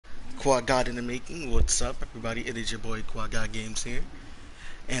Quad God in the making. What's up, everybody? It is your boy QUADNATION here,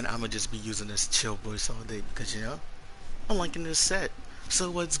 and I'ma just be using this chill voice all day because I'm liking this set. So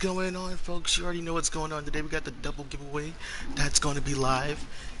what's going on, folks? You already know what's going on today. We got the double giveaway that's going to be live,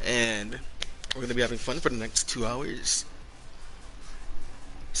 and we're gonna be having fun for the next 2 hours.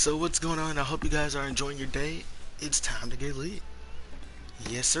 So what's going on? I hope you guys are enjoying your day. It's time to get lit.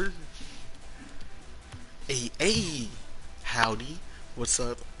 Yes, sir. Hey, howdy. What's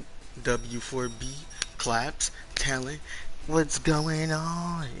up? W4B, claps, talent. What's going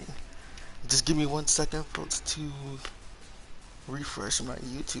on? Just give me 1 second, folks, to refresh my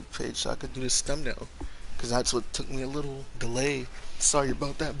YouTube page so I could do this thumbnail. Because that's what took me a little delay. Sorry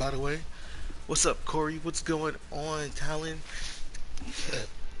about that, by the way. What's up, Corey? What's going on, talent?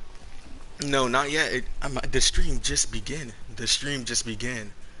 No, not yet. The stream just began. The stream just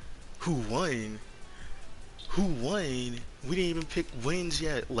began. Who won? Who won? We didn't even pick wins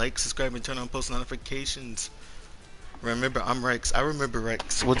yet. Like, subscribe, and turn on post notifications. Remember, I'm Rex. I remember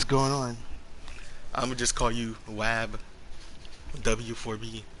Rex. What's going on? I'm gonna just call you Wab.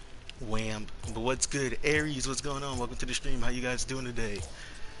 W4B. Wham. But what's good? Aries, what's going on? Welcome to the stream. How you guys doing today?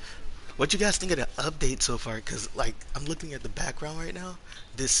 What you guys think of the update so far? Because, like, I'm looking at the background right now.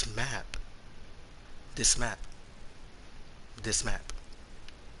 This map. This map. This map.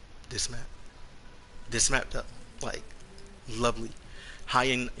 This map. This map, like, lovely. High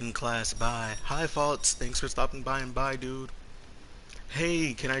in class, bye. Hi, Faults. Thanks for stopping by and bye, dude.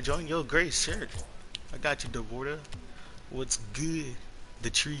 Hey, can I join? Yo, Grace, sure. I got you, Devorta. What's good? The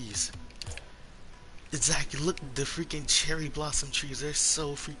trees. Exactly. Look, the freaking cherry blossom trees. They're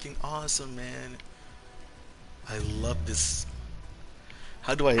so freaking awesome, man. I love this.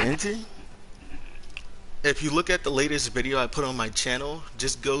 How do I enter? If you look at the latest video I put on my channel,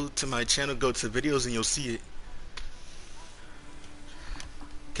 just go to my channel, go to videos, and you'll see it.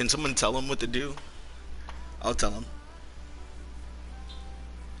 Can someone tell them what to do? I'll tell them.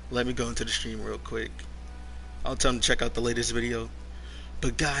 Let me go into the stream real quick. I'll tell them to check out the latest video.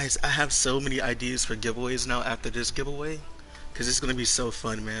 But guys, I have so many ideas for giveaways now after this giveaway, because it's going to be so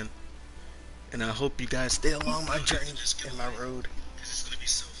fun, man. And I hope you guys stay along my journey and my road.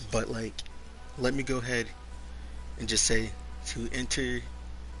 But, like, let me go ahead and just say to enter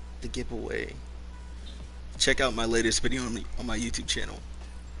the giveaway, check out my latest video on my YouTube channel.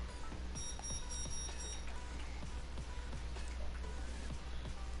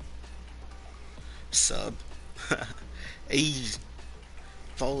 Sub. Hey,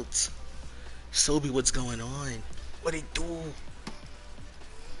 Faults. Sobi, what's going on? What it do?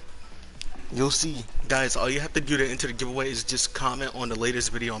 You'll see. Guys, all you have to do to enter the giveaway is just comment on the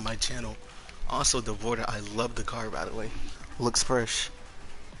latest video on my channel. Also, Devorta, I love the car, by the way. Looks fresh.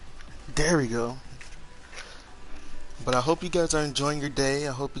 There we go. But I hope you guys are enjoying your day.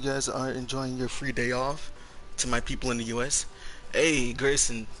 I hope you guys are enjoying your free day off. To my people in the US. Hey,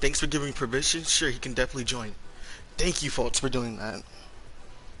 Grayson, thanks for giving me permission. Sure, he can definitely join. Thank you, Faults, for doing that.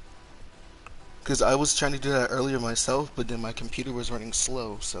 Because I was trying to do that earlier myself, but then my computer was running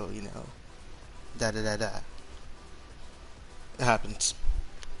slow, so, you know. It happens.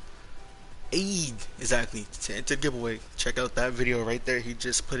 Aid, exactly. To enter the giveaway, check out that video right there he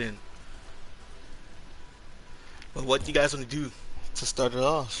just put in. But what you guys want to do to start it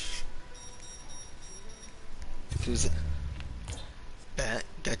off? Who's it? Bat,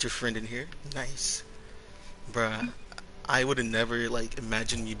 got your friend in here. Nice. Bruh, I would have never, like,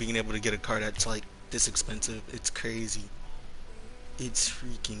 imagined me being able to get a car that's, like, this expensive. It's crazy. It's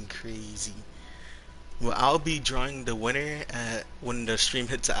freaking crazy. Well, I'll be drawing the winner when the stream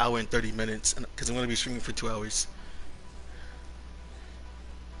hits an hour and 30 minutes, because I'm going to be streaming for 2 hours.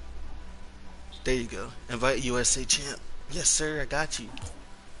 There you go. Invite USA champ. Yes, sir, I got you.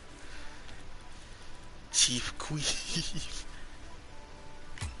 Chief Queef.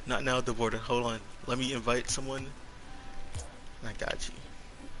 Not now, Devorta. Hold on. Let me invite someone. I got you.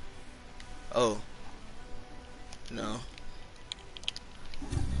 Oh. No.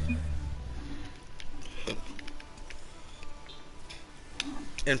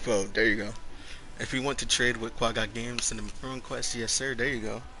 Info. There you go. If you want to trade with QUADGodGamez, send them a friend request. Yes, sir. There you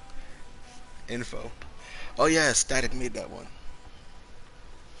go. Info. Oh, yeah. Static made that one.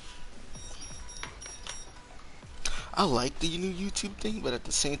 I like the new YouTube thing, but at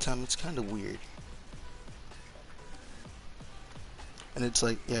the same time, it's kind of weird. And it's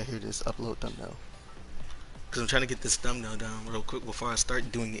like, yeah, here it is. Upload thumbnail. Because I'm trying to get this thumbnail down real quick before I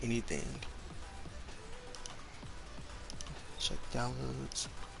start doing anything. Check downloads.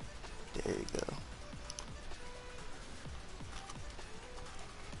 There you go.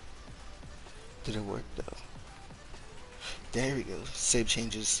 Did it work though? There we go. Save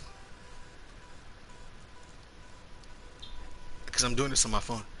changes. because I'm doing this on my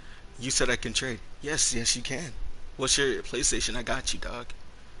phone. You said I can trade. Yes, yes, you can. What's your PlayStation? I got you, dog.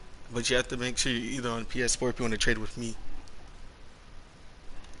 But you have to make sure you're either on PS4 if you want to trade with me.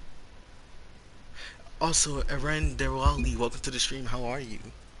 Also, Eren Derwali, welcome to the stream. How are you?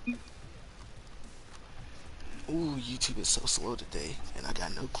 Ooh, YouTube is so slow today, and I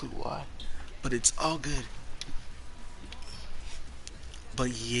got no clue why. But it's all good. But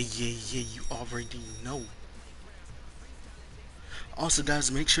yeah, you already know. Also, guys,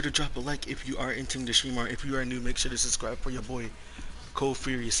 make sure to drop a like if you are entering the stream, or if you are new, make sure to subscribe for your boy, Cold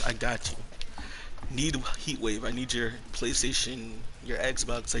Furious. I got you. Need Heatwave. I need your PlayStation, your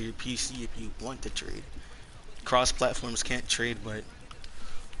Xbox, or your PC if you want to trade. Cross platforms can't trade, but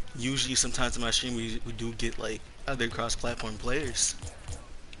usually sometimes in my stream we do get like other cross platform players.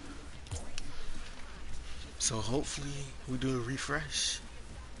 So hopefully we do a refresh.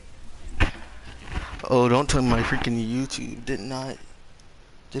 Oh, don't tell me my freaking YouTube did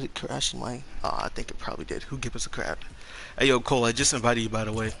it crash my I think it probably did. Who gives us a crap? Hey yo Cole, I just invited you by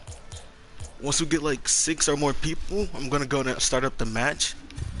the way. Once we get like 6 or more people, I'm gonna go and start up the match.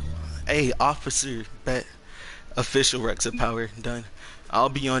 Hey officer, bet. Official Rex of Power, done. I'll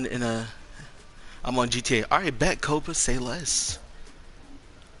be on I'm on GTA. Alright, bet Copa, say less.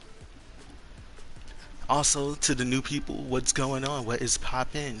 Also, to the new people, what's going on? What is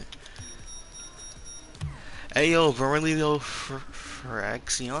poppin'? Hey yo, Verilio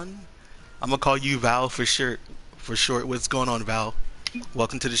Fraxion? I'm gonna call you Val for short. For short, what's going on, Val?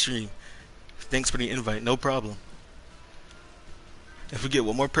 Welcome to the stream. Thanks for the invite, no problem. If we get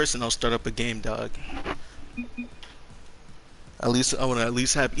one more person, I'll start up a game, dog. At least I wanna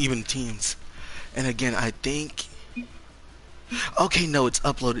have even teams. And again, I think. Okay, no, it's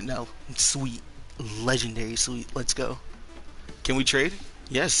uploaded now. Sweet, legendary, sweet. Let's go. Can we trade?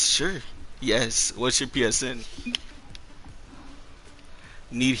 Yes, sure. Yes. What's your PSN?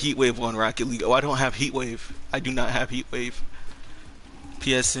 Need Heatwave on Rocket League. Oh, I don't have Heatwave. I do not have Heatwave.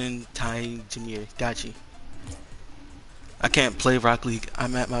 PSN Ty Junior. Got you. I can't play Rocket League.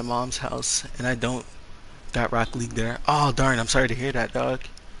 I'm at my mom's house and I don't got Rocket League there. Oh darn, I'm sorry to hear that, dog.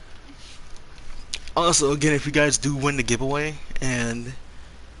 Also, again, if you guys do win the giveaway and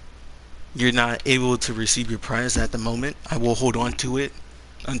you're not able to receive your prize at the moment, I will hold on to it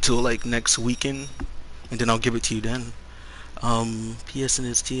until like next weekend, and then I'll give it to you then. PSN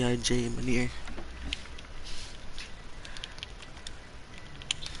is TIJ Manir.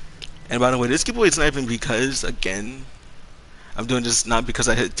 And by the way, this giveaway is not even because, again, I'm doing this not because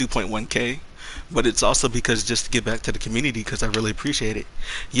I hit 2.1k, but it's also because just to give back to the community because I really appreciate it.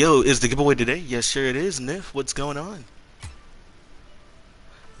 Yo, is the giveaway today? Yes, sure it is. Nif, what's going on?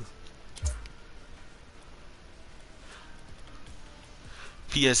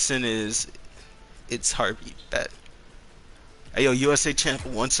 PSN is, it's Harvey. Bet. Hey yo, USA champ,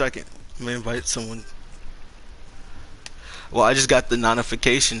 1 second. I'm gonna invite someone. Well, I just got the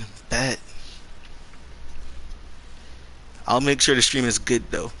notification. Bet. I'll make sure the stream is good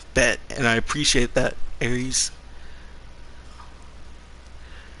though. Bet. And I appreciate that, Aries.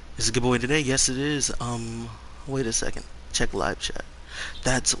 Is it a giveaway today? Yes it is. Wait a second. Check live chat.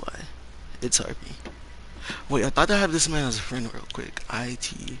 That's why. It's Harvey. Wait, I thought I had this man as a friend real quick.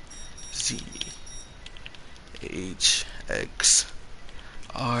 ITZHXRBEYY.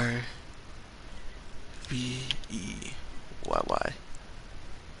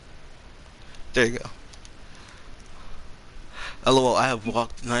 There you go. LOL, I have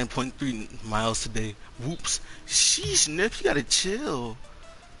walked 9.3 miles today. Whoops. Sheesh, Nip, you gotta chill.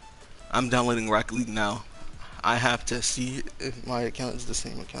 I'm downloading Rocket League now. I have to see if my account is the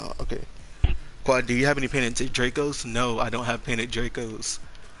same account. Okay. Quad, do you have any painted Dracos? No, I don't have painted Dracos.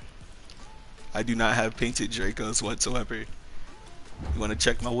 I do not have painted Dracos whatsoever. You wanna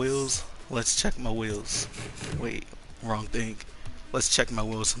check my wheels? Let's check my wheels. Wait, wrong thing. Let's check my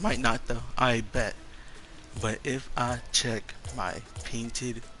wheels. Might not though. I bet. But if I check my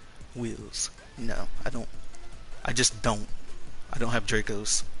painted wheels, no, I don't. I just don't. I don't have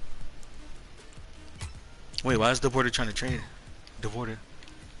Dracos. Wait, why is the border trying to trade? The border.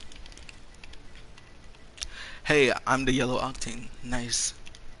 Hey, I'm the yellow octane. Nice.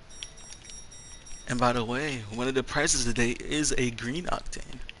 And by the way, one of the prizes today is a green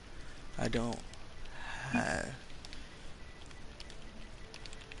octane. I don't have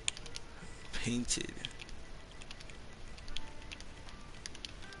painted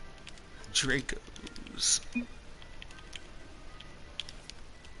Dracos.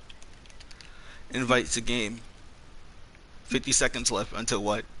 Invite to game. 50 seconds left until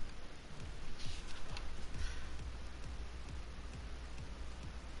what?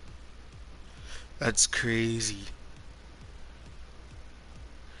 That's crazy.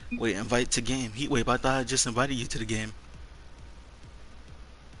 Wait, invite to game. Heatwave, I thought I just invited you to the game.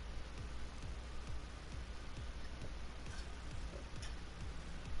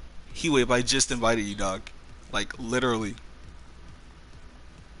 Heatwave, I just invited you, dog. Like, literally.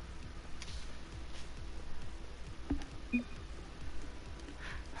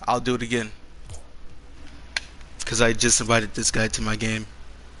 I'll do it again. Because I just invited this guy to my game.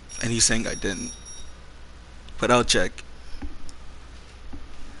 And he's saying I didn't. But I'll check.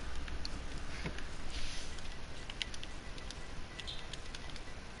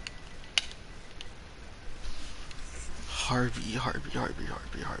 Harvey.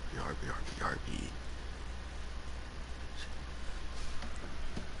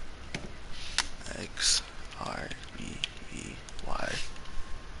 XRBEY.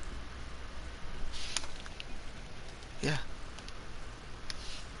 Yeah.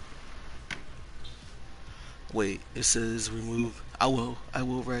 Wait, it says remove. I will,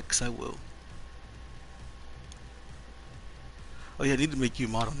 Rex, I will. Oh yeah, I need to make you a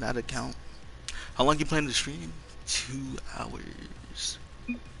mod on that account. How long you plan to stream? 2 hours.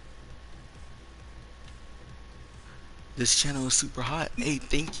 This channel is super hot. Hey,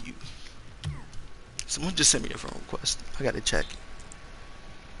 thank you. Someone just sent me a friend request. I gotta check.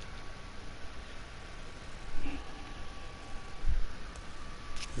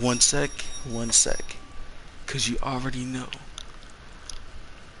 One sec. Cause you already know.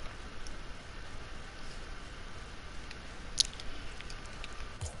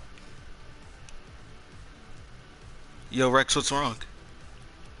 Yo, Rex, what's wrong?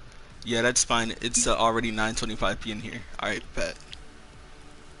 Yeah, that's fine. It's already 9:25 p.m. here. Alright, bet.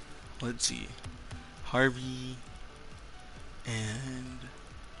 Let's see. Harvey. And...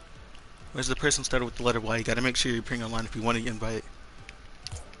 where's the person started with the letter Y? You gotta make sure you're ping online if you want to invite.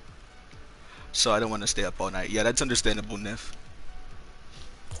 So I don't want to stay up all night. Yeah, that's understandable, Nif.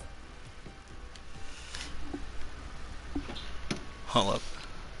 Hold up.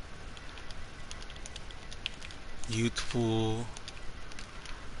 Youthful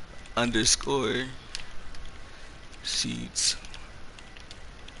underscore seats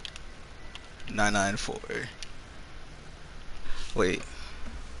 994. Wait.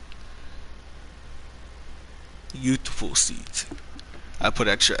 Youthful seat. I put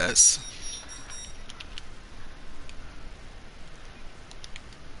extra S.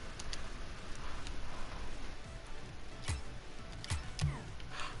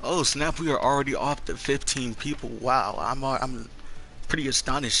 Oh snap! We are already off to 15 people. Wow, I'm pretty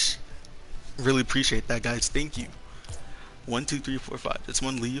astonished. Really appreciate that, guys. Thank you. 1, 2, 3, 4, 5. Did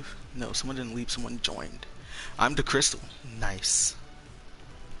someone leave? No, someone didn't leave. Someone joined. I'm the Crystal. Nice.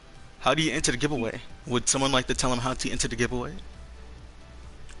 How do you enter the giveaway? Would someone like to tell them how to enter the giveaway?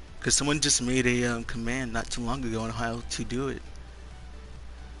 Because someone just made a command not too long ago on how to do it.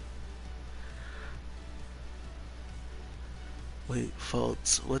 Wait,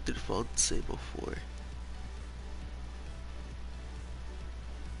 faults. What did faults say before?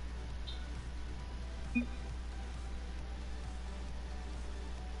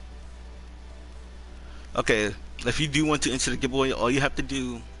 Okay, if you do want to enter the giveaway, all you have to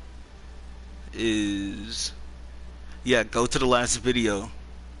do is, yeah, go to the last video.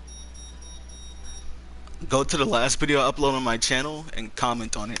 Go to the last video uploaded on my channel and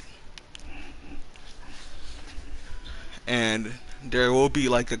comment on it. And there will be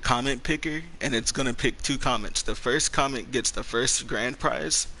like a comment picker, and it's gonna pick 2 comments. The first comment gets the first grand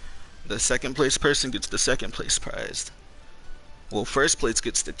prize. The second place person gets the second place prize. Well, first place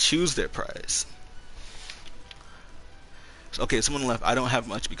gets to choose their prize. Okay, someone left. I don't have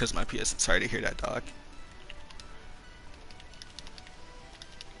much because of my PS. Sorry to hear that, dog.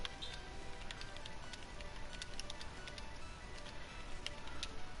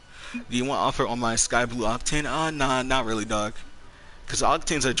 Do you want offer on my Sky Blue Octane? Nah, not really, dog. Because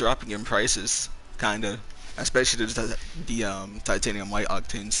Octanes are dropping in prices, kinda. Especially the Titanium White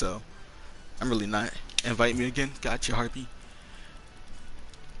Octane, so I'm really not. Invite me again? Gotcha, Harpy.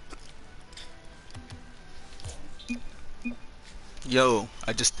 Yo,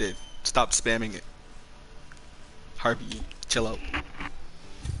 I just did. Stop spamming it. Harpy, chill out.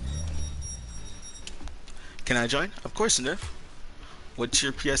 Can I join? Of course, Nif. What's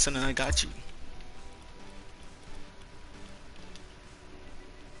your PSN and I got you.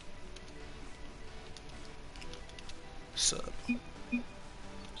 Sup.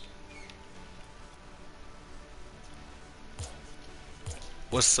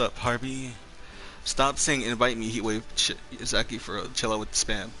 What's up, Harvey? Stop saying invite me, Heatwave. Exactly, for real. Chill out with the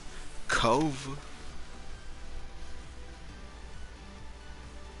spam. Cove.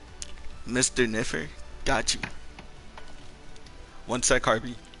 Mr. Niffer. Got you. One sec,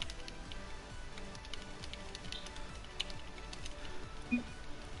 Harvey.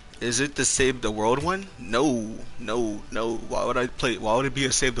 Is it the Save the World one? No, no, no. Why would I play? Why would it be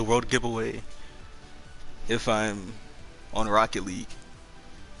a Save the World giveaway if I'm on Rocket League?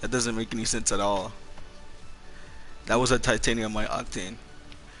 That doesn't make any sense at all. That was a titanium my octane.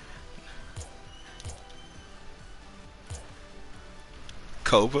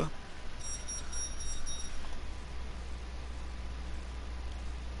 Cobra.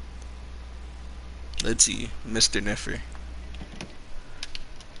 Let's see, Mr. Niffer.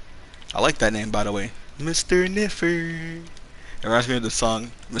 I like that name, by the way. Mr. Niffer. It reminds me of the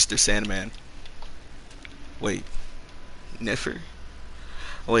song Mr. Sandman. Wait, Niffer?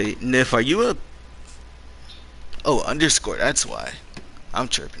 Wait, Niff, are you a... Oh, underscore, that's why. I'm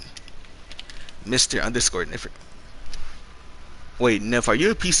chirping. Mr. underscore Niffer. Wait, Niff, are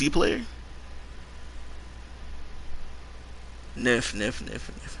you a PC player? Niff, Niff, Niff,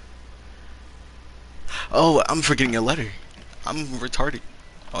 Niff. Oh, I'm forgetting a letter. I'm retarded.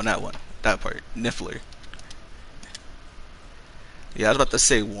 Oh, not one. That part. Niffler. Yeah, I was about to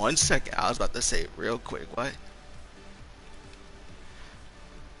say 1 second. I was about to say it real quick. What?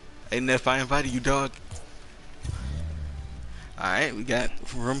 Hey, Niff, I invited you, dog. Alright, we got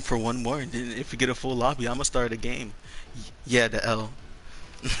room for one more. And then if we get a full lobby, I'm gonna start a game. Yeah, the L.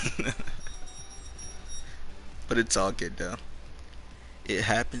 But it's all good, though. It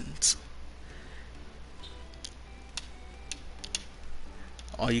happens.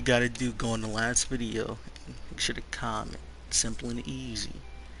 All you gotta do, go in the last video, make sure to comment. Simple and easy.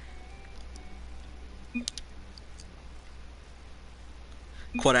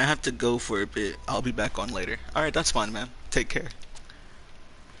 Quad, I have to go for a bit. I'll be back on later. Alright, that's fine, man. Take care.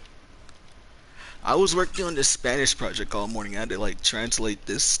 I was working on this Spanish project all morning. I had to like translate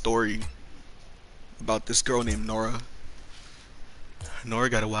this story about this girl named Nora. Nora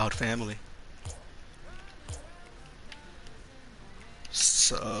got a wild family.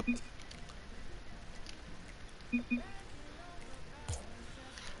 Sup?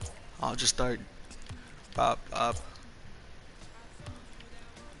 I'll just start. Pop, pop.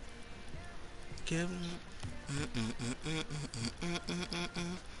 Give.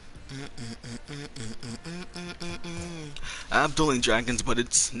 I have dueling dragons, but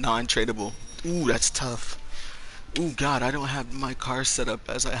it's non-tradable. Ooh, that's tough. Ooh, God, I don't have my car set up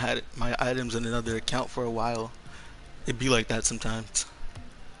as I had my items in another account for a while. It be like that sometimes.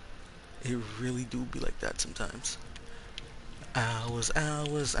 It really do be like that sometimes. Hours,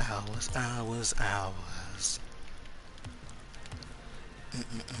 hours, hours, hours, hours.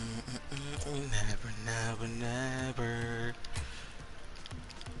 Never, never, never.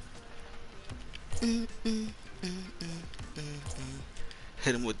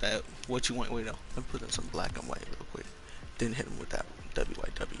 Hit him with that. What you want? Wait, no. Let me put in some black and white real quick. Then hit him with that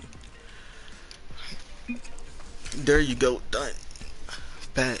WYW. There you go. Done.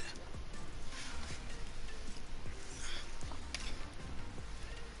 Bet.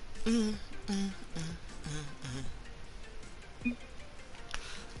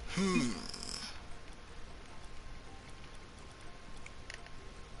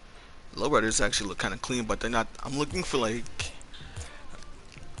 Lowriders actually look kind of clean, but they're not. I'm looking for like.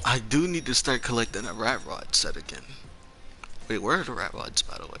 I do need to start collecting a rat rod set again. Wait, where are the rat rods,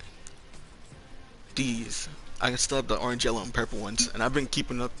 by the way? These. I still have the orange, yellow, and purple ones, and I've been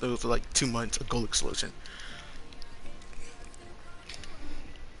keeping up those for like 2 months of Gold Explosion.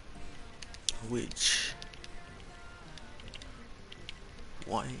 Which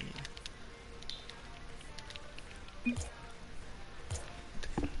one?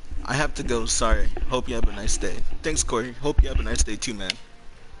 I have to go, sorry. Hope you have a nice day. Thanks, Corey. Hope you have a nice day too, man.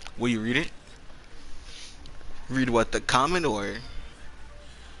 Will you read it? Read what, the comment, or?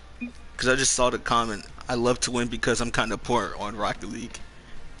 Because I just saw the comment. I love to win because I'm kind of poor on Rocket League.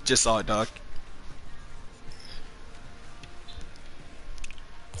 Just saw it, dog.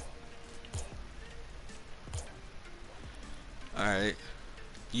 Alright.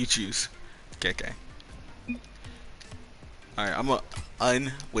 You choose. Okay. Alright, I'm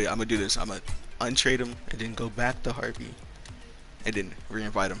gonna do this. I'm gonna untrade him and then go back to Harvey. And then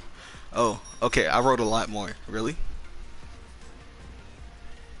re-invite him. Oh, okay, I wrote a lot more. Really?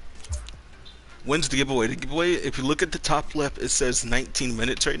 When's the giveaway? The giveaway, if you look at the top left, it says 19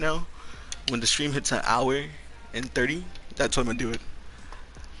 minutes right now. When the stream hits an hour and 30, that's when I'm gonna do it.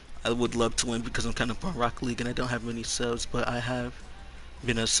 I would love to win because I'm kind of on Rocket League and I don't have many subs, but I have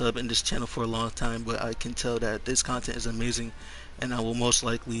been a sub in this channel for a long time, but I can tell that this content is amazing and I will most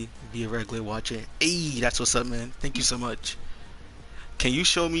likely be a regular watcher. Hey, that's what's up, man. Thank you so much. Can you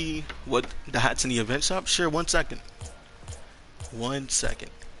show me what the hats in the event shop? Sure, 1 second. 1 second.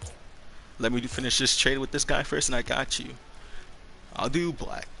 Let me finish this trade with this guy first and I got you. I'll do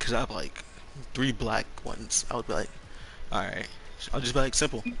black because I have like 3 black ones. I would be like, all right. I'll just be like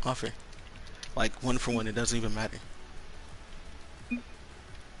simple offer, like 1 for 1. It doesn't even matter.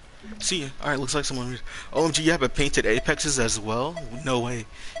 See, all right. Looks like someone. OMG, you have a painted apexes as well? No way.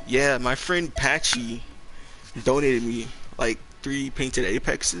 Yeah, my friend Patchy donated me like 3 painted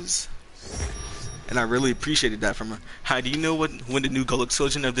apexes, and I really appreciated that from her. Hi, do you know when the new goal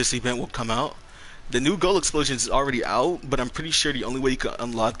explosion of this event will come out? The new goal explosion is already out, but I'm pretty sure the only way you can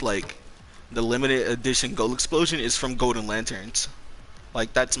unlock like the limited edition gold explosion is from golden lanterns.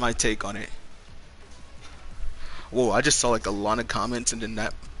 Like, that's my take on it. Whoa, I just saw like a lot of comments, and then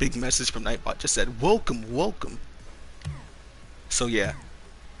that big message from Nightbot just said welcome, welcome. So yeah.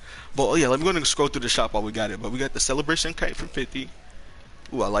 But oh yeah, let me go and scroll through the shop while we got it. But we got the celebration kite for 50.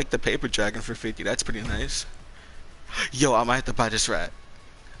 Ooh, I like the paper dragon for 50. That's pretty nice. Yo, I might have to buy this rat.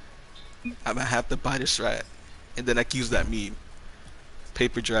 I might have to buy this rat, and then I can use that meme.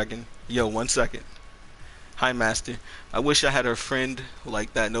 Paper dragon. Yo, 1 second. Hi, master. I wish I had a friend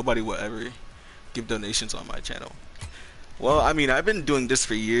like that. Nobody would ever give donations on my channel. Well, I mean, I've been doing this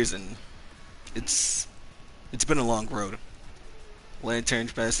for years, and it's been a long road.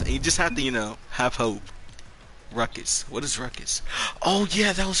 Lantern's best. And you just have to, you know, have hope. Ruckus. What is Ruckus? Oh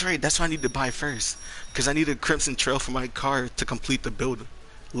yeah, that was right. That's what I need to buy first, because I need a crimson trail for my car to complete the build.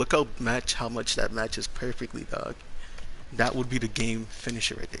 Look how much that matches perfectly, dog. That would be the game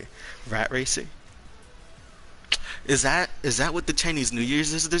finisher right there. Rat racer. Is that what the Chinese New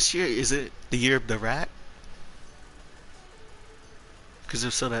Year's is this year? Is it the year of the rat? Because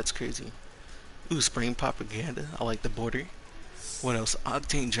if so, that's crazy. Ooh, spring propaganda. I like the border. What else?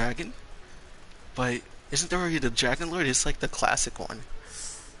 Octane dragon. But isn't there already the Dragon Lord? It's like the classic one.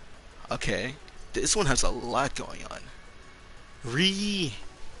 Okay. This one has a lot going on.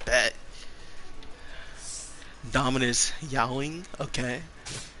 Bet. Dominus Yowling. Okay.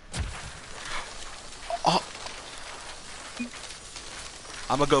 Oh.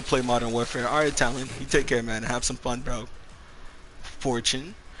 I'm gonna go play Modern Warfare. Alright, Talon. You take care, man. Have some fun, bro.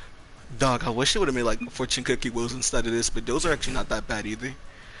 Fortune. Dog, I wish it would have made like fortune cookie wheels instead of this, but those are actually not that bad either.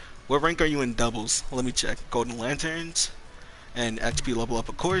 What rank are you in doubles? Let me check. Golden Lanterns. And XP level up,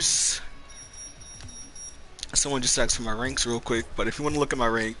 of course. Someone just asked for my ranks real quick, but if you want to look at my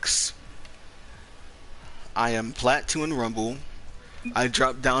ranks, I am Plat 2 in Rumble. I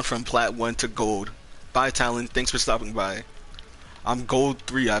dropped down from Plat 1 to Gold. Bye, Talon. Thanks for stopping by. I'm Gold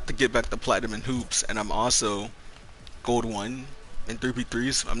 3. I have to get back to Platinum in Hoops, and I'm also Gold 1 in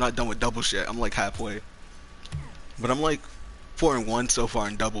 3v3s. I'm not done with doubles yet. I'm like halfway. But I'm like 4-1 so far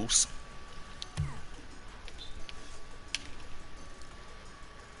in doubles.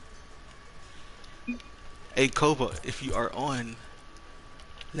 Hey Kova, if you are on,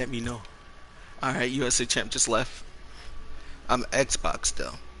 let me know. Alright, USA champ just left. I'm Xbox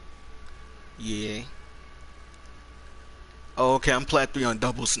though. Yeah. Oh, okay, I'm Plat 3 on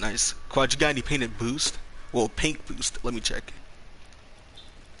doubles. Nice. Quad, you got any painted boost? Well, pink boost. Let me check.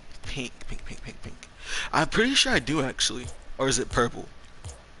 Pink. I'm pretty sure I do actually. Or is it purple?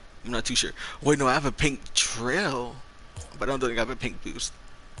 I'm not too sure. Wait, no, I have a pink trail, but I don't think I have a pink boost.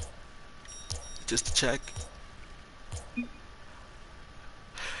 Just to check.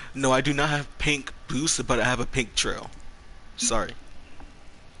 No, I do not have pink boost, but I have a pink trail. Sorry.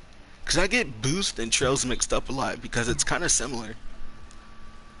 Because I get boost and trails mixed up a lot because it's kind of similar.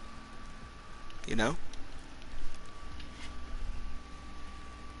 You know?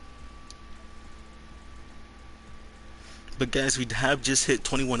 But guys, we have just hit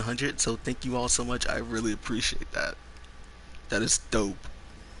 2100, so thank you all so much. I really appreciate that. That is dope.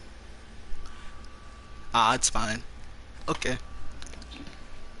 Ah, it's fine. Okay.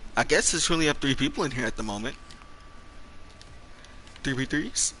 I guess it's really have 3 people in here at the moment.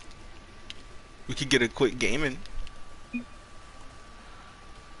 3v3s. We could get a quick game in.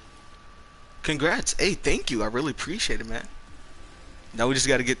 Congrats. Hey, thank you. I really appreciate it, man. Now we just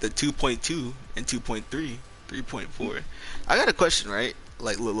got to get the 2.2 and 2.3, 3.4. I got a question, right?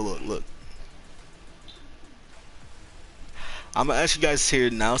 Like, look. I'm gonna ask you guys here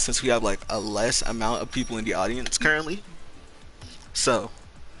now since we have like a less amount of people in the audience currently. So,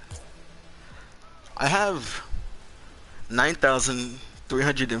 I have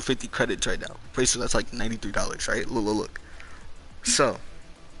 9,350 credits right now. So that's like $93, right? Look. So,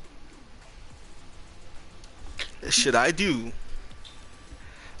 should I do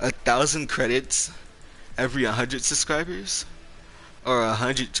 1,000 credits every 100 subscribers, or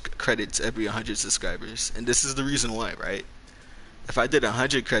 100 credits every 100 subscribers? And this is the reason why, right? If I did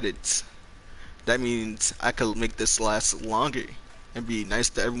 100 credits, that means I could make this last longer and be nice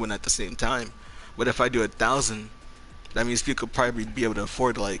to everyone at the same time. But if I do 1,000, That means people could probably be able to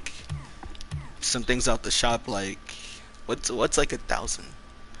afford like some things out the shop. Like what's like 1,000?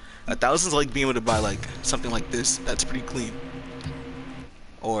 1,000's like being able to buy like something like this. That's pretty clean.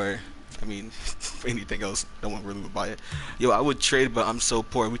 Or I mean, anything else, no one really would buy it. Yo, I would trade, but I'm so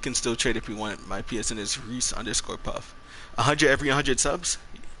poor. We can still trade if we want. My PSN is Reese_Puff. 100 every 100 subs.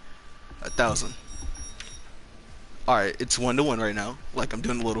 1,000. All right, it's 1-to-1 right now. Like I'm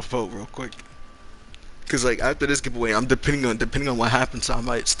doing a little vote real quick. Cause like after this giveaway, I'm depending on what happens, so I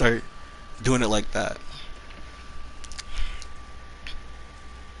might start doing it like that.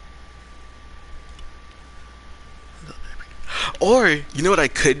 Or you know what I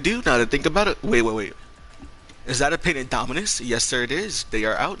could do now to think about it? Wait. Is that a painted Dominus? Yes, sir, it is. They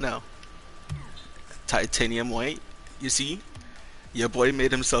are out now. Titanium white. You see, your boy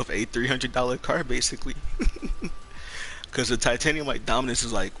made himself a $300 car basically. Cause the titanium white Dominus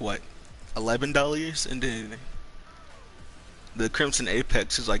is like what, $11, and then the Crimson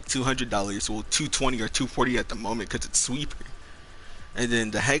Apex is like $200. Well, $220 or $240 at the moment because it's sweeper. And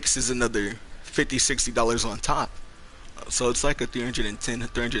then the Hex is another $50-$60 on top. So it's like a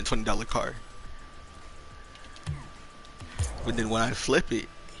 $320 car. But then when I flip it,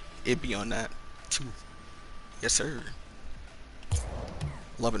 it be on that too. Yes, sir.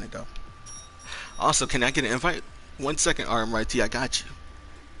 Loving it though. Also, can I get an invite? 1 second, RMRT, I got you.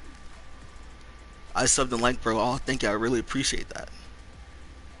 I subbed and like, bro. Oh, thank you. I really appreciate that.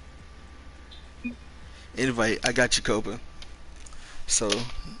 Invite. I got you, Koba. So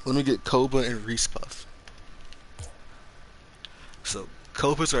let me get Koba and Reese Puff. So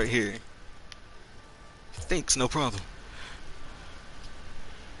Koba's right here. Thanks, no problem.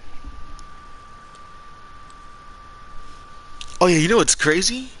 Oh yeah, you know what's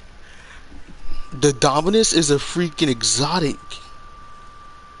crazy? The Dominus is a freaking exotic.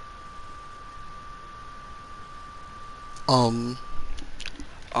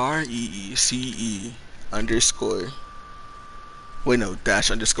 REECE underscore. Wait, no,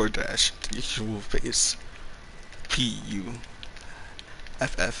 dash underscore dash. Usual face. PUFF.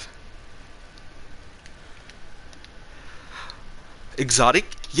 Exotic?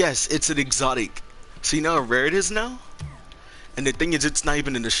 Yes, it's an exotic. So you know how rare it is now? And the thing is, it's not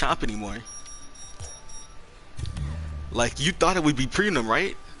even in the shop anymore. Like, you thought it would be premium,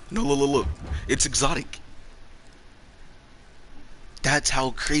 right? No, look. It's exotic. That's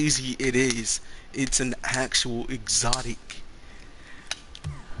how crazy it is. It's an actual exotic.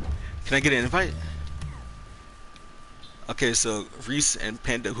 Can I get an invite? Okay, so Reese and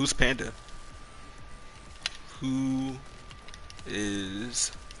Panda. Who's Panda? Who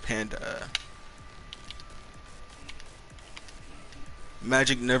is Panda?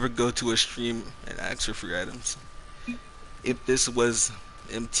 Magic never go to a stream and ask for free items. If this was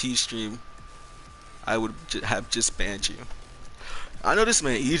MT stream, I would have just banned you. I know this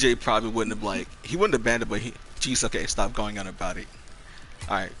man EJ probably wouldn't have he wouldn't have banned it, but jeez, okay, stop going on about it.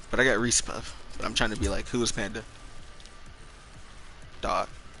 Alright, but I got Reese Puff. But I'm trying to be like, who is Panda? Dog.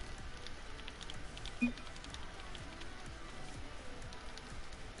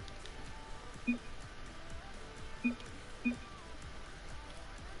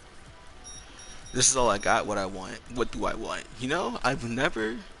 This is all I got, what I want. What do I want? You know, I've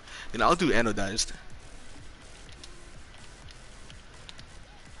never... I'll do anodized.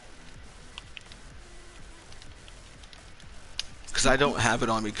 Because I don't have it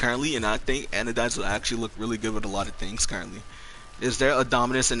on me currently, and I think anodized will actually look really good with a lot of things currently. Is there a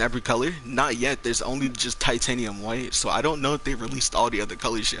Dominus in every color? Not yet. There's only just titanium white, so I don't know if they released all the other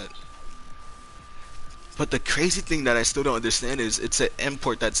colors yet. But the crazy thing that I still don't understand is it's an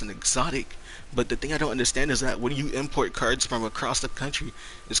import that's an exotic. But the thing I don't understand is that when you import cards from across the country,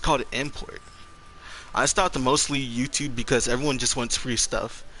 it's called an import. I stopped mostly YouTube because everyone just wants free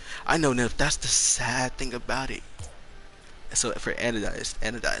stuff. I know, Nif, that's the sad thing about it. So for anodized,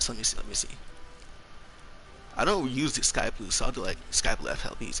 let me see. I don't use the sky blue, so I'll do like sky blue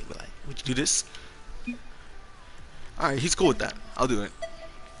FL easy. But like, would you do this? Alright, he's cool with that. I'll do it.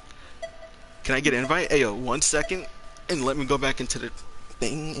 Can I get an invite? Ayo, 1 second, and let me go back into the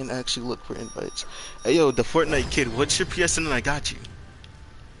thing and actually look for invites. Ayo, the Fortnite kid, what's your PSN and I got you?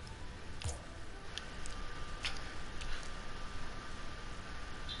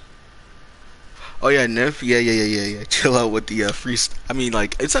 Oh yeah, Nif, yeah. Chill out with the free. I mean,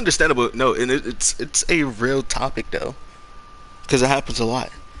 like, it's understandable. No, and it's a real topic though, because it happens a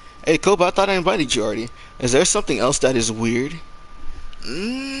lot. Hey, Koba, I thought I invited you already. Is there something else that is weird?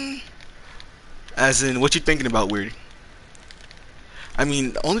 As in, what you thinking about weird? I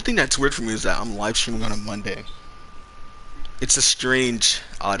mean, the only thing that's weird for me is that I'm live streaming on a Monday. It's a strange,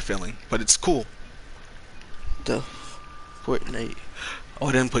 odd feeling, but it's cool. The Fortnite. Oh,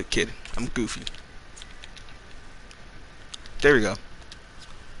 I didn't put kid. I'm goofy. There we go.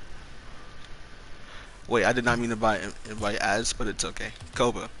 Wait, I did not mean to invite ads, but it's okay.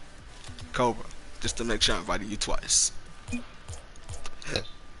 Cobra. Cobra. Just to make sure I invited you twice.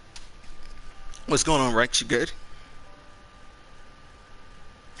 What's going on, Rex? You good?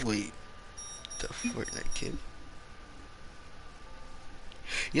 Wait. The Fortnite kid.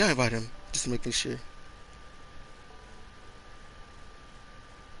 Yeah, I invited him. Just making sure.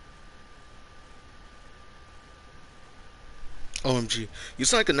 OMG. You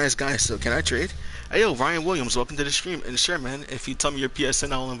sound like a nice guy, so can I trade? Hey, yo, Ryan Williams, welcome to the stream. And sure, man, if you tell me your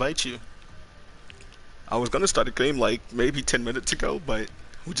PSN, I'll invite you. I was gonna start a game like maybe 10 minutes ago, but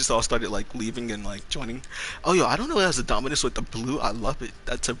we just all started like leaving and like joining. Oh, yo, I don't know it has a dominance with the blue. I love it.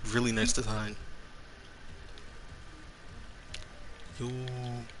 That's a really nice design. Yo.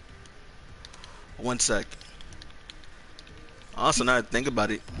 One sec. Also, now that I think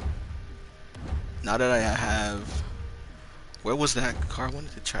about it, now that I have... Where was that car I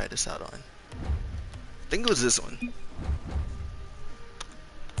wanted to try this out on? I think it was this one.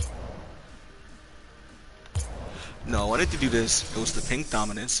 No, I wanted to do this. It was the pink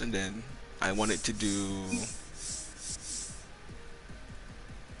dominance, and then I wanted to do...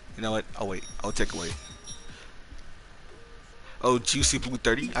 You know what? Oh, wait. I'll take away. Oh, Juicy Blue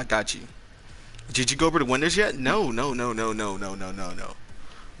 30? I got you. Did you go over the winners yet? No. The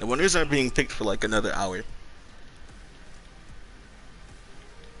winners aren't being picked for like another hour.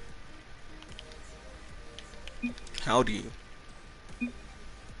 How do you?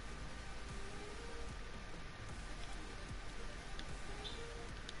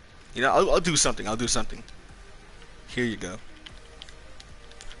 You know, I'll do something. I'll do something. Here you go.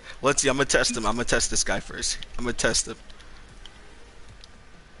 Let's see. I'm gonna test him. I'm gonna test this guy first. I'm gonna test him.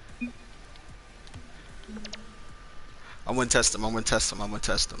 I'm gonna test him. I'm gonna test him. I'm gonna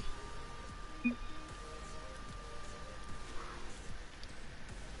test him.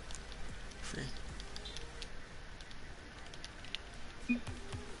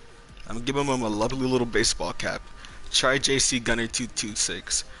 I'm gonna give him a lovely little baseball cap. Try JC Gunner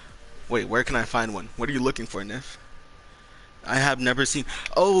 226. Wait, where can I find one? What are you looking for, Nif? I have never seen...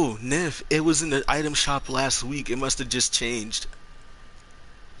 Oh, Nif, it was in the item shop last week. It must have just changed.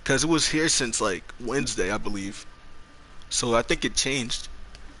 Because it was here since, like, Wednesday, I believe. So I think it changed.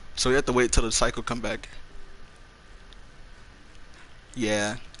 So we have to wait till the cycle come back.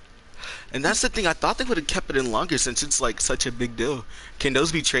 Yeah. And that's the thing. I thought they would have kept it in longer since it's, like, such a big deal. Can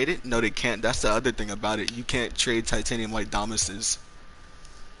those be traded? No, they can't. That's the other thing about it. You can't trade titanium like Domuses.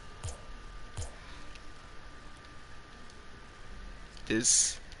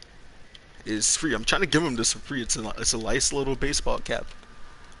 Is free. I'm trying to give him this for free. It's a nice little baseball cap.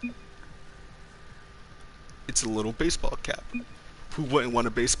 It's a little baseball cap. Who wouldn't want a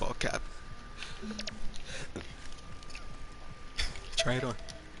baseball cap? Try it on.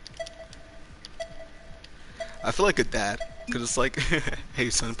 I feel like a dad, cause it's like, hey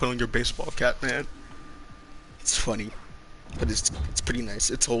son, put on your baseball cap, man. It's funny, but it's pretty nice.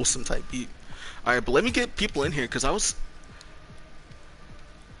 It's wholesome type beat. All right, but let me get people in here, cause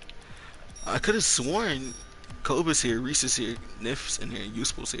I could have sworn Koba's here, Reese is here, Nif's in here,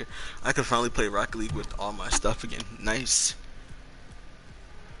 Useful's here. I can finally play Rocket League with all my stuff again. Nice.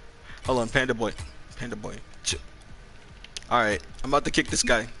 Hold on, Panda Boy. Panda Boy. Chill. Alright, I'm about to kick this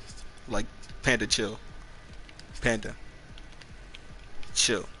guy. Like, Panda, chill. Panda.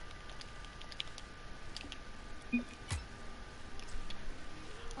 Chill.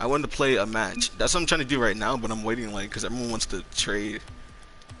 I wanted to play a match. That's what I'm trying to do right now, but I'm waiting, like, because everyone wants to trade.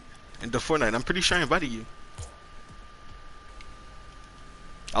 And the Fortnite, I'm pretty sure I invited you.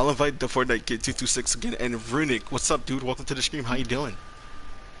 I'll invite the Fortnite kid 226 again. And Runic, what's up, dude? Welcome to the stream. How you doing?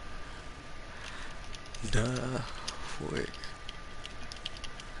 The Fortnite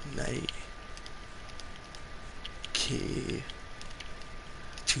kid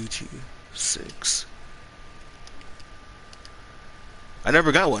 226. I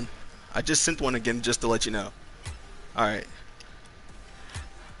never got one. I just sent one again just to let you know. Alright.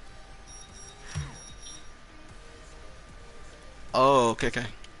 Oh, okay.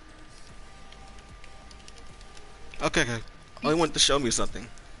 Okay. Only wanted to show me something.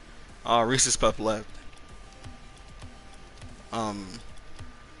 Oh, Reese's Puff left.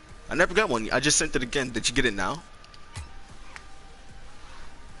 I never got one. I just sent it again. Did you get it now?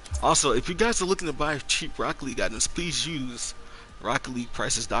 Also, if you guys are looking to buy cheap Rocket League items, please use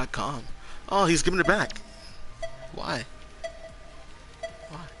RocketLeaguePrices.com. Oh, he's giving it back. Why?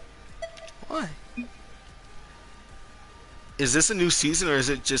 Is this a new season or is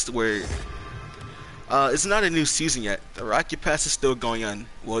it just where... It's not a new season yet. The Rocket Pass is still going on.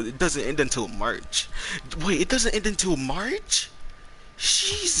 Well, it doesn't end until March. Wait, it doesn't end until March?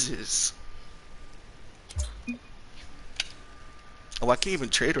 Jesus. Oh, I can't even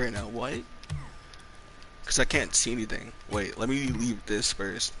trade right now. What? Because I can't see anything. Wait, let me leave this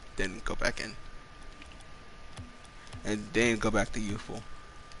first, then go back in. And then go back to youthful.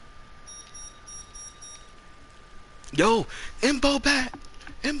 Yo, Imbo back!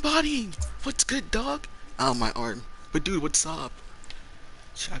 Embodying! What's good, dog? Oh, my arm. But dude, what's up?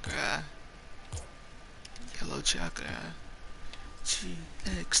 Chakra. Yellow chakra.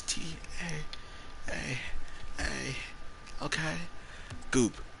 GXTA. Okay.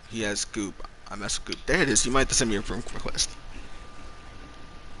 Goop. He has Goop. I mess with Goop. There it is. You might have to send me a friend request.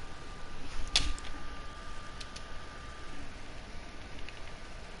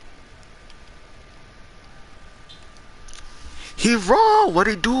 He raw!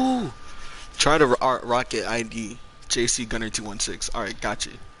 What'd he do? Try to rocket ID. JC Gunner 216. Alright,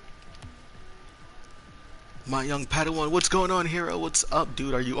 gotcha. My young Padawan, what's going on, hero? What's up,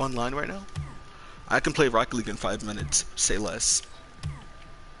 dude? Are you online right now? I can play Rocket League in 5 minutes. Say less.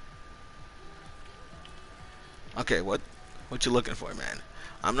 Okay, what you looking for, man?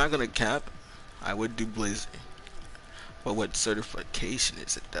 I'm not gonna cap. I would do Blazer. But what certification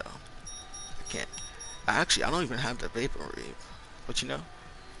is it, though? I can't. Actually, I don't even have the Vapor Wave. But you know?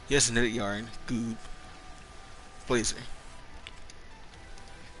 Yes, Knitted Yarn. Goob. Blazer.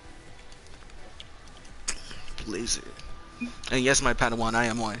 Blazer. And yes, my Padawan, I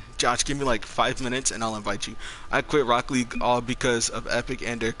am on. Josh, give me like 5 minutes and I'll invite you. I quit Rocket League all because of Epic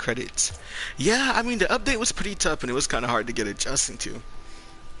and their credits. Yeah, I mean, the update was pretty tough and it was kind of hard to get adjusting to.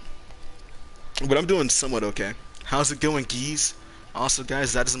 But I'm doing somewhat okay. How's it going, Geese? Also,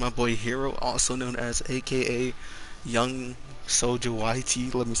 guys, that is my boy Hero, also known as AKA Young Soldier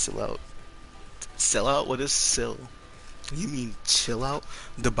YT. Let me sell out. Sell out? What is sell? You mean chill out?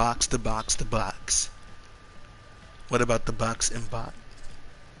 The box, the box, the box. What about the box and bot?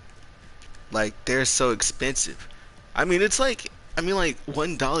 Like, they're so expensive. I mean, it's like, like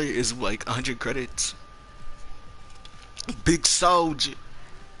 $1 is like 100 credits. Big Soldier.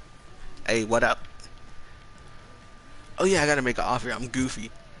 Hey, what up? Oh yeah, I gotta make an offer. I'm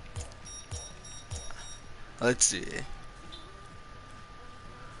goofy. Let's see.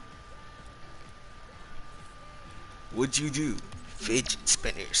 What'd you do? Fidget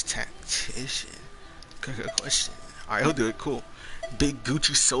spinners, tactician. Good question. Alright, he'll do it. Cool. Big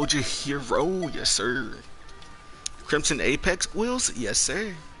Gucci Soldier Hero. Yes, sir. Crimson Apex wheels. Yes,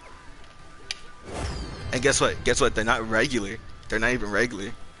 sir. And guess what? Guess what? They're not regular. They're not even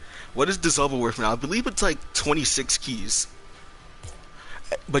regular. What is Dissolver worth now? I believe it's like 26 keys.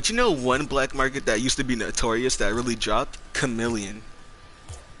 But you know one black market that used to be notorious that really dropped? Chameleon.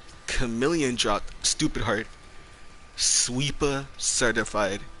 Chameleon dropped. Stupid hard. Sweeper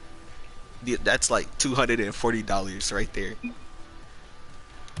certified. That's like $240 right there.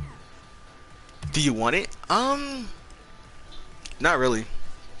 Do you want it? Not really.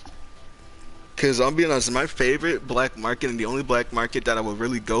 Cause I'm being honest, my favorite black market and the only black market that I would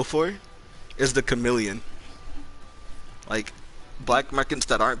really go for is the Chameleon. Like black markets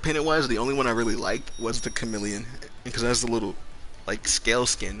that aren't painted wise, the only one I really liked was the Chameleon because it has the little like scale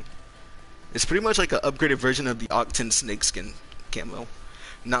skin. It's pretty much like an upgraded version of the Octane snake skin camo.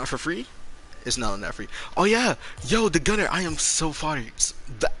 Not for free? It's not free. Oh yeah, yo, the gunner. I am so sorry.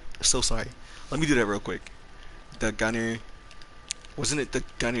 So sorry. Let me do that real quick. The gunner. Wasn't it the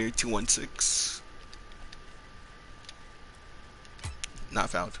gunner 216? Not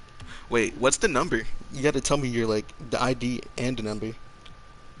found. Wait, what's the number? You gotta tell me your like the ID and the number.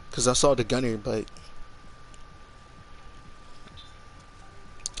 Cause I saw the gunner, but.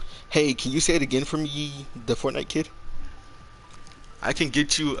 Hey, can you say it again for me, the Fortnite kid? I can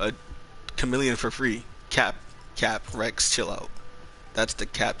get you a Chameleon for free. Cap, Rex, chill out. That's the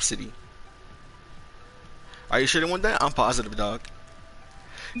Cap City. Are you sure you want that? I'm positive, dog.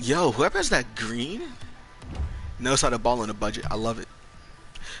 Yo, whoever has that green knows how to ball on a budget. I love it.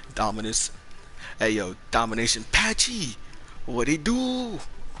 Dominus. Hey, yo, Domination. Patchy. What he do?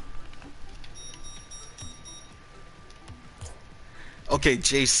 Okay,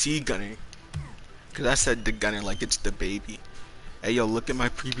 JC Gunner. Because I said the gunner like it's the baby. Hey, yo, look at my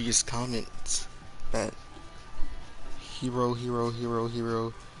previous comments. That hero.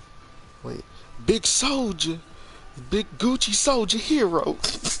 Wait. Big Soldier. Big Gucci Soldier Hero.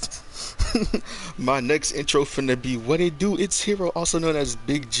 My next intro finna be what it do. It's Hero, also known as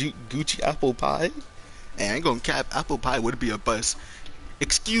Big Gucci Apple Pie. And I ain't gonna cap, Apple Pie would be a buzz.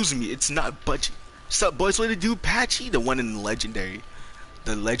 Excuse me, it's not budget. Sup, boys? What it do? Patchy, the one in the legendary.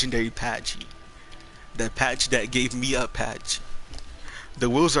 The legendary Patchy. That patch that gave me a patch. The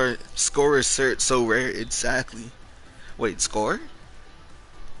wheels are score cert so rare. Exactly. Wait, score?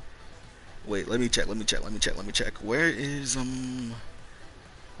 Wait, let me check. Where is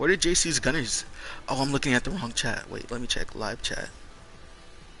where did JC's Gunners? Oh, I'm looking at the wrong chat. Wait, let me check live chat.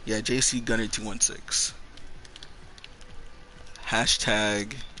 Yeah, JC Gunner 216.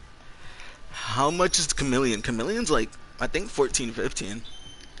 Hashtag. How much is the Chameleon? Chameleon's like I think 14, 15.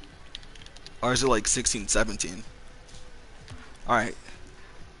 Or is it like 16, 17? Alright.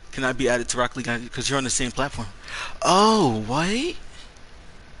 Can I be added to Rock League? Because you're on the same platform. Oh, what?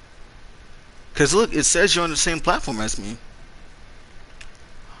 Because look, it says you're on the same platform as me.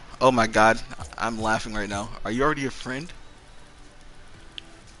 Oh my god. I'm laughing right now. Are you already a friend?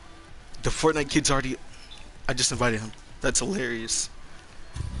 The Fortnite kid's already... I just invited him. That's hilarious.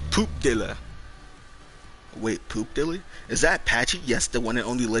 Poop Dilla. Wait, Poop Dilly? Is that Patchy? Yes, the one and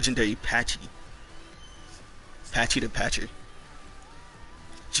only legendary Patchy. Patchy the Patcher.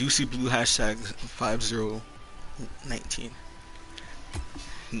 Juicy Blue hashtag 5019.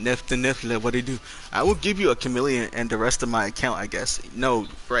 Nif the Nifla, what they do? I will give you a chameleon and the rest of my account, I guess. No,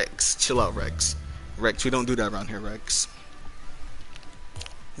 Rex. Chill out, Rex. Rex, we don't do that around here, Rex.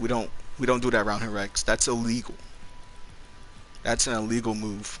 We don't do that around here, Rex. That's illegal. That's an illegal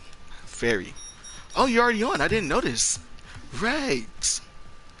move. Fairy. Oh, you're already on. I didn't notice. Rex.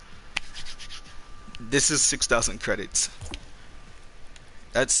 This is 6,000 credits.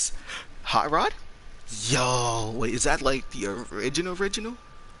 That's Hot Rod? Yo, wait, is that like the original?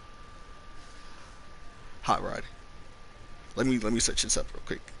 Hot Rod. Let me search this up real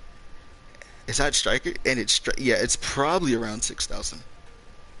quick. Is that Striker? And it's yeah, it's probably around 6,000.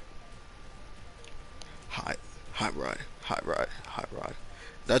 Hot Rod.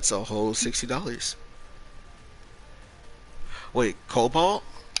 That's a whole $60. Wait, Cobalt?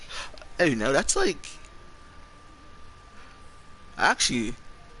 Hey, no, that's like actually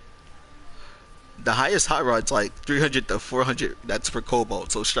the highest Hot Rod's like 300 to 400. That's for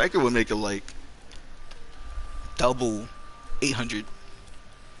Cobalt. So Striker would make it like double 800.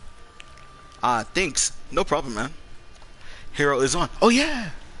 Thanks. No problem, man. Hero is on. Oh yeah.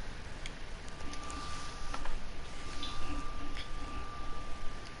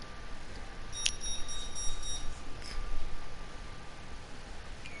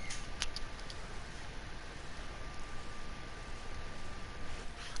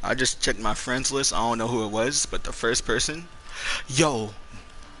 I just checked my friends list. I don't know who it was, but the first person, yo,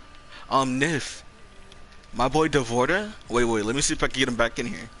 Nif, my boy Devorta. Wait, let me see if I can get him back in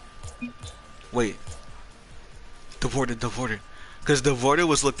here. Wait, Devorta, because Devorta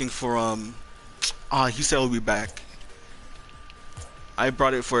was looking for he said he'll be back. I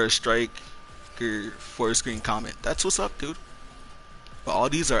brought it for a striker for a screen comment. That's what's up, dude. But all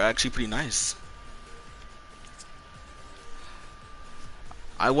these are actually pretty nice.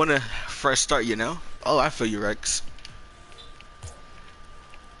 I want a fresh start, you know? Oh, I feel you, Rex.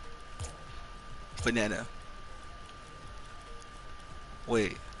 Banana.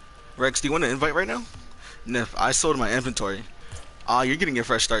 Wait. Rex, do you want to invite right now? Nif, I sold my inventory. You're getting a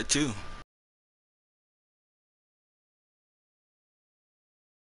fresh start, too.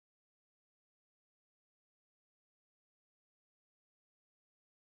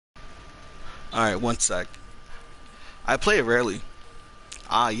 Alright, one sec. I play it rarely.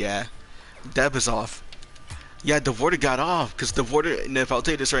 Yeah. Deb is off. Yeah, Devorta got off, because Devorta, and if I'll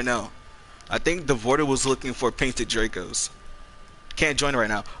tell you this right now, I think Devorta was looking for painted Dracos. Can't join right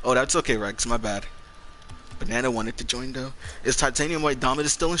now. Oh, that's okay, Rex, my bad. Banana wanted to join, though. Is Titanium White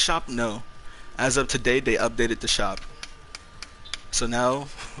Dominant still in shop? No. As of today, they updated the shop. So now,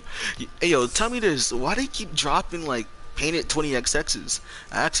 hey, yo, tell me this, why they keep dropping, like, painted 20XXs?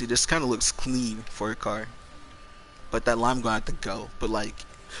 Actually, this kind of looks clean for a car. But that lime gonna have to go. But like,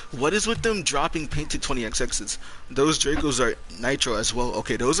 what is with them dropping painted 20XXs? Those Dracos are nitro as well.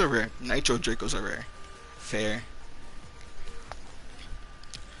 Okay, those are rare. Nitro Dracos are rare. Fair.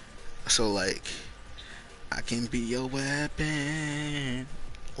 So like, I can be your weapon.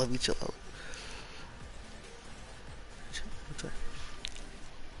 Let me chill out.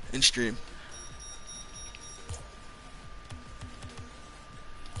 In stream.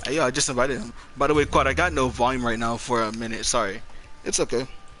 Hey, yo, I just invited him. By the way, Quad, I got no volume right now for a minute. Sorry. It's okay.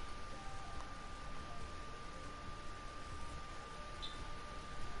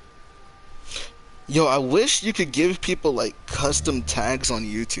 Yo, I wish you could give people, like, custom tags on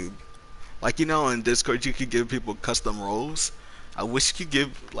YouTube. Like, you know, in Discord, you could give people custom roles. I wish you could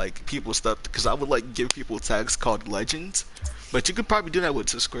give, like, people stuff, because I would, like, give people tags called legends. But you could probably do that with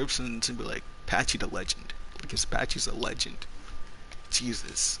subscriptions and be like, Patchy the legend. Because Patchy's a legend.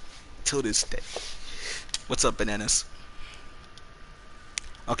 Jesus. Till this day. What's up, bananas?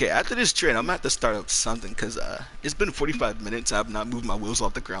 Okay, after this trade, I'm gonna have to start up something because it's been 45 minutes. I have not moved my wheels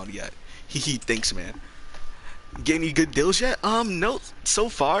off the ground yet. He thinks, man. Get any good deals yet? No. So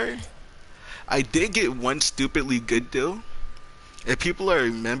far, I did get one stupidly good deal. If people are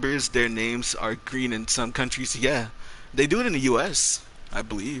members, their names are green in some countries. Yeah, they do it in the U.S., I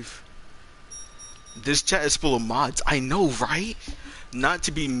believe. This chat is full of mods. I know, right? Not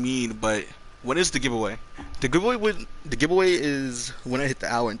to be mean, but when is the giveaway? The giveaway is when I hit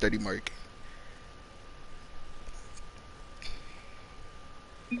the hour and 30 mark.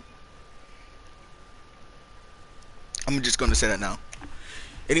 I'm just gonna say that now.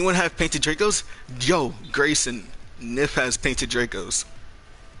 Anyone have painted Dracos? Yo, Grayson, Nif has painted Dracos.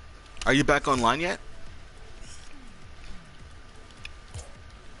 Are you back online yet?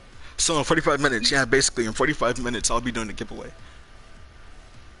 So in 45 minutes, yeah, basically in 45 minutes, I'll be doing the giveaway.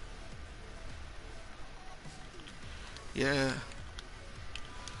 Yeah.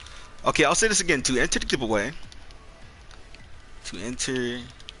 Okay, I'll say this again. To enter the giveaway, to enter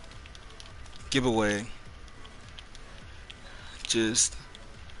giveaway, just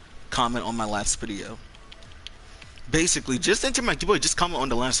comment on my last video. Basically, just enter my giveaway. Just comment on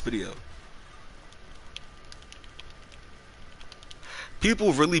the last video.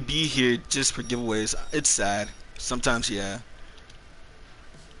 People really be here just for giveaways. It's sad. Sometimes, yeah.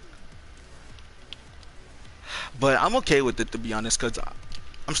 But I'm okay with it, to be honest, because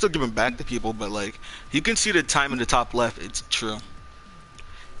I'm still giving back to people. But, like, you can see the time in the top left. It's true.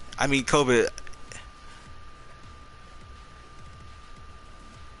 I mean, COVID.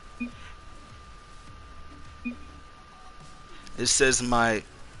 It says my...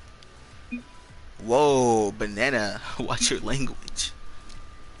 Whoa, banana. Watch your language.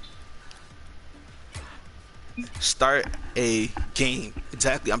 Start a game.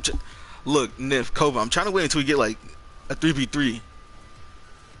 Exactly. Look, Nif, Kova, I'm trying to wait until we get like a 3v3.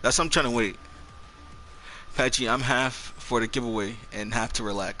 That's what I'm trying to wait. Patchy, I'm half for the giveaway and half to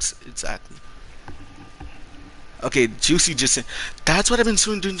relax. Exactly. Okay, Juicy just said, that's what I've been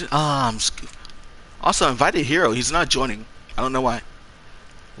doing. Also, I invited Hero. He's not joining. I don't know why.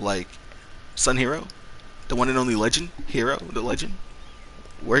 Like, Sun Hero? The one and only legend? Hero, the legend?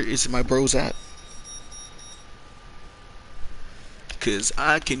 Where is my bros at? Cause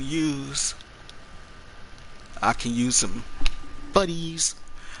I can use some buddies.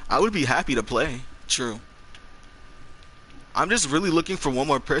 I would be happy to play. True. I'm just really looking for one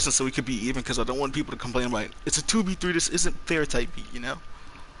more person so we could be even, because I don't want people to complain like it's a 2v3, this isn't fair type beat, you know?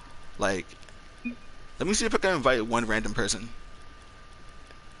 Like, let me see if I can invite one random person.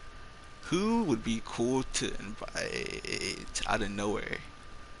 Who would be cool to invite out of nowhere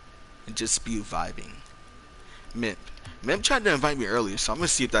and just be vibing? Mimp. Mimp tried to invite me earlier, so I'm gonna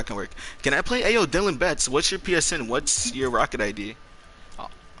see if that can work. Can I play? Ayo, Dylan Betts, what's your PSN? What's your rocket ID? Oh,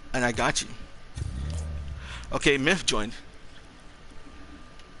 and I got you. Okay, Myth joined.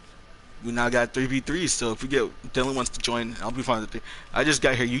 We now got 3v3, so if we get Dylan wants to join, I'll be fine with it. I just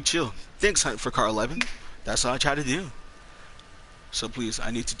got here, you chill. Thanks, Hunt, for car 11. That's all I try to do. So please,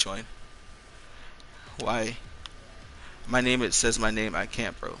 I need to join. Why? My name, it says my name, I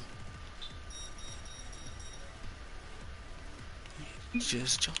can't, bro.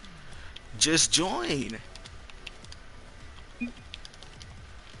 Just join. Just join.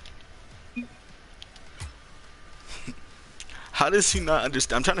 How does he not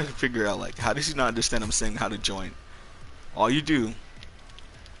understand? I'm trying to figure out, like, how does he not understand I'm saying how to join? All you do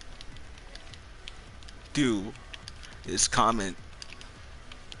is comment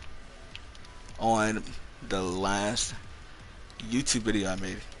on the last YouTube video I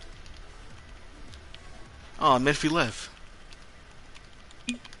made. Oh, Medfie left.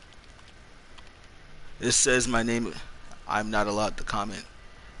 It says my name. I'm not allowed to comment.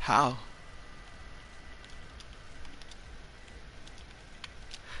 How?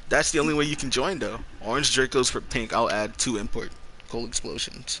 That's the only way you can join, though. Orange Dracos for pink. I'll add 2 import coal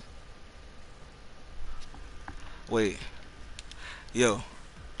explosions. Wait. Yo.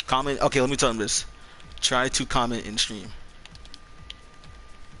 Comment. Okay, let me tell him this. Try to comment in stream.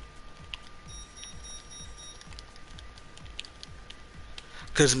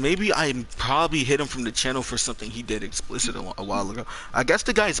 Because maybe I probably hit him from the channel for something he did explicit a while ago. I guess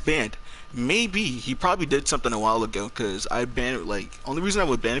the guy's banned. Maybe he probably did something a while ago, because I banned, like, only reason I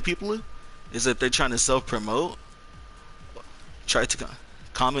would ban people is if they're trying to self-promote. Try to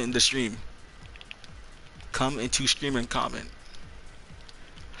comment in the stream. Come into stream and comment.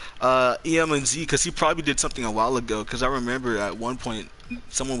 EM and Z, because he probably did something a while ago, because I remember at one point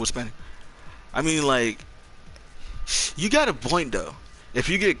someone was banning. I mean, like, you got a point, though. If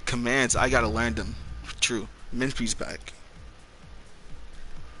you get commands, I gotta learn them True. Minfy's back.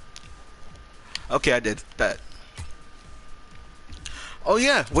 Okay, I did. Bet. Oh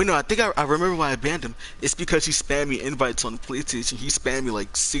yeah, wait no, I think I remember why I banned him. It's because he spammed me invites on PlayStation. He spammed me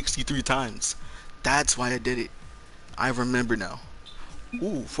like 63 times. That's why I did it. I remember now.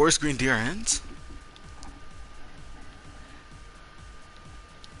 Ooh, forest green DRNs?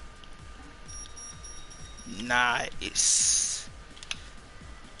 Nice.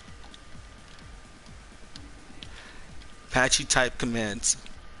 Patchy type commands.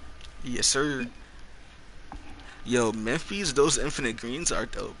 Yes sir. Yo, Memphis, those infinite greens are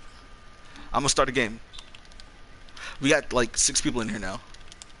dope. I'm gonna start a game. We got like 6 people in here now.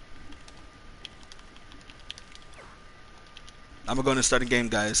 I'm gonna go and start a game,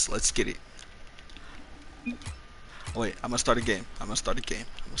 guys. Let's get it. Wait, I'm gonna start a game. I'm gonna start a game.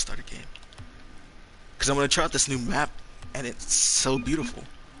 I'm gonna start a game. Cause I'm gonna try out this new map, and it's so beautiful.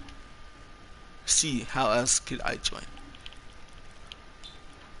 See, how else could I join?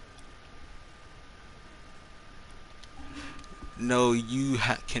 No, you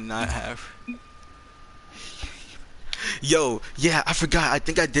cannot have. Yo, yeah, I forgot. I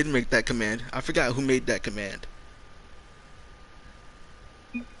think I did make that command. I forgot who made that command.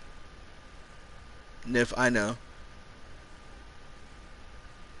 Nif, I know.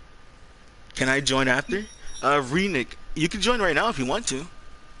 Can I join after? Renick, you can join right now if you want to.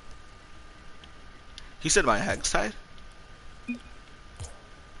 He said my hack side.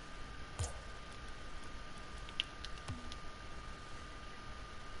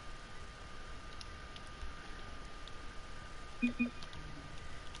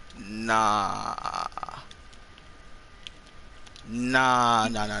 Nah. Nah,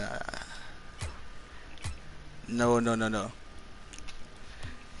 nah, nah, nah. No, no, no, no.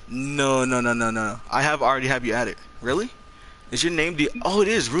 No, no, no, no, no. I already have you added. Really? Is your name the? Oh, it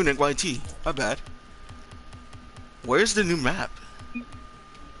is Runic YT. My bad. Where's the new map?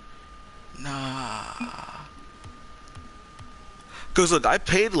 Nah. Cause look, I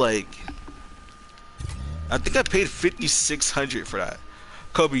paid like, I think I paid 5,600 for that.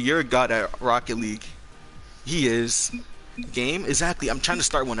 Kobe, you're a god at Rocket League. He is. Game? Exactly. I'm trying to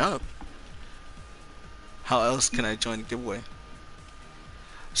start one up. How else can I join the giveaway?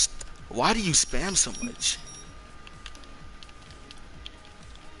 Why do you spam so much?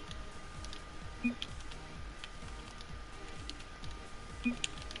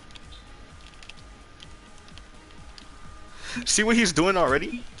 See what he's doing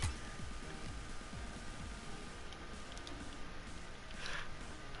already?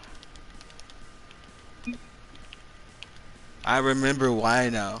 I remember why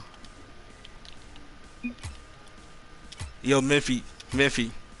now. Yo, Miffy,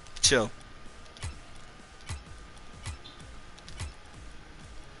 chill.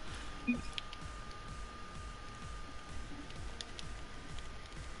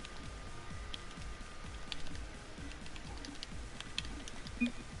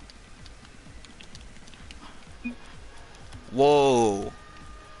 Whoa.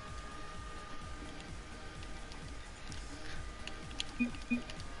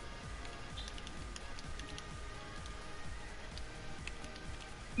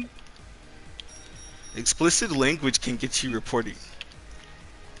 Explicit language can get you reported.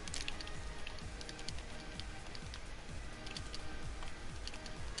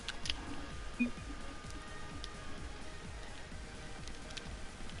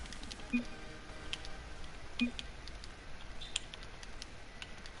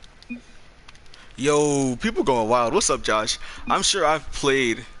 Yo, people going wild. What's up, Josh? I'm sure I've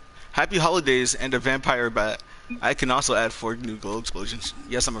played Happy Holidays and a Vampire Bat. I can also add 4 new glow explosions.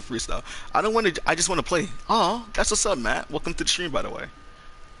 Yes, I'm a freestyle. I don't want to. I just want to play. Oh, that's what's up, Matt. Welcome to the stream, by the way.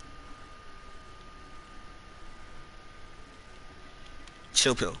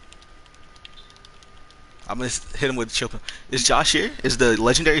 Chill pill. I'm gonna hit him with chill pill. Is Josh here? Is the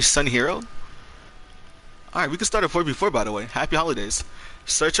legendary Sun Hero? Alright, we can start a 4v4, by the way. Happy holidays.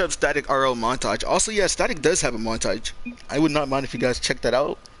 Search up Static RL montage. Also, yeah, Static does have a montage. I would not mind if you guys check that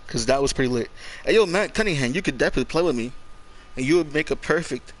out, because that was pretty lit. Hey, yo, Matt Cunningham, you could definitely play with me, and you would make a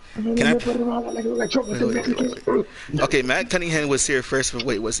perfect... Can I... Wait. Okay, Matt Cunningham was here first, but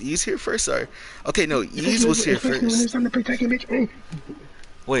wait, was Ease here first? Or... Okay, no, Ease was here first.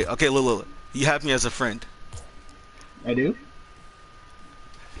 Wait, okay, look. You have me as a friend. I do?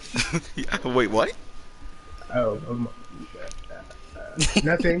 Yeah, wait, what? Oh,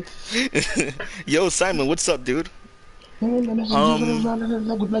 nothing. Yo, Simon, what's up, dude? Let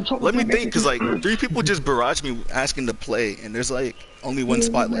me think, because like 3 people just barraged me asking to play, and there's like only 1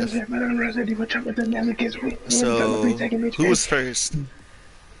 spot left. So, who was first?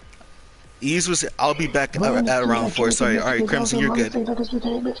 Ease was. I'll be back Run at to around that 4. Jamaican Sorry. All right, Mexican Crimson, thousand you're mama good. thing like a sweet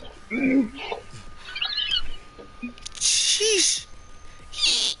bitch. Sheesh.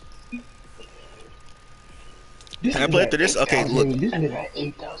 This Can I nigga play got through this? Okay, look. 8,000. This nigga got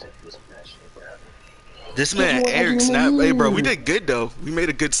 8,000 views on that shit, bro. This That's man more than I get Eric in a Snap. Hey, bro, we year. did good though. We made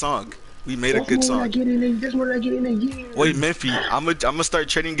a good song. We made a That's good more than I song. get in a. That's more than I get in a Wait, year. Memphi, I'm gonna start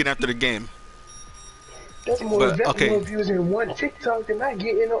trading again after the game. That's more. But That's okay, more views in one TikTok than I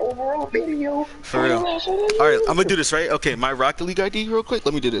get in an overall video for for the real. rest of All right, the I'm gonna do year. this right. Okay, my Rocket League ID real quick.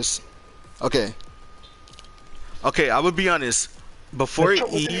 Let me do this. Okay. Okay, I would be honest. Before Let's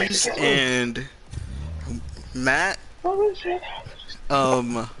talk with the Ease Mexicans. and Matt, What was it?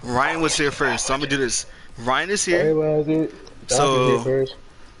 Ryan was here first. So I'm gonna do this. Ryan is here. Everybody was it. Josh was here So first.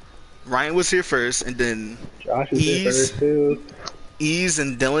 Ryan was here first, and then Josh was here Ease, first too. Ease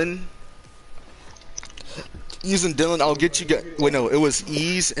and Dylan. Ease and Dylan, I'll get you guys. Wait, no, it was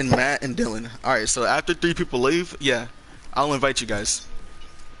Ease and Matt and Dylan. All right, so after 3 people leave, yeah, I'll invite you guys.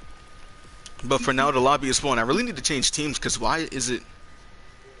 But for now, the lobby is full, and I really need to change teams because why is it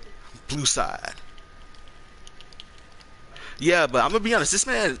blue side? Yeah, but I'm gonna be honest. This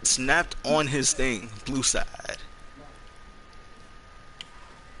man snapped on his thing, blue side,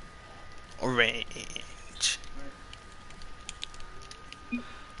 orange,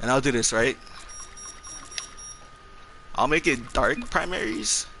 and I'll do this right. I'll make it dark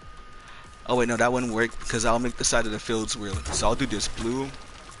primaries. Oh wait, no, that wouldn't work because I'll make the side of the fields weird. So I'll do this blue,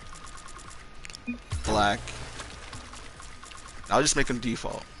 black. I'll just make them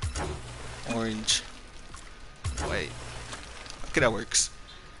default. Orange, white. Okay, that works.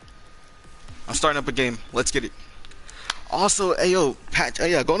 I'm starting up a game. Let's get it. Also, ayo, Patch. Oh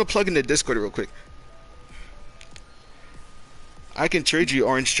yeah, go on to plug in the Discord real quick. I can trade you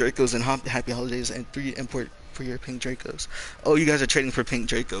orange Dracos and happy holidays and 3 import for your pink Dracos. Oh, you guys are trading for pink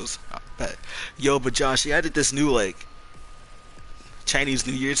Dracos. Oh, bet. Yo, but Josh, he added this new like Chinese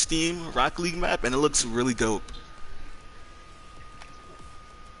New Year's theme Rock League map, and it looks really dope.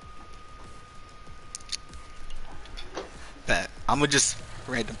 Bet. I'ma just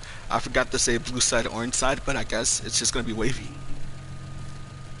random. I forgot to say blue side, orange side, but I guess it's just gonna be wavy.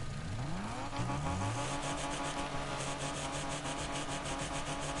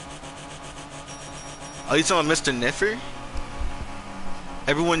 Oh, you talking about Mr. Niffer?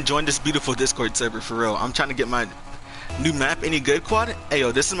 Everyone join this beautiful Discord server for real. I'm trying to get my new map. Any good, Quad? Hey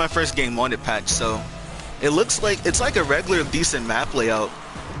yo, this is my first game on it, Patch, so it looks like it's like a regular decent map layout.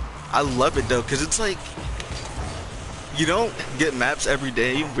 I love it though, cause it's like you don't get maps every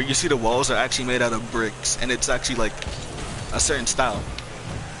day where you see the walls are actually made out of bricks and it's actually like a certain style.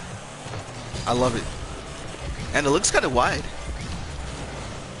 I love it. And it looks kind of wide.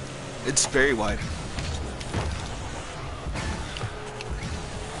 It's very wide.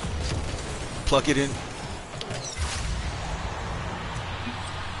 Plug it in.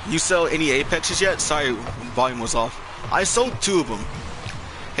 You sell any Apexes yet? Sorry, volume was off. I sold 2 of them.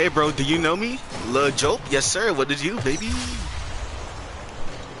 Hey bro, do you know me? Lil Jope? Yes sir, what did you, baby?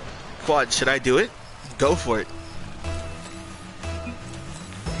 Quad, should I do it? Go for it.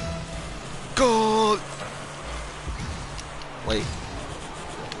 Go! Wait.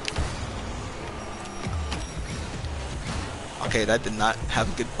 Okay, that did not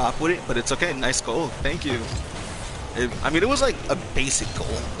have a good pop with it, but it's okay. Nice goal. Thank you. I mean, it was like a basic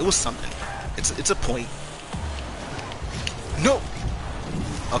goal. It was something. It's a point. No!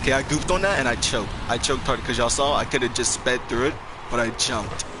 Okay, I goofed on that and I choked. I choked hard because y'all saw I could have just sped through it, but I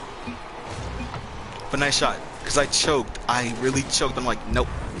jumped. But nice shot. Because I choked. I really choked. I'm like, nope.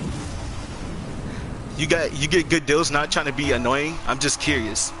 You get good deals, not trying to be annoying. I'm just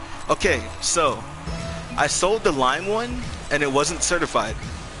curious. Okay, so I sold the lime one and it wasn't certified.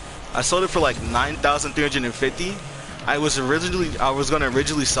 I sold it for like 9,350. I was gonna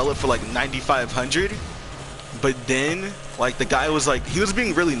originally sell it for like 9,500, but then like the guy was like, he was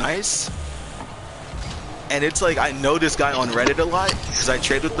being really nice, and it's like I know this guy on Reddit a lot because I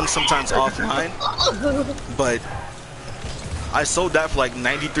trade with him sometimes offline, but I sold that for like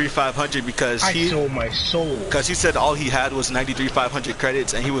 93,500 because I sold my soul. Because he said all he had was 93,500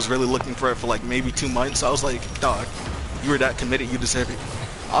 credits and he was really looking for it for like maybe 2 months. So I was like, dog, you were that committed, you deserve it.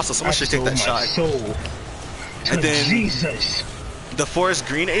 Also, someone should take that shot. Soul. And then Jesus. The forest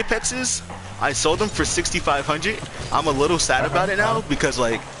green apexes, I sold them for 6,500. I'm a little sad about it now because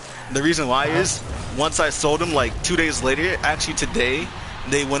like the reason why is once I sold them like 2 days later, actually today,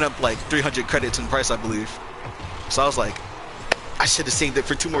 they went up like 300 credits in price, I believe. So I was like, I should have saved it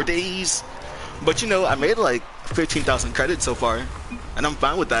for 2 more days. But you know, I made like 15,000 credits so far, and I'm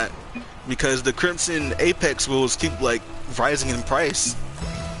fine with that because the Crimson Apex rules keep like rising in price.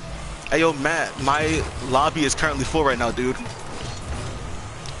 Hey yo, Matt, my lobby is currently full right now, dude.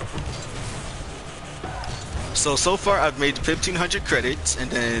 So far I've made 1,500 credits,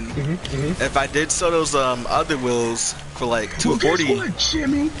 and then if I did sell those other wheels for like 240, well, guess what,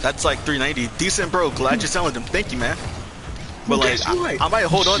 Jimmy? that's like 390. Decent, bro. Glad you're selling them. Thank you, man. But Well, like, guess what, I might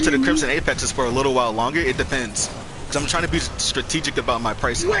hold on to the Jimmy? Crimson Apexes for a little while longer. It depends, because I'm trying to be strategic about my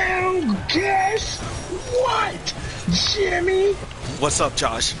pricing. Well, guess what, Jimmy? What's up,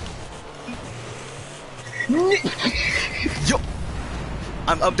 Josh? Yo,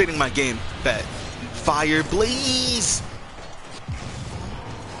 I'm updating my game. Bet. Fire Blaze.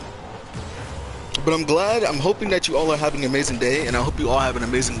 But I'm hoping that you all are having an amazing day, and I hope you all have an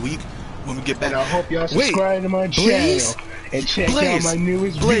amazing week when we get back. And I hope y'all subscribe to my channel and check out my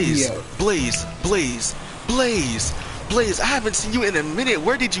newest video. Blaze, I haven't seen you in a minute.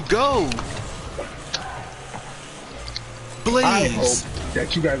 Where did you go? Blaze. I hope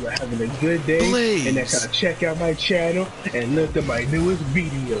that you guys are having a good day and that y'all check out my channel and look at my newest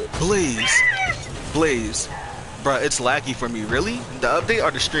video. Blaze. Bruh, it's laggy for me. Really? The update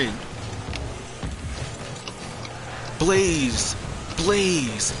or the stream? Blaze.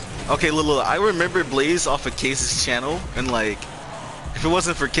 Okay, look, I remember Blaze off of Case's channel, and like, if it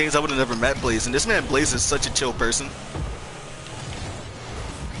wasn't for Case, I would have never met Blaze. And this man Blaze is such a chill person.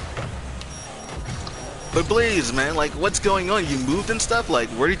 But Blaze, man, like, what's going on? You moved and stuff? Like,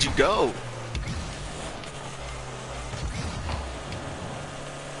 where did you go?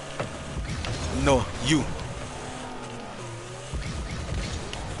 No, you.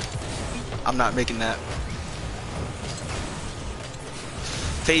 I'm not making that.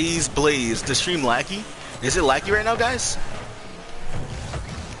 Phase Blaze. The stream laggy? Is it laggy right now, guys?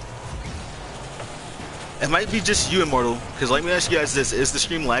 It might be just you, Immortal. Because let me ask you guys this. Is the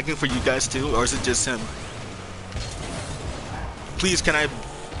stream lagging for you guys too? Or is it just him? Please, can I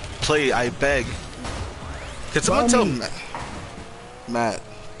play? I beg. Can someone tell Matt,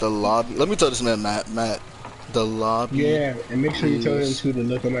 the lobby. Let me tell this man, Matt, the lobby. Yeah, and make sure you tell him to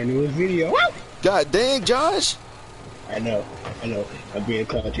look at my newest video. God dang, Josh. I know. I'm being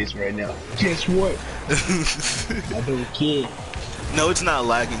conscious right now. Guess what? I don't care. No, it's not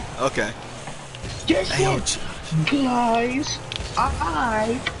lagging. Okay. Guess what? Guys,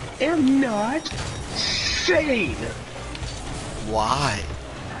 I am not sane. Why?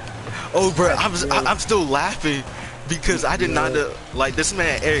 Oh, bro, I'm still laughing because I did not like this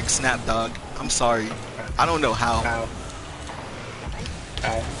man Eric Snap, dog. I'm sorry. I don't know how.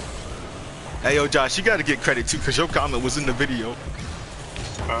 Hey, yo, Josh, you gotta get credit too, cause your comment was in the video.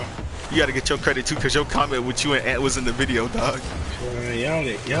 You gotta get your credit too, cause your comment with you and Ant was in the video, dog. Y'all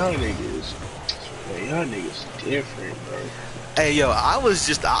niggas different, bro. Hey, yo,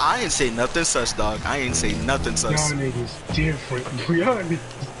 I ain't say nothing sus, dog. I ain't say nothing sus. Y'all niggas different. Y'all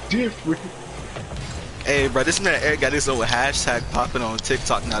niggas different. Hey, bro, this man Eric got his own hashtag popping on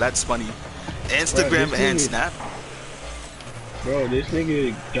TikTok. Now that's funny. Instagram bro, and Snap. Bro, this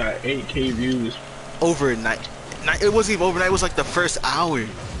nigga got 8K views. Overnight. It wasn't even overnight. It was like the first hour.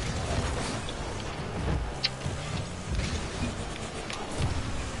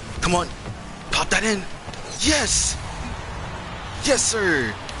 Come on. Pop that in. Yes. Yes,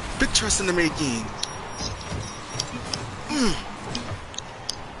 sir. Big trust in the making.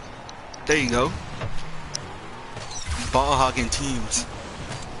 There you go. Ball hogging teams.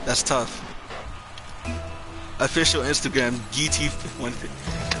 That's tough. Official Instagram GT1.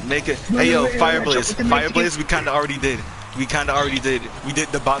 Make it. Hey yo, Fireblaze. We kind of already did. We did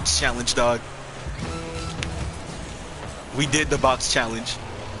the box challenge, dog. We did the box challenge,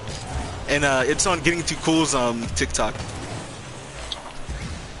 and it's on Getting Too Cool's TikTok.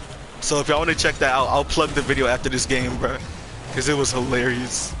 So if y'all want to check that out, I'll plug the video after this game, bro, because it was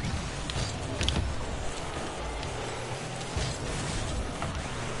hilarious.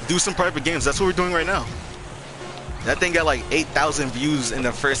 Do some private games. That's what we're doing right now. That thing got like 8,000 views in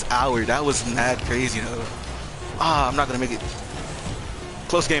the first hour. That was mad crazy, though. I'm not gonna make it.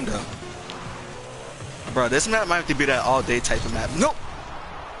 Close game, though. Bro, this map might have to be that all-day type of map. Nope.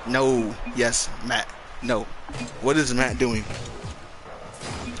 No. Yes, Matt. No. What is Matt doing?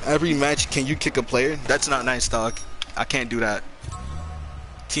 Every match, can you kick a player? That's not nice, dog. I can't do that.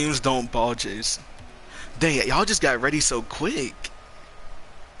 Teams don't ball chase. Dang, y'all just got ready so quick.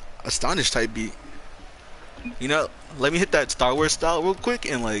 Astonished type beat. You know, let me hit that Star Wars style real quick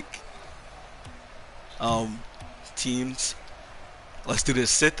and like teams. Let's do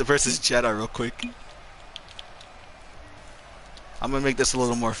this Sith versus Jedi real quick. I'm gonna make this a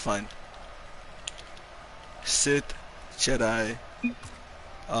little more fun. Sith, Jedi.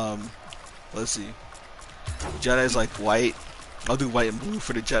 Let's see. Jedi's like white,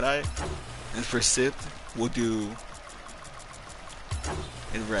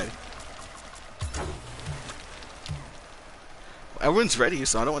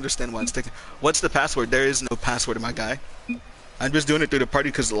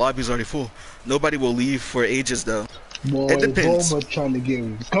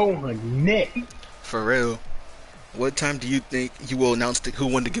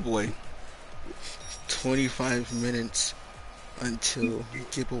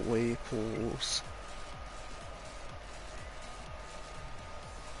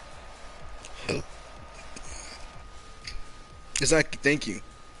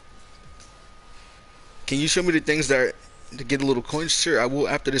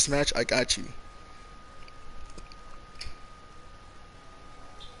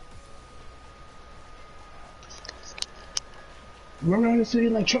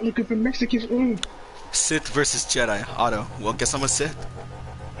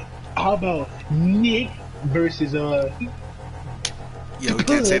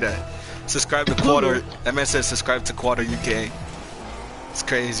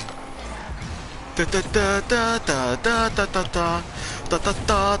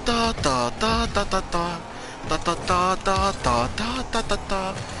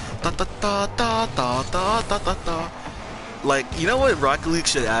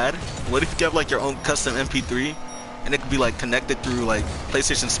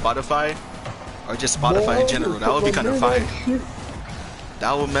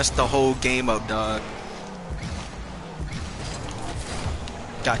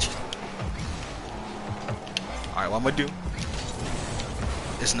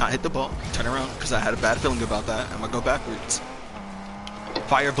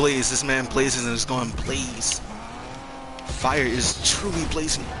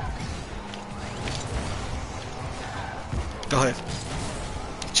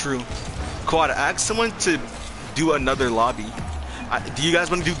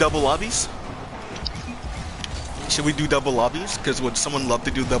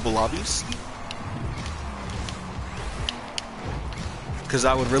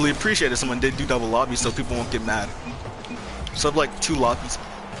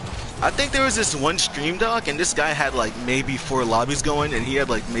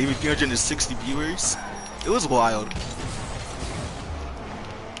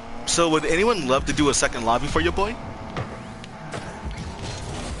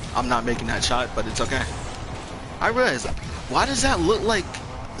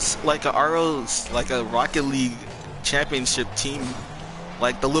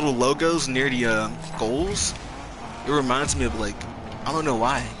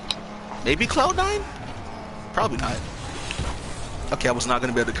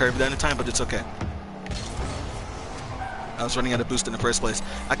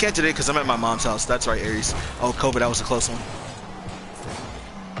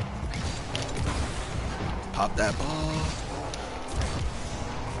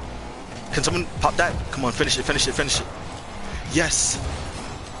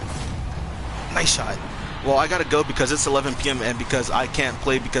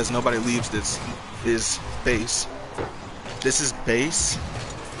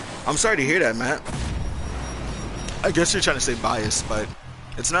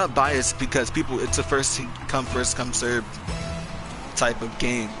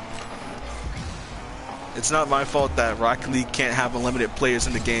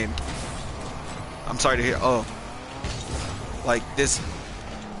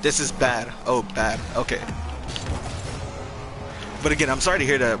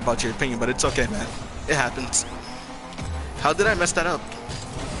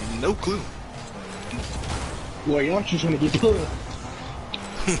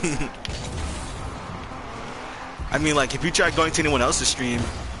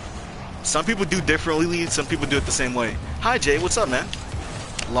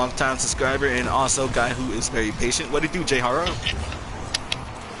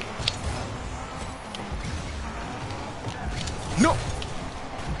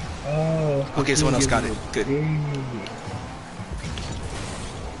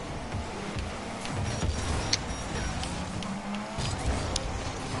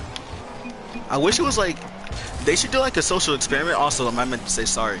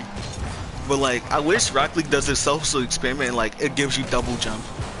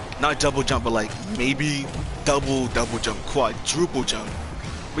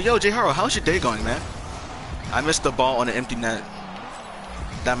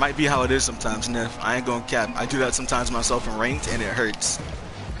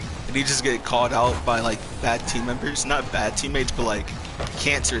 and he just get called out by like bad team members. Not bad teammates, but like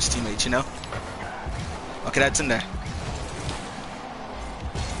cancerous teammates, you know? Okay, that's in there.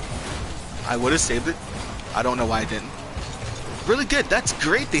 I would have saved it. I don't know why I didn't. Really good. That's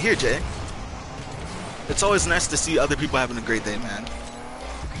great to hear, Jay. It's always nice to see other people having a great day, man.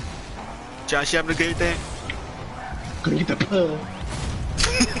 Josh, you having a great day? Gonna get the pub.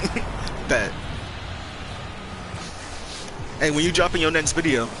 Bet. Hey, when you dropping your next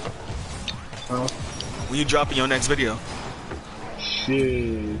video? When you dropping your next video?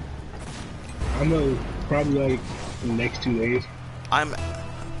 Shit. I'm gonna probably like the next 2 days.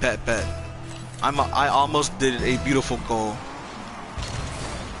 Bet. I almost did a beautiful goal.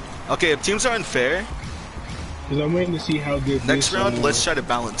 Okay, if teams are unfair, because I'm waiting to see how good next round, let's try to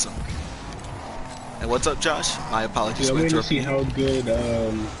balance them. Hey, what's up, Josh? My apologies I'm for waiting to see interrupting you. how good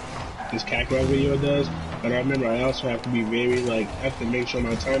this Kakarot video does. But I remember I also have to be very I have to make sure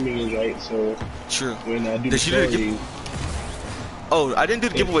my timing is right. So True. when I do the story, oh, I didn't do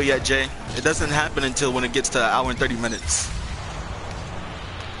the giveaway yet, Jay. It doesn't happen until when it gets to an hour and 30 minutes.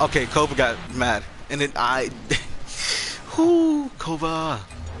 Okay, Kova got mad, and then whoo, Kova.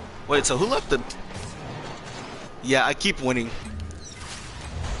 Wait, so who left the? Yeah, I keep winning.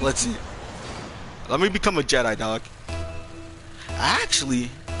 Let's see. Let me become a Jedi, dog. Actually,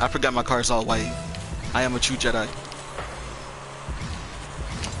 I forgot my car's all white. I am a true Jedi.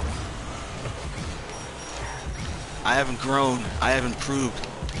 I haven't grown. I haven't improved.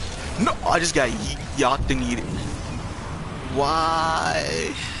 No, I just got yacked and eaten.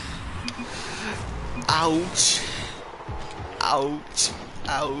 Why? Ouch. Ouch.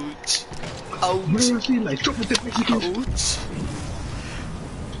 Ouch. Ouch. Ouch.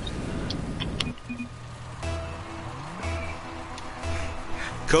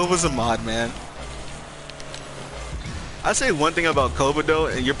 Kova's a mod, man. I say one thing about Kova though,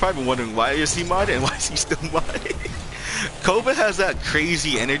 and you're probably wondering why is he modded and why is he still modded. Kova has that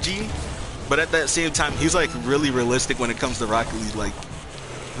crazy energy, but at that same time, he's like really realistic when it comes to Rocket League. Like,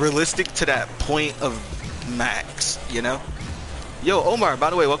 realistic to that point of max, you know? Yo, Omar, by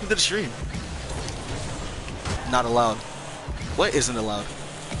the way, welcome to the stream. Not allowed. What isn't allowed?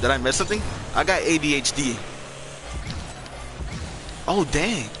 Did I miss something? I got ADHD. Oh,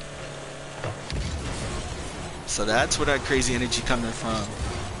 dang. So that's where that crazy energy coming from.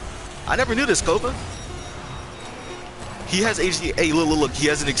 I never knew this, Kova. He has ADHD. Hey, look. He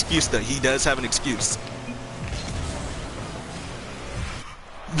has an excuse, though. He does have an excuse.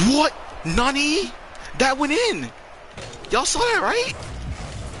 What? Nani? That went in. Y'all saw that, right?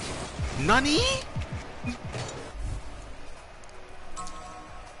 Nani?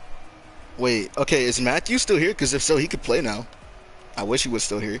 Wait, okay, is Matthew still here? Because if so, he could play now. I wish he was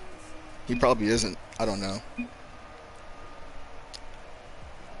still here. He probably isn't. I don't know.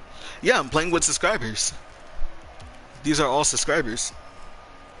 Yeah, I'm playing with subscribers. These are all subscribers.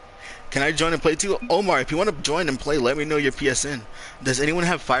 Can I join and play too? Omar, if you want to join and play, let me know your PSN. Does anyone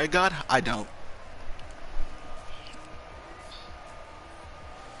have Fire God? I don't.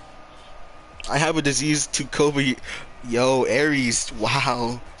 I have a disease to Kobe. Yo, Aries.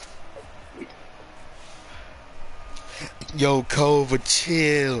 Wow. Yo, Kova,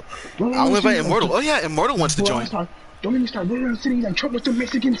 chill. I'll invite Immortal. Oh yeah, Immortal wants to join. Don't let me start running around cities like Trump with the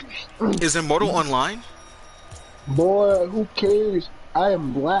Mexicans. Is Immortal online? Boy, who cares? I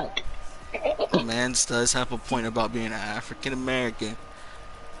am black. Mans does have a point about being an African American.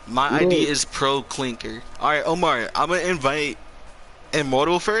 My ID is Pro Clinker. Alright, Omar, I'm gonna invite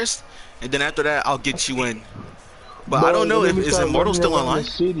Immortal first, and then after that, I'll get you in. But boy, I don't know if is Immortal still online.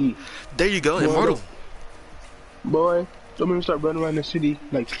 There you go, boy, Immortal. Boy, don't make me start running around the city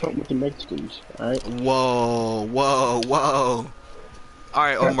like Trump with the Mexicans. Alright. Whoa.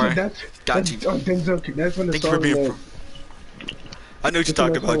 Alright, Omar. Got you. That's when the Thank you for being. I know what you're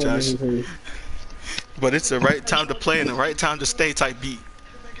talking about, Josh. But it's the right time to play and the right time to stay type beat.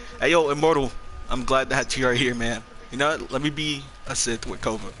 Hey, yo, Immortal. I'm glad that you are here, man. You know what? Let me be a Sith with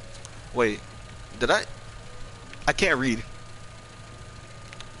Kova. Wait. Did I? I can't read.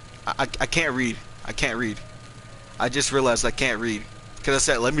 I can't read. I can't read. I just realized I can't read. Because I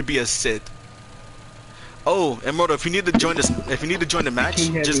said, let me be a Sith. Oh, Immortal, if you need to join this, if you need to join the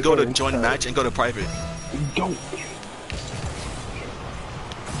match, just go to join the match and go to private. Don't.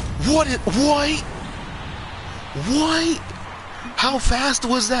 What? How fast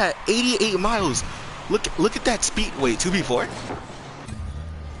was that? 88 miles. Look at that speed. Wait, 2v4?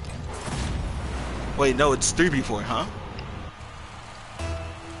 Wait, no, it's 3v4, huh?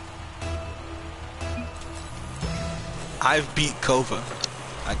 I've beat Kova.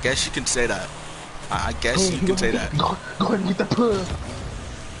 I guess you can say that. I guess you can say that. Go ahead and get the pull.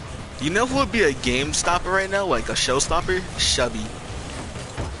 You know who would be a game stopper right now? Like a showstopper? Shubby.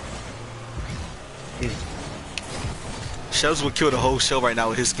 Shubs would kill the whole show right now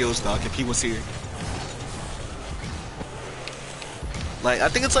with his skills, dog, if he was here. Like, I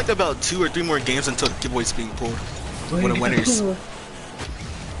think it's like about 2 or 3 more games until the giveaway's being pulled. With the winners.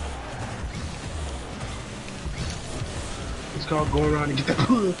 It's called going around and get the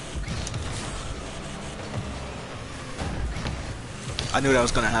hood. I knew that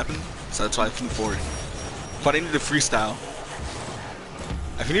was gonna happen, so that's why I flew forward. But I need to freestyle.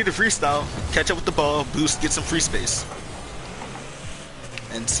 If you need to freestyle, catch up with the ball, boost, get some free space.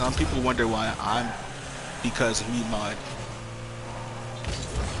 And some people wonder why I'm because me mod.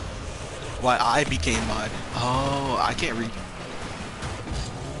 Why I became mod. Oh, I can't read.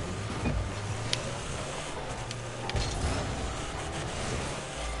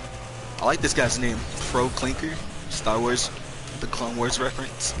 I like this guy's name, Pro Clinker, Star Wars, the Clone Wars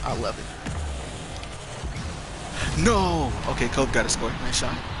reference. I love it. No! Okay, Kobe got a score. Nice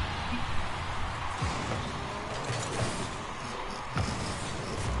shot.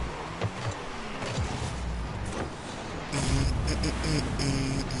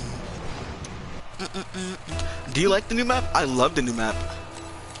 Do you like the new map? I love the new map.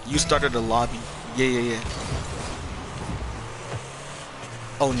 You started a lobby. Yeah.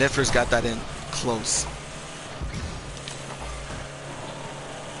 Oh, Nefer's got that in. Close.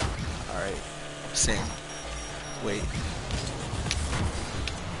 Alright. Same. Wait.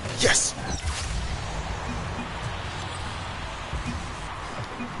 Yes!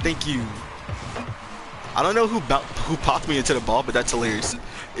 Thank you. I don't know who popped me into the ball, but that's hilarious.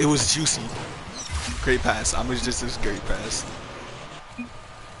 It was juicy. Great pass. I'm just this great pass.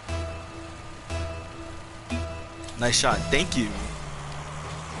 Nice shot. Thank you.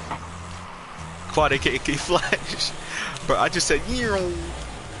 Quad aka Flash. Bro, I just said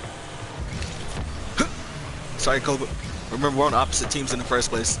sorry, Kobe. Remember, we're on opposite teams in the first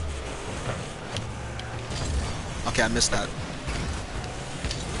place. Okay, I missed that.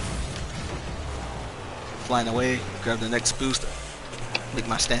 Flying away, grab the next boost, make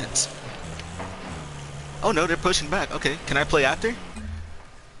my stance. Oh no, they're pushing back. Okay, can I play after?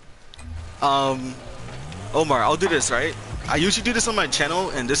 Omar, I'll do this, right? I usually do this on my channel,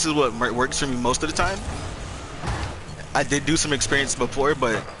 and this is what works for me most of the time. I did do some experience before,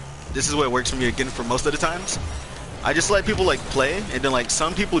 but this is what works for me again for most of the times. I just let people like play, and then like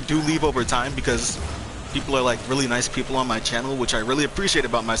some people do leave over time because people are like really nice people on my channel, which I really appreciate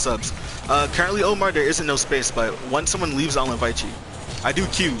about my subs. Currently, Omar, there isn't no space, but once someone leaves, I'll invite you. I do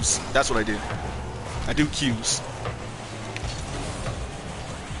queues. That's what I do. I do queues.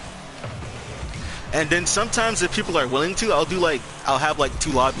 And then sometimes if people are willing to, I'll have like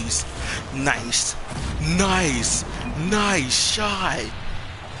 2 lobbies. Nice. Nice. Nice shot.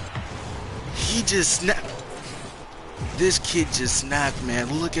 He just snapped. This kid just snapped,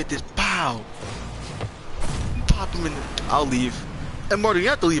 man. Look at this. Pow. Pop him in the... I'll leave. And Marty, you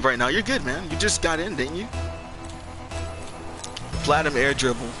have to leave right now. You're good, man. You just got in, didn't you? Platinum air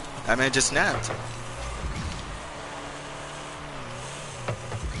dribble. That man just snapped.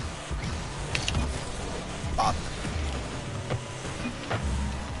 Pop.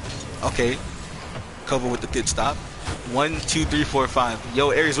 Okay. Cover with the good stop. 1, 2, 3, 4, 5. Yo,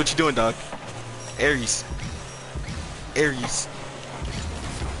 Aries, what you doing, dog? Aries. Aries.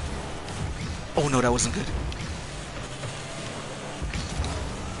 Oh no, that wasn't good.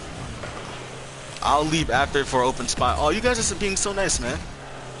 I'll leave after for open spot. Oh, you guys are being so nice, man.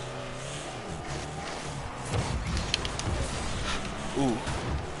 Ooh.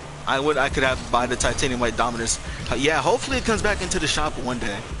 I could have buy the titanium white dominus. Yeah, hopefully it comes back into the shop one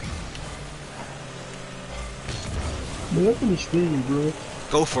day. Man, that's in the stream, bro.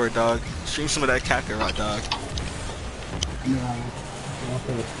 Go for it, dog. Stream some of that Kakarot, dog. Nah.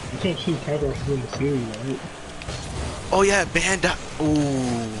 You can't shoot Kakarot from the series, right? Oh yeah, Bandai.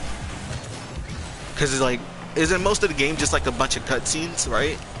 Ooh. Cause it's like, isn't most of the game just like a bunch of cutscenes,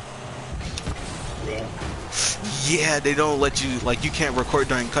 right? Yeah. Yeah, they don't let you, like, you can't record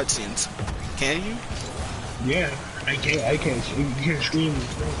during cutscenes. Can you? Yeah, I can't. You can't stream.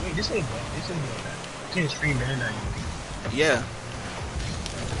 Wait, this ain't bad. You can't stream Bandai. Yeah.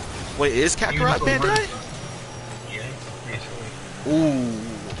 Wait, is Kakarot Bandai? Yeah, basically. Ooh.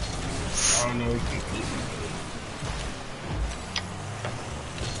 I don't know.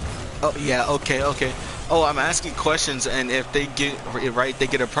 Oh, yeah, okay. Oh, I'm asking questions, and if they get it right, they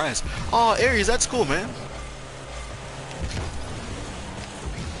get a prize. Oh, Aries, that's cool, man.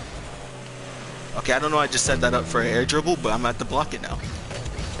 Okay, I don't know, I just set that up for an air dribble, but I'm at to block it now.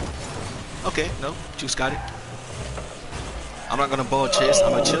 Okay, no, Juice got it. I'm not gonna ball chase.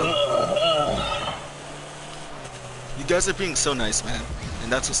 I'm gonna chill. You guys are being so nice, man,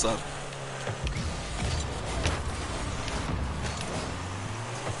 and that's what's up.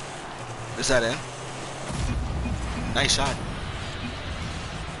 Is that in? Nice shot.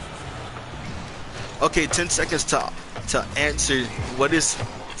 Okay, 10 seconds to answer. What is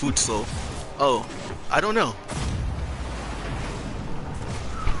futsal? Oh, I don't know.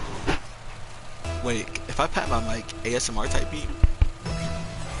 Wait, if I pat my mic, ASMR type beat.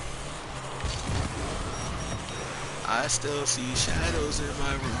 I still see shadows in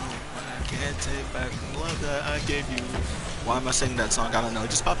my room. I can't take back the love that I gave you. Why am I singing that song? I don't know. It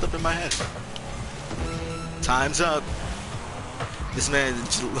just popped up in my head. Time's up. This man,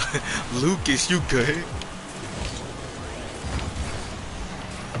 Lucas, you good?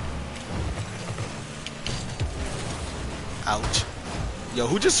 Ouch. Yo,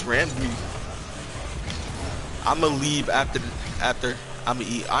 who just rammed me? I'ma leave after I'ma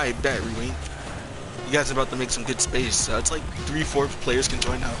eat. I bet, Rewink. You guys are about to make some good space. It's like 3-4 players can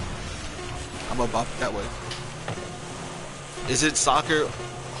join now. I'm gonna bop it that way. Is it soccer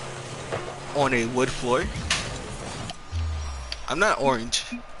on a wood floor? I'm not orange.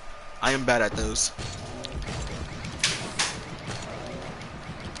 I am bad at those.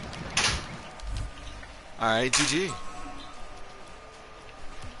 Alright, GG.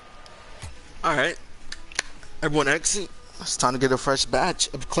 Alright. Everyone exit. It's time to get a fresh batch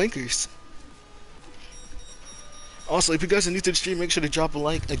of clinkers. Also, if you guys are new to the stream, make sure to drop a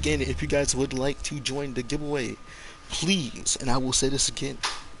like. Again, if you guys would like to join the giveaway, please, and I will say this again,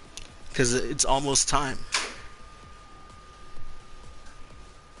 because it's almost time.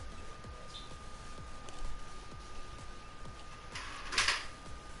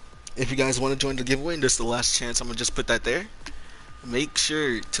 If you guys want to join the giveaway, and this is the last chance, I'm going to just put that there. Make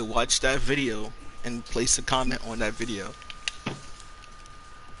sure to watch that video and place a comment on that video.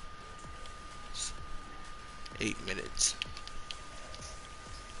 8 minutes.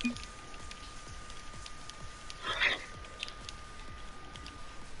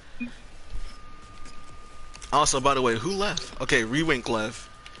 Also, by the way, who left? Okay, Rewink left.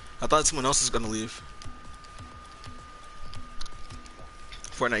 I thought someone else was gonna leave.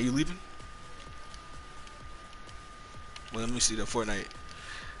 Fortnite, you leaving? Well, let me see the Fortnite.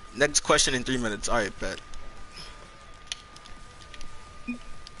 Next question in 3 minutes. Alright, bet.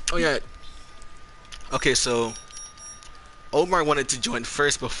 Oh yeah. Okay, so Omar wanted to join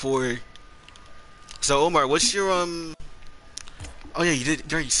first before. So Omar, what's your Oh yeah, you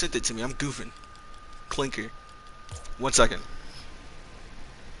already sent it to me. I'm goofing. Clinker. 1 second.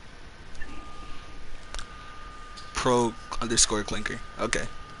 Pro_Clinker. Okay.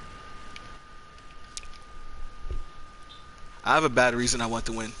 I have a bad reason I want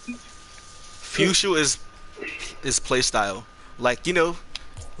to win. Fuchsia is playstyle. Like, you know,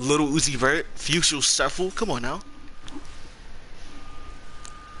 Little Uzi Vert, Fuchsia Shuffle. Come on now.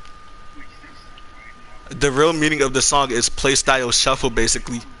 The real meaning of the song is playstyle shuffle,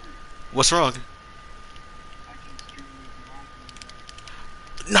 basically. What's wrong?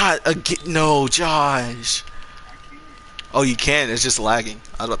 Not again. No, Josh. Oh, you can. It's just lagging.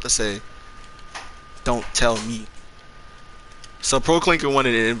 I was about to say. Don't tell me. So Pro Clinker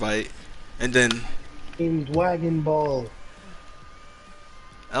wanted an invite, and then Wagon Ball.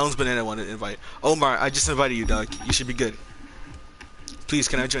 Ellen's Banana wanted an invite. Omar, I just invited you, dog. You should be good. Please,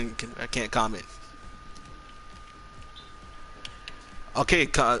 can I join? I can't comment. Okay,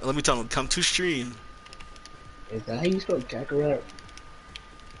 let me tell him. Come to stream. Is that how you spell Kakarot?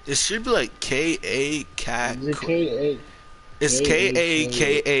 It should be like K-A cat. Is it K-A? It's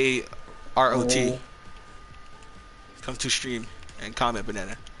K-A-K-A-R-O-T. Come to stream and comment,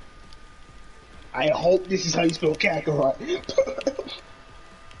 Banana. I hope this is how you spell Kakarot.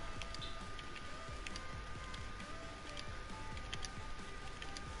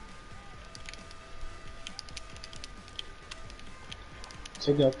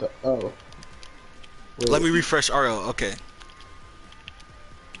 Check out the O. Wait. Let me refresh RO. Okay.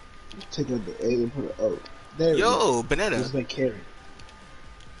 Take out the A and put an O. There we Yo, go. Banana. Just like carry.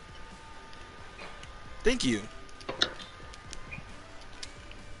 Thank you.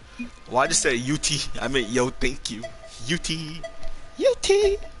 Why just say UT? I meant yo, thank you. UT. UT.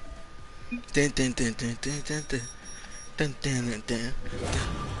 Dun, dun, dun, dun, dun, dun, dun. Dun, dun, dun, dun.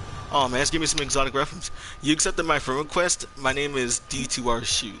 Oh man, just give me some exotic reference. You accepted my friend request. My name is D2R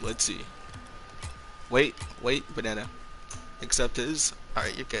Shoot. Let's see. Wait, Banana. Accept his.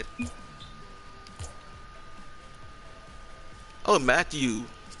 Alright, you're good. Oh, Matthew.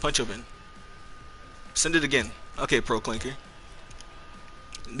 Punch open. Send it again. Okay, Pro Clinker.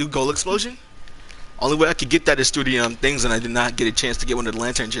 New goal explosion? Only way I could get that is through the things, and I did not get a chance to get one of the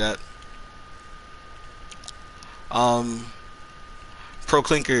lanterns yet. Pro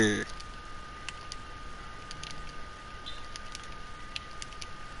Clinker.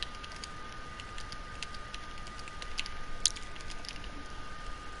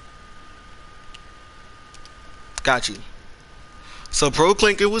 Got you. So Pro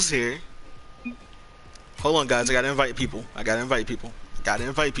Clinker was here. Hold on, guys. I gotta invite people.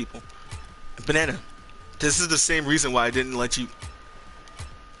 Banana. This is the same reason why I didn't let you.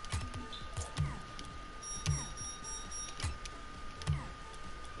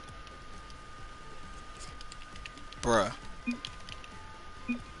 Bruh.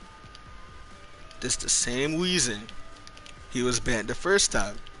 This the same reason he was banned the first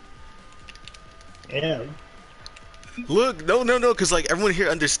time. Yeah. Look, no, because like everyone here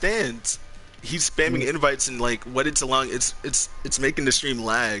understands. He's spamming invites and like what it's allowing. It's making the stream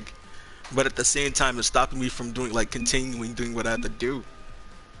lag, but at the same time it's stopping me from doing continuing doing what I have to do.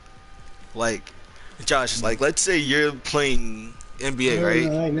 Like, Josh, like let's say you're playing NBA,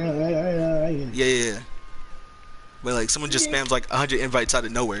 right? Yeah. But like someone just spams like 100 invites out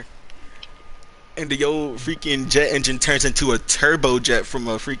of nowhere, and the freaking jet engine turns into a turbo jet from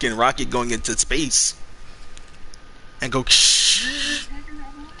a freaking rocket going into space, and go.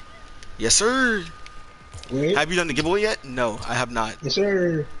 Yes, sir. Wait. Have you done the giveaway yet? No, I have not. Yes,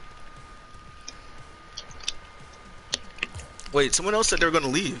 sir. Wait, someone else said they were gonna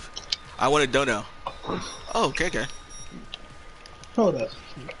leave. I want to know. Oh, okay. Hold up.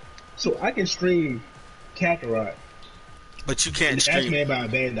 So I can stream Kakarot. But you can't stream. That's made by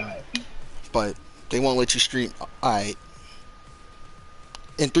Bandai. But they won't let you stream. Alright.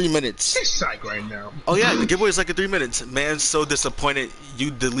 In 3 minutes. It's psych right now. Oh yeah, the giveaway is like in 3 minutes. Man's so disappointed you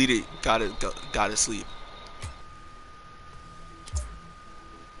deleted. Gotta sleep.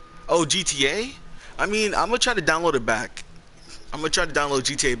 Oh, GTA? I mean, I'm gonna try to download it back. I'm gonna try to download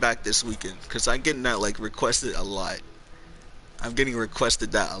GTA back this weekend because I'm getting that like requested a lot. I'm getting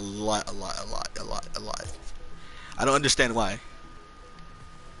requested that a lot. I don't understand why.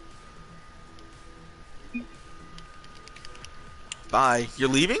 Bye. You're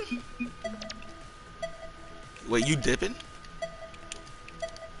leaving? Wait, you dipping?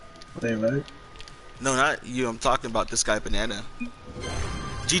 Wait, what? No, not you. I'm talking about this guy, Banana.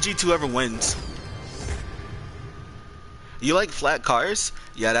 GG to whoever wins. You like flat cars?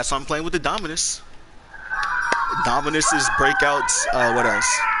 Yeah, that's why I'm playing with the Dominus. Dominus's breakouts. What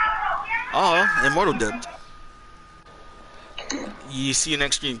else? Oh, Immortal dipped. You see you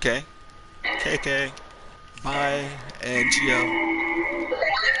next stream, K. KK. Bye. And Gio.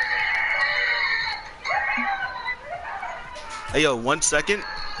 Hey, yo, 1 second.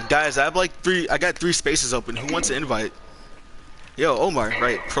 Guys, I have like I got 3 spaces open. Who wants to invite? Yo, Omar,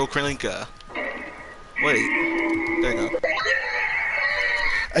 right. Pro Kralinka. Wait. There you go.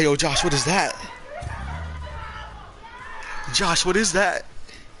 Hey, yo, Josh, what is that? Josh, what is that?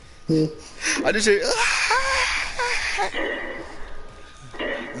 I just hear...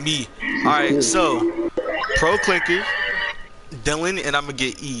 Me. Alright, so... Pro Clinker, Dylan, and I'm gonna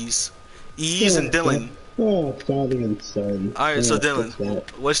get Ease. Ease and Dylan. Oh, father and son. Alright, so Dylan,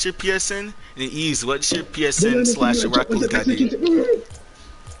 what's your PSN? And Ease, what's your PSN / Oracle ID?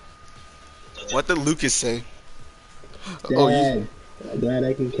 What did Lucas say? Dad, Dad,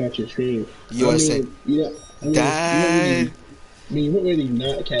 I can catch a stream. USA. Dad. You weren't really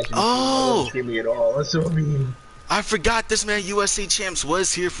not catching a stream. Streaming at all. So I forgot this man USA Champs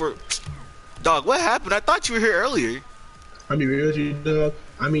was here for. Dog, what happened? I thought you were here earlier. I mean, really, dog.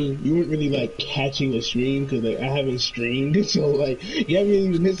 I mean, you weren't really like catching a stream because like I haven't streamed, so like you haven't really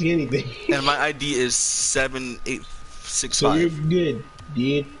been missing anything. And my ID is 7865. So you're good,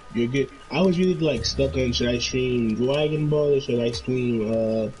 dude. You're good. I was really like stuck on should I stream Dragon Ball or should I stream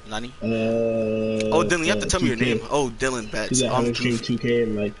Nani? Oh, Dylan, you have to tell 2K. Me your name. Oh, Dylan Betts. I haven't streamed 2K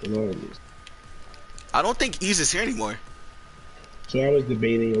in like the longest. I don't think Ease is here anymore. So I was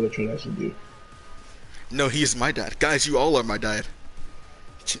debating on which one I should do. No, he is my dad. Guys, you all are my dad.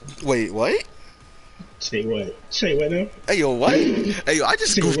 Wait, what? Say what? Say what now? Hey yo, what? Hey yo, I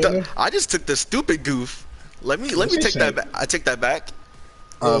just goofed up. I just took the stupid goof. Let me take that back. I take that back.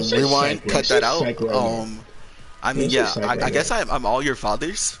 Rewind, cut that out. I mean, yeah, I guess I'm all your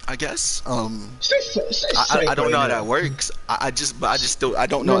fathers. I guess. I don't know how that works. I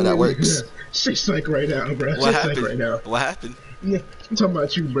don't know how that works. Say psych right now, bro. What happened? Right now. What happened? Yeah, I'm talking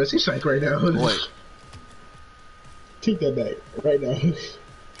about you, bro. Say psych right now. What? Take that back right now.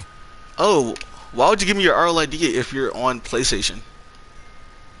 Oh, why would you give me your RL ID if you're on PlayStation?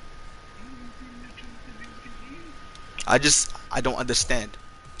 I don't understand.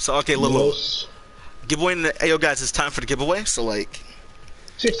 So okay, Lilo. Giveaway in the Ayo guys, it's time for the giveaway. So like,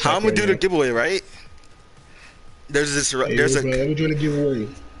 Six how sack I'm gonna right do the now. giveaway, right? Hey, There's yo, a bro, let me join the giveaway.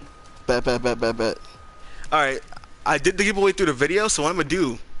 bet. All right, I did the giveaway through the video. So what I'm gonna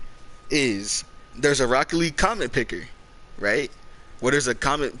do is there's a Rocket League comment picker, right? Where there's a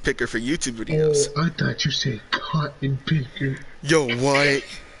comment picker for YouTube Oh, videos. I thought you said cotton picker. Yo, what?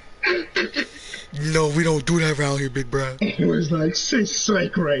 No, we don't do that around here, big bro. It was like, say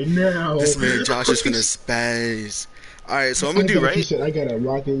psych right now. This man Josh is finna spaz. Alright, so I'm I gonna do, thought you right? said I got a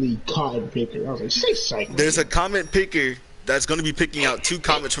Rocket League cotton picker. I was like, say psych right There's now. a comment picker that's gonna be picking out 2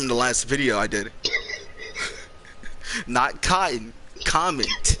 comments from the last video I did. Not cotton,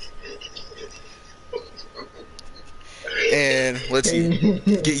 comment. And let's see.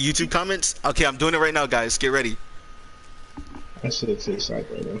 Get YouTube comments. Okay, I'm doing it right now, guys. Get ready. I said say psych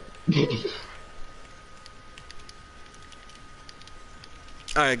right now.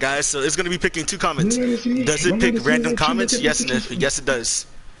 Alright, guys, so it's gonna be picking 2 comments. Does it pick random comments? Yes, Nif. Yes, it does.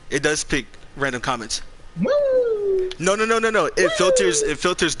 It does pick random comments. No. It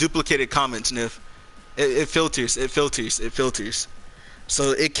filters duplicated comments, Nif. It filters.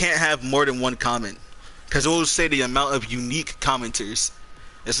 So it can't have more than 1 comment. Because it will say the amount of unique commenters.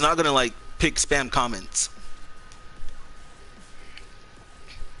 It's not gonna like pick spam comments.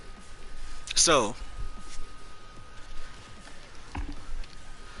 So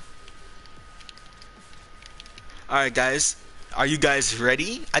alright guys. Are you guys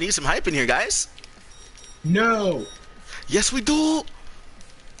ready? I need some hype in here, guys. No. Yes, we do.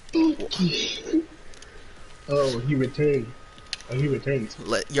 Oh, he returned. Oh, he returned.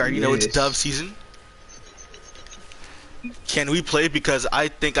 You already know it's dub season. Can we play? Because I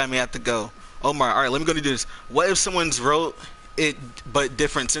think I may have to go. Omar, alright, let me go do this. What if someone's wrote it but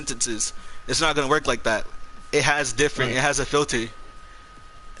different sentences? It's not gonna work like that. It has different. It has a filter.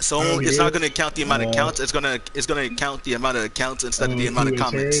 So it's not gonna count the amount of counts. It's gonna count the amount of accounts instead of the amount of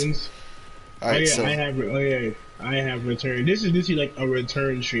comments. Alright, so I have returned. This is like a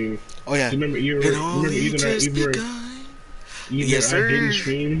return stream. Oh yeah. Remember, Yes, sir.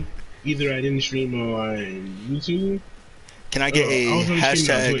 Either I didn't stream on YouTube. Can I get a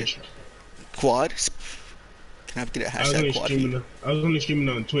hashtag quad? Can I get a hashtag quad? I was only streaming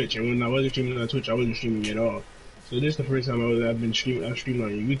on Twitch, and when I wasn't streaming on Twitch, I wasn't streaming at all. So this is the first time I've been streaming. I've streamed on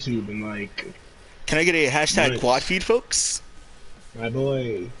YouTube, and like. Can I get a hashtag quad feed, folks? My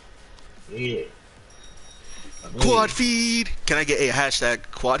boy. Yeah. Quad feed. Can I get a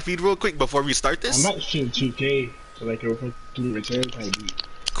hashtag quad feed real quick before we start this? I might stream 2K so like a return type beat.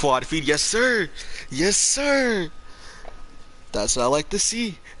 Quad feed, yes sir, yes sir. That's what I like to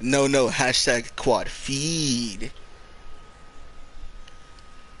see. No, hashtag quad feed.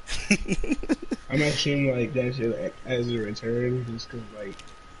 I might stream like that shit as a return, just cause like.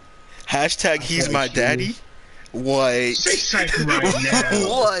 Hashtag he's my daddy. What? Say psych right now.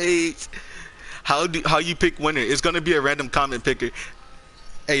 What? How you pick winner? It's gonna be a random comment picker.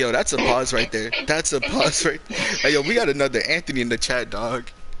 Hey yo, that's a pause right there. That's a pause right there. Hey yo, we got another Anthony in the chat,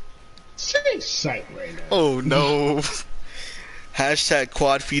 dog. Say psych right now. Oh no. Hashtag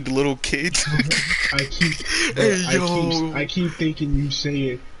quad feed the little kids. I keep thinking you say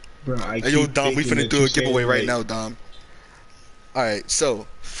it, bro. Hey yo, Dom, we finna do a giveaway right now, Dom. Alright, so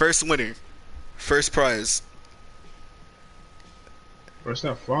first winner, first prize. Bro,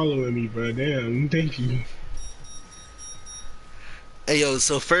 stop following me, bro. Damn, thank you. Hey yo,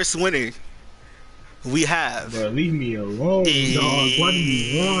 so first winner, we have. Bro, leave me alone, dog. What do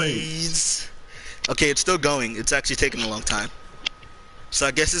you want? Okay, it's still going. It's actually taking a long time. So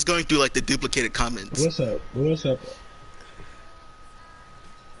I guess it's going through like the duplicated comments. What's up? What's up?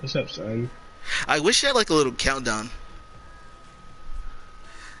 What's up, son? I wish I had like a little countdown.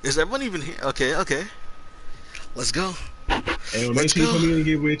 Is everyone even here? Okay. Let's go. Hey, well, make sure you put me in the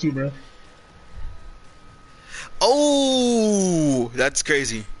giveaway too, bro. Oh, that's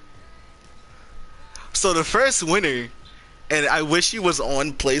crazy. So the first winner, and I wish he was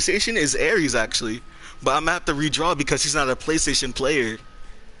on PlayStation, is Aries actually. But I'm gonna have to redraw because he's not a PlayStation player.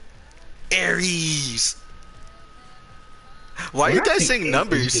 Aries. Why are you guys saying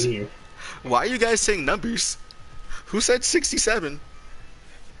numbers? Why are you guys saying numbers? Who said 67?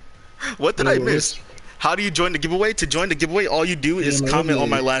 What did I miss? How do you join the giveaway? To join the giveaway, all you do is comment on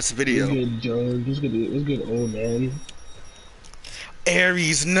my last video. It's good, old man.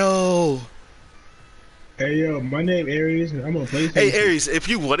 Aries, no. Hey yo, my name Aries, and I'm on PlayStation. Hey Aries, if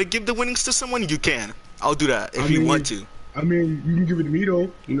you want to give the winnings to someone, you can. I'll do that if you want to. I mean, you can give it to me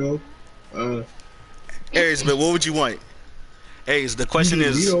though, you know. Aries, but what would you want? Aries, the question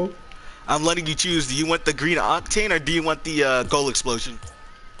is, I'm letting you choose. Do you want the green octane or do you want the goal explosion?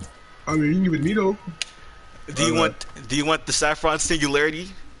 I mean, you can give it to me though. Do you want the saffron singularity,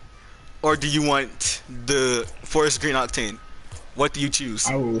 or do you want the forest green octane? What do you choose?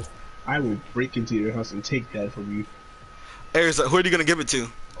 I will, I will break into your house and take that from you. Aries, who are you gonna give it to?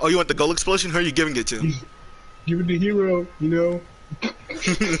 Oh, you want the gold explosion? Who are you giving it to? Give it to Hero, you know.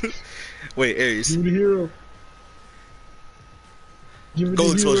 Wait, Aries. Give it to Hero. Give it to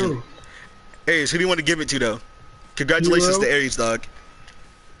Gold explosion. Hero. Aries, who do you want to give it to though? Congratulations Hero. to Aries, dog.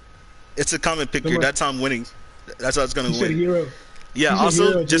 It's a common picker. Come on. That's how I'm winning. That's how it's gonna You said win. Hero. Yeah. You said Also,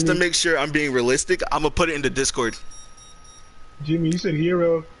 Hero, just to Jimmy. make sure I'm being realistic, I'm gonna put it in the Discord. Jimmy, you said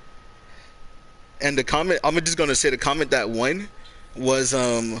Hero. And the comment, I'm just gonna say the comment that won was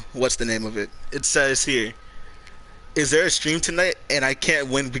what's the name of it? It says here, is there a stream tonight and I can't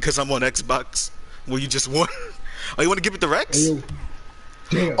win because I'm on Xbox? Well, you just won. Oh, you want to give it to Rex? Hey, yo.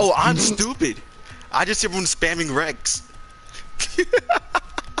 Damn. Oh, I'm stupid. I just hear everyone spamming Rex.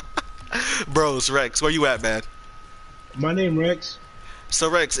 Bros, Rex, where you at, man? My name Rex. So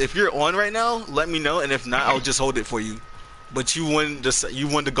Rex, if you're on right now, let me know, and if not, I'll just hold it for you. But you won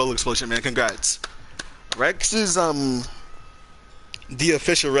the goal explosion, man. Congrats. Rex is the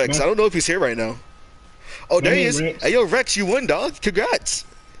official Rex. I don't know if he's here right now. Oh, there he is. Rex. Hey, yo, Rex, you won, dog. Congrats.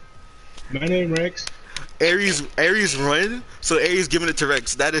 My name Rex. Aries run. So Aries giving it to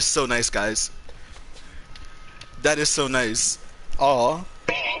Rex. That is so nice, guys. That is so nice. Aw.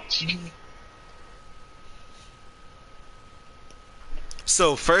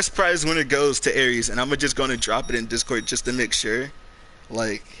 So first prize winner goes to Aries, and I'm just gonna drop it in Discord just to make sure.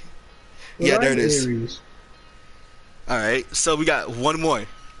 Like, yeah, there it is. Aries. All right, so we got one more.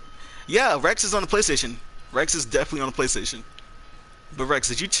 Yeah, Rex is on the PlayStation. Rex is definitely on the PlayStation. But Rex,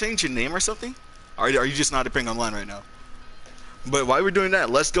 did you change your name or something? Or are you just not appearing online right now? But while we're doing that,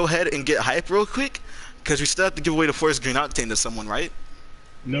 let's go ahead and get hype real quick, because we still have to give away the Forest Green Octane to someone, right?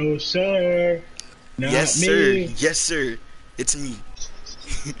 No, sir. Not Yes, me. sir. Yes, sir. It's me.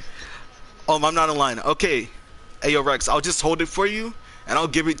 I'm not online. Okay. Hey, yo, Rex, I'll just hold it for you, and I'll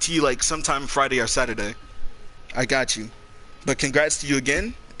give it to you like sometime Friday or Saturday. I got you. But congrats to you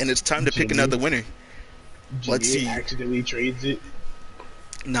again, and it's time to pick another winner. Let's see. Accidentally trades it.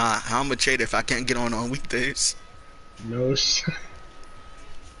 Nah, I'm gonna trade if I can't get on weekdays. No, sir.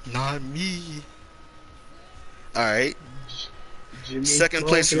 Not me. All right. Jimmy Second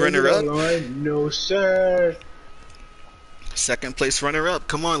place runner up. No, sir. Second place runner up.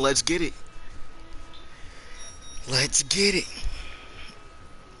 Come on, let's get it. Let's get it.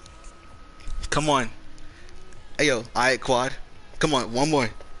 Come on. Hey yo, alright quad. Come on, one more.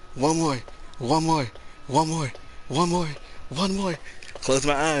 One more. One more. One more. One more. One more. Close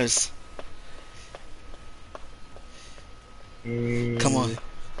my eyes. Come on.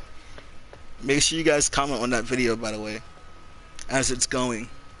 Make sure you guys comment on that video, by the way, as it's going.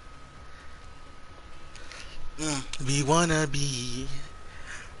 We wanna be.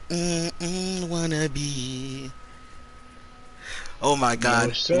 Wanna be. Oh my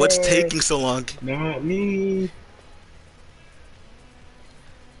god. No, what's taking so long? Not me.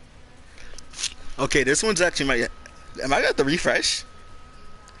 Okay, this one's actually my. Am I got the refresh?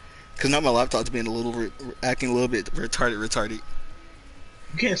 Because now my laptop's being acting a little bit retarded.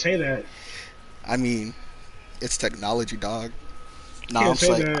 You can't say that. I mean, it's technology, dog. You Nah, can't I'm say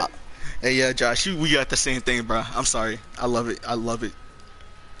sorry. that. Hey, yeah, Josh, we got the same thing, bro. I'm sorry. I love it. I love it.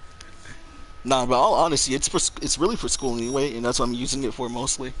 Nah, but all honesty, it's really for school anyway, and that's what I'm using it for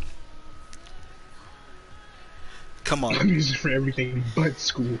mostly. Come on. I'm using it for everything but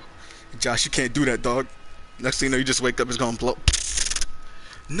school. Josh, you can't do that, dog. Next thing you know, you just wake up, it's gonna blow.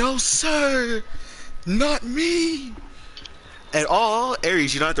 No, sir! Not me! At all,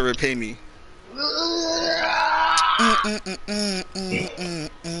 Aries, you don't have to repay me.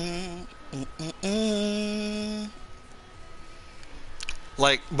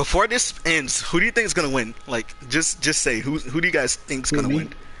 Like, before this ends, who do you think is gonna win? Like, just say who do you guys think is gonna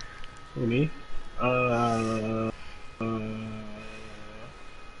win? Who, me?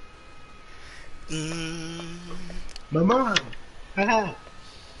 My mom. Haha.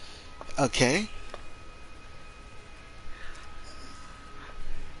 Okay.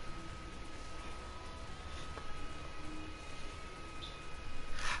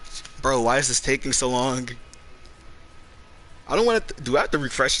 Bro, why is this taking so long? I don't want to. Do I have to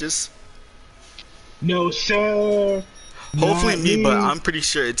refresh this? No, sir. Hopefully Not me, but I'm pretty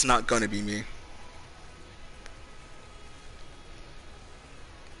sure it's not gonna be me.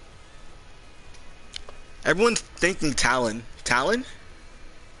 Everyone's thinking Talon. Talon?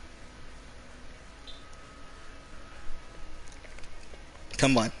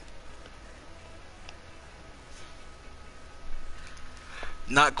 Come on.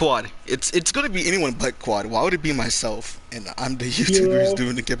 Not Quad. It's gonna be anyone but Quad. Why would it be myself? And I'm the YouTuber who's Hero.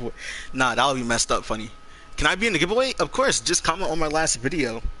 doing the giveaway. Nah, that'll be messed up funny. Can I be in the giveaway? Of course, just comment on my last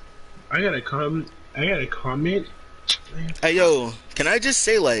video. I gotta comment. Hey yo, can I just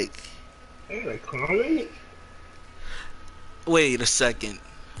say like I gotta comment. wait a second.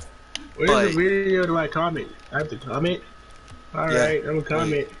 Where's the video do I comment? I have to comment? Alright, I'm gonna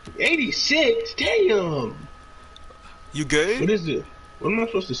comment. 86? Damn! You good? What is it? What am I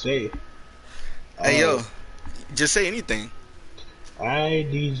supposed to say? Hey yo, just say anything. I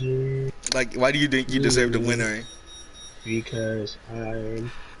deserve. Like, why do you think you deserve the winner? Because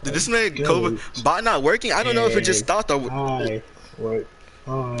I'm. Did this make COVID bot not working? I don't know if it just stopped or. I work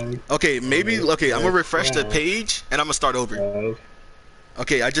hard. Okay, maybe. Okay, I'm gonna refresh the page and I'm gonna start over.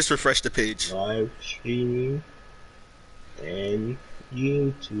 Okay, I just refreshed the page. Live streaming and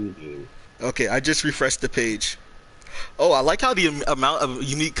YouTubing. Okay, I just refreshed the page. Oh, I like how the amount of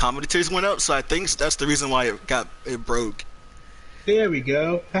unique commentators went up, so I think that's the reason why it broke. There we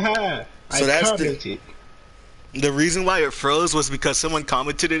go. Haha. So I commented. The reason why it froze was because someone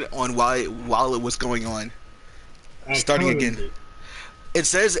commented it on while it was going on. Starting again. It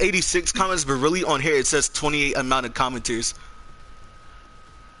says 86 comments, but really on here it says 28 amount of commenters.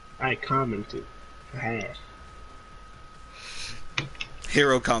 I commented. Haha.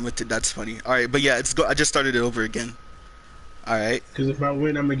 Hero commented. That's funny. All right, but yeah, I just started it over again. All right. Because if I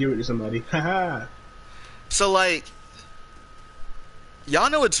win, I'm gonna give it to somebody. Haha. So like, y'all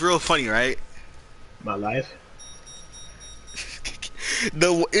know it's real funny, right? My life.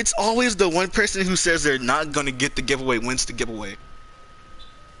 It's always the one person who says they're not gonna get the giveaway wins the giveaway.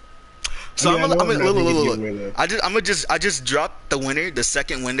 So I just dropped the winner, the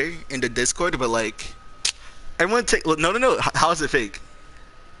second winner in the Discord, but like, everyone take no. How is it fake?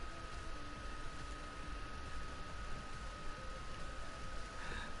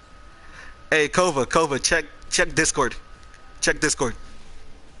 Hey, Kova, check Discord. Check Discord.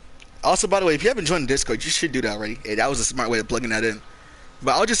 Also, by the way, if you haven't joined Discord, you should do that already. Hey, that was a smart way of plugging that in.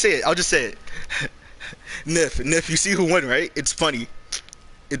 But I'll just say it. Nif, you see who won, right? It's funny.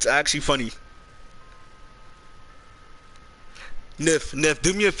 It's actually funny. Nif,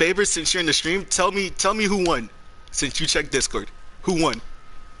 do me a favor since you're in the stream. Tell me who won. Since you checked Discord. Who won?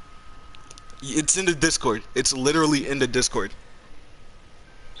 It's in the Discord. It's literally in the Discord.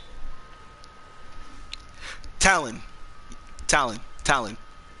 Talon.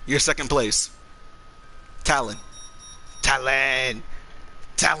 You're second place. Talon,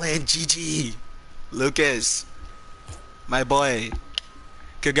 GG. Lucas, my boy.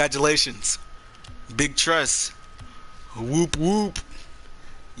 Congratulations. Big trust. Whoop whoop.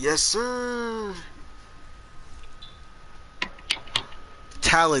 Yes sir.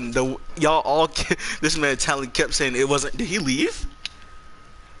 Talon, y'all all this man Talon kept saying it wasn't. Did he leave?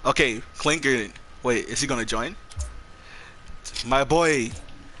 Okay, Clinker. Wait, is he gonna join? My boy,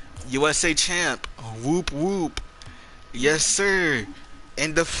 USA champ. Whoop whoop. Yes sir.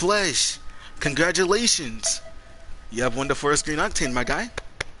 In the flesh. Congratulations. You have won the first Green Octane, my guy.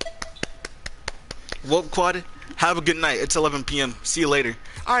 Whoop Quad. Have a good night. It's 11 p.m. See you later.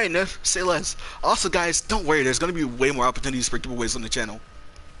 Alright, Neff. Say less. Also, guys, don't worry. There's going to be way more opportunities for giveaways on the channel.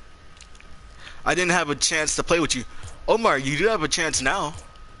 I didn't have a chance to play with you. Omar, you do have a chance now.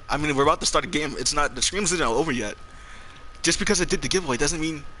 I mean, we're about to start a game. It's not, the stream's not over yet. Just because I did the giveaway doesn't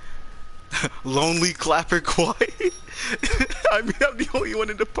mean lonely clapper quiet. I mean, I'm the only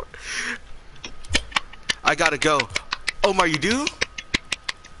one in the park. I gotta go. Omar, you do?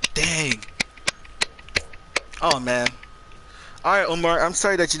 Dang. Oh, man. Alright, Omar, I'm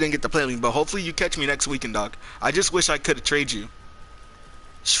sorry that you didn't get to play with me, but hopefully you catch me next weekend, dog. I just wish I could have traded you.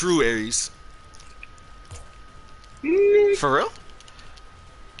 Shrew Aries. For real?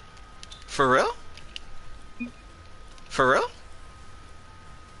 For real? For real?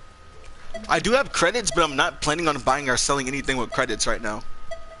 I do have credits, but I'm not planning on buying or selling anything with credits right now.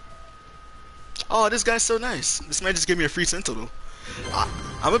 Oh, this guy's so nice. This man just gave me a free Sentinel.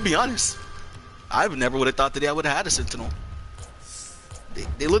 I'm gonna be honest. I never would have thought that I would have had a Sentinel.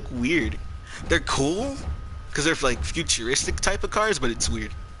 They look weird. They're cool because they're like futuristic type of cars, but it's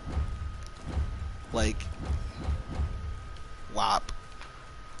weird. Like, wop.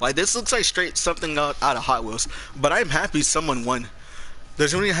 Like this looks like straight something out of Hot Wheels. But I'm happy someone won.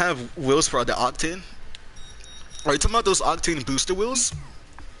 Does anyone have wheels for the Octane? Are you talking about those Octane booster wheels?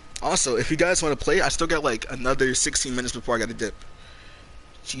 Also, if you guys want to play, I still got like another 16 minutes before I got to dip.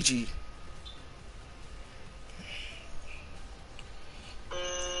 GG.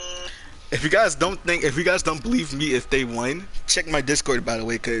 If you guys don't believe me if they won, check my Discord, by the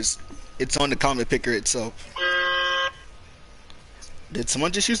way, because it's on the comment picker itself. Did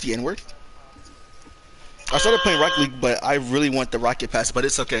someone just use the N-word? I started playing Rocket League, but I really want the Rocket Pass, but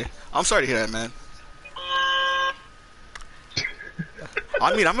it's okay. I'm sorry to hear that, man.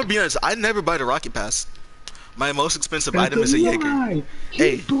 I mean, I'm gonna be honest. I never buy the Rocket Pass. My most expensive That's item a is a Jaeger. lie. He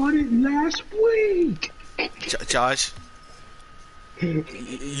Hey, bought it last week. Josh,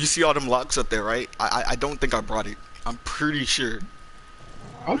 you see all them locks up there, right? I don't think I brought it. I'm pretty sure.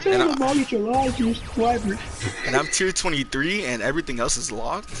 I'm telling you, mom, get your locks, you swiper. And I'm tier 23, and everything else is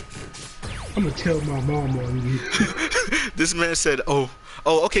locked. I'm gonna tell my mom on you. This man said,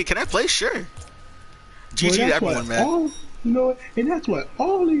 okay, can I play? Sure. GG to everyone, man. You know, and that's why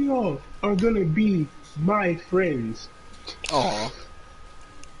all of y'all are gonna be my friends. Aw.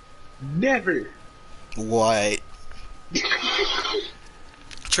 Never. What?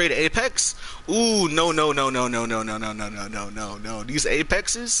 Trade Apex? Ooh, no. These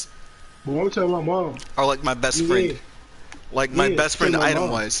Apexes Well, I'm telling my mom. are like my best friend. Like my best friend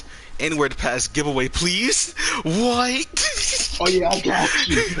item-wise. N-word pass giveaway, please? What? Oh yeah, I got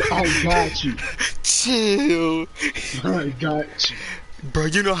you. I got you. Chill. I got you. Bro,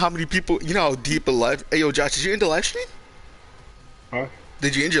 you know how many people, you know how deep a live... Hey, yo, Josh, did you end the live stream? Huh?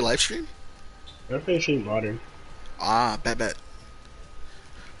 Did you end your live stream? I'm finishing modern. Ah, bet.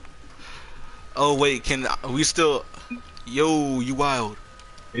 Oh, wait, can we still... Yo, you wild.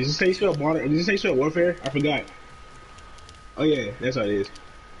 Is this say spell modern? Is this say spell warfare? I forgot. Oh yeah, that's how it is.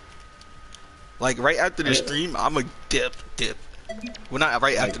 Like, right after the stream, I'm a dip. Well, not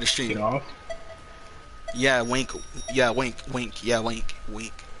right after the stream. Get off? Yeah, wink. Yeah, wink. Yeah, wink.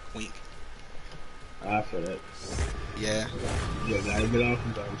 I feel that. Yeah. Yeah, gotta get off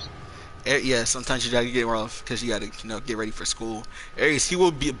sometimes. Yeah, sometimes you gotta get off because you gotta, get ready for school. Aries, he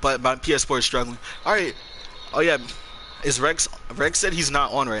will be, but my PS4 is struggling. All right. Oh yeah, is Rex? Rex said he's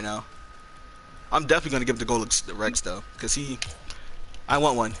not on right now. I'm definitely gonna give the goal to Rex though, cause I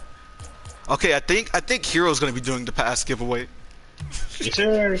want one. Okay, I think Hero's gonna be doing the pass giveaway. Yes,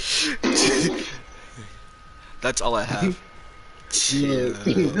 sir. That's all I have.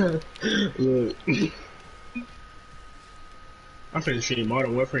 Look. I'm finna stream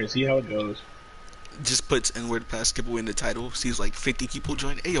Modern Warfare and see how it goes. Just puts N-word pass giveaway in the title. Sees like 50 people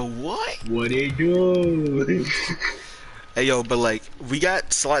join. Hey yo, what? What they do? Hey yo, but like we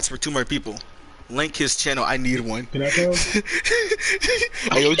got slots for 2 more people. Link his channel. I need one. Can I come?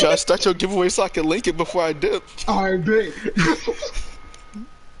 Hey yo, Josh, start your giveaway so I can link it before I dip. Alright, bet.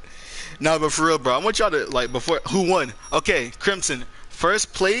 Nah, but for real, bro, I want y'all to like before. Who won? Okay, Crimson.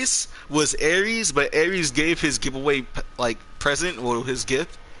 First place was Aries, but Aries gave his giveaway like present or his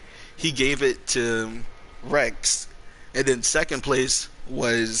gift. He gave it to Rex, and then second place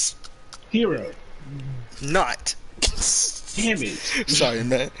was Hero. not. Damn it. Sorry,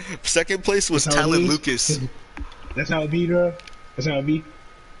 man. Second place was Talon Lucas. That's how it be, bro. That's how it be.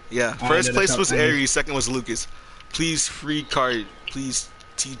 Yeah. First place was Aries. Second was Lucas. Please free card. Please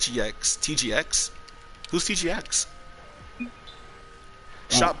TGX. TGX? Who's TGX?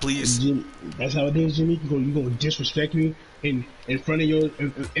 Shop, please. Jimmy, that's how it is, Jimmy. You gonna disrespect me in front of your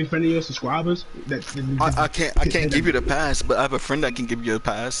subscribers? I can't give you the pass, but I have a friend that can give you a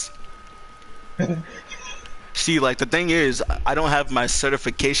pass. See, like the thing is, I don't have my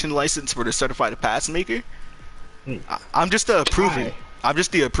certification license for the certified pass maker. I'm just the approver. I'm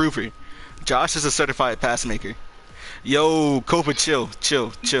just the approver. Josh is a certified pass maker. Yo, Kopa, chill.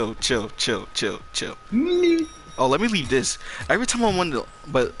 Oh, let me leave this. Every time I want to,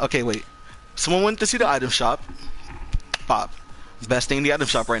 but okay, wait. Someone wanted to see the item shop. Pop. Best thing in the item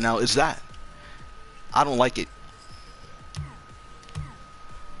shop right now is that. I don't like it.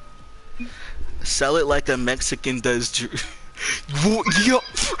 Sell it like a Mexican does. Yo.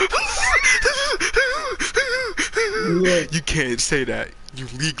 You can't say that. You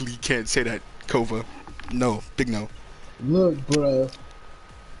legally can't say that, Kova. No, big no. Look, bro.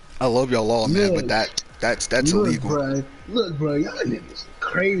 I love y'all all, man, but that's illegal. Look, bro, y'all niggas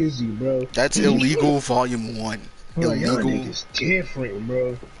crazy, bro. That's illegal, volume 1. Bro, illegal. Y'all niggas different,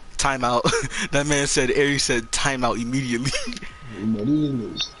 bro. Timeout. That man said, Aries said timeout immediately. But these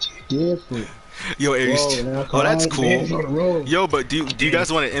niggas different. Yo, Aries. Oh, that's cool. Yo, but do you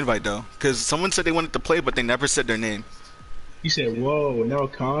guys want to invite though? Because someone said they wanted to play, but they never said their name. He said, "Whoa, now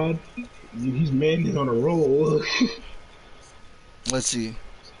Con, he's man on a roll." Let's see.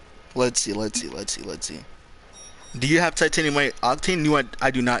 Do you have titanium white octane? No, I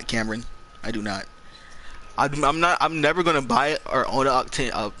do not, Cameron. I do not. I'm never gonna buy it or own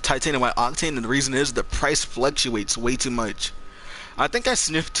titanium white octane, and the reason is the price fluctuates way too much. I think I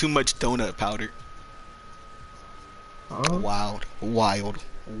sniffed too much donut powder. Huh? Wild. Wait a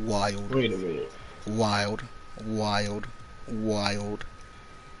minute. Wild. Wild.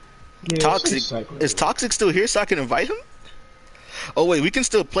 Yeah, Toxic. Is Toxic still here so I can invite him? Oh wait, we can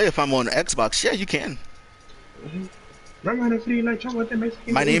still play if I'm on Xbox. Yeah, you can.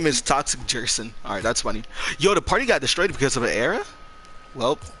 My name is Toxic Jerson. Alright, that's funny. Yo, the party got destroyed because of an error?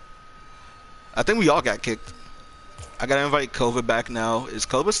 Well, I think we all got kicked. I gotta invite Kova back now. Is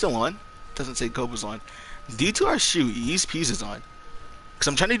Kova still on? Doesn't say Kova's on. D2R shoot, East Peace is on. Cause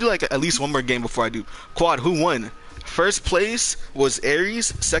I'm trying to do like at least one more game before I do. Quad, who won? First place was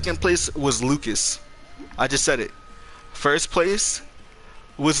Aries, second place was Lucas. I just said it. First place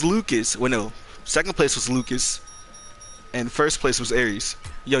was Lucas. Well, no. Second place was Lucas. And first place was Aries.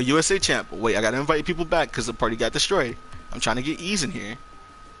 Yo, USA champ. Wait, I gotta invite people back because the party got destroyed. I'm trying to get Ease in here.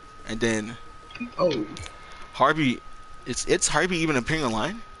 And then Harvey, it's Harvey even appearing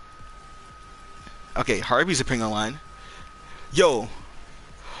online? Okay, Harvey's appearing online. Yo,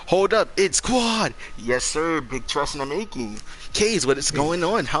 hold up, it's Quad. Yes sir, big trust in the making. K's, what is going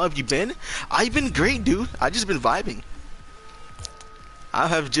on? How have you been? I've been great, dude. I just been vibing. I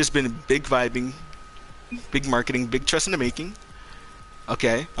have just been big vibing, big marketing, big trust in the making.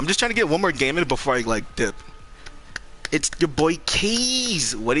 Okay, I'm just trying to get one more game in before I like dip. It's your boy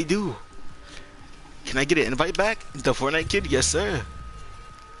K's. What do you do? Can I get an invite back? The Fortnite kid? Yes, sir.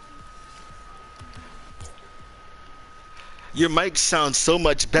 Your mic sounds so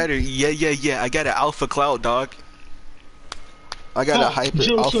much better. Yeah. I got an alpha cloud, dog. I got a hyper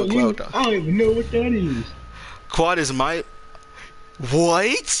alpha cloud, dog. I don't even know what that is. Quad is my...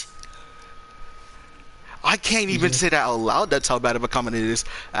 What? I can't even say that out loud. That's how bad of a comment it is.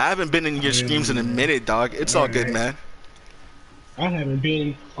 I haven't been in your streams in a minute, dog. It's all good, man. I haven't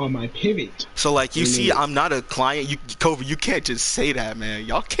been on my pivot. So, like, you see, I'm not a client. Kova, you can't just say that, man.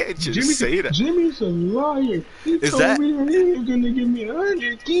 Y'all can't just say that. Jimmy's a liar. He told me that he was going to give me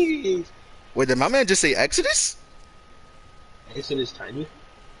 100 keys. Wait, did my man just say Exodus? Exodus Tiny?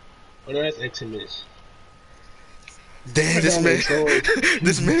 Oh, no, that's Exodus. Damn,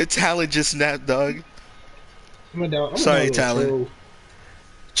 this man talent just snapped, dog. Sorry, talent.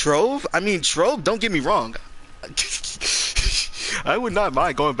 Trove? I mean, Trove, don't get me wrong. I would not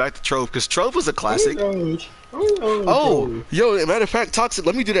mind going back to Trove because Trove was a classic. Oh, yo, matter of fact, Toxic,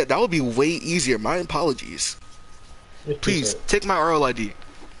 let me do that. That would be way easier. My apologies. Please, take my RL ID.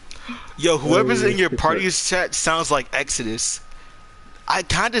 Yo, whoever's in your party's chat sounds like Exodus. I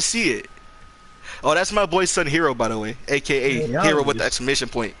kind of see it. Oh, that's my boy's son Hero, by the way. AKA Hero with the exclamation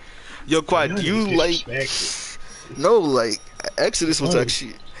point. Yo, Quad, do you like... No, like, Exodus was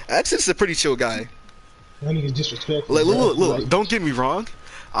actually... Exodus is a pretty chill guy. That nigga's disrespectful. Like, look, don't get me wrong.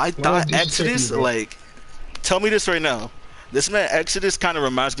 I thought Exodus, like... Tell me this right now. This man Exodus kind of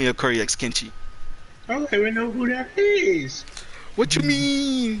reminds me of Curry X Kenchi. I don't even know who that is. What you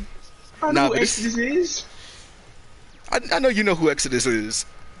mean? I know who Exodus is. I know you know who Exodus is.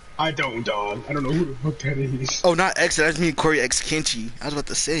 I don't, dog. I don't know who the fuck that is. Oh, not Exodus. I mean Corey X Kenchi. I was about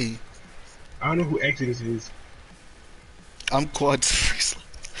to say. I don't know who Exodus is. I'm Quad's first.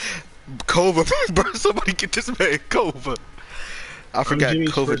 Kova, bro. Somebody get this man Kova. I forgot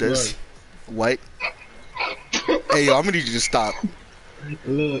Kova does. White. Hey, yo, I'm gonna need you to stop.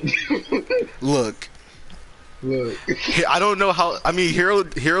 Look. I don't know how. I mean,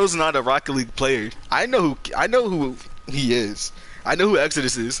 Hero's not a Rocket League player. I know who he is. I know who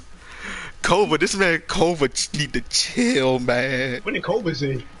Exodus is. Kova, this man Kova need to chill, man. What did Kova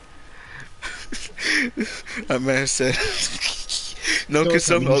say? That man said, no, cause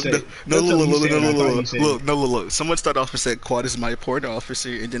look. Someone started off and said Quad is my porn officer,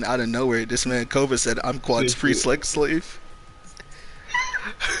 and then out of nowhere, this man Kova said I'm Quad's free sex slave.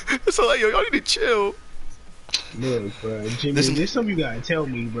 So like, yo, y'all need to chill. Look, bro, Jimmy, there's something you gotta tell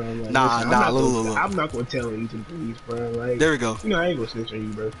me, bro. Like, look. I'm not gonna tell you to please, bro. Like, there we go. You know, I ain't gonna snitch on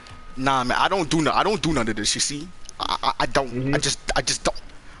you, bro. Nah, man, I don't do none of this. You see, I don't. I just don't.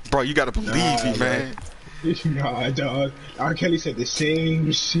 Bro, you gotta believe me, man. Nah, dog. R. Kelly said the same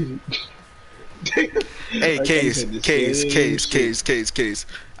shit. Hey, case.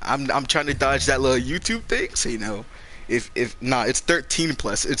 I'm trying to dodge that little YouTube thing, so you know. It's 13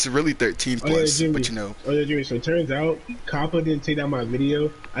 plus. It's really 13 plus. Yeah, Jimmy. But you know. Oh yeah, Jimmy. So it turns out Kappa didn't take down my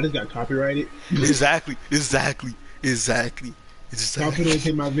video. I just got copyrighted. Exactly. Kappa didn't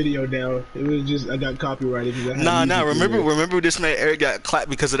take my video down. It was just I got copyrighted. Nah. Remember this man Eric got clapped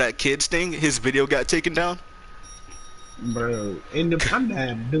because of that kids thing. His video got taken down. Bro, and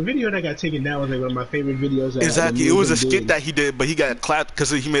the video that got taken down was like one of my favorite videos. Exactly. It was a skit that he did, but he got clapped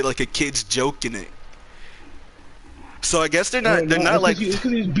because he made like a kid's joke in it. So I guess they're not like. It's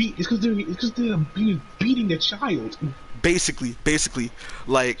because they're beating the child. Basically,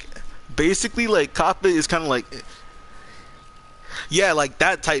 like Kappa is kind of like. Yeah, like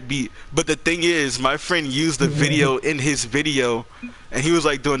that type beat. But the thing is, my friend used the video in his video, and he was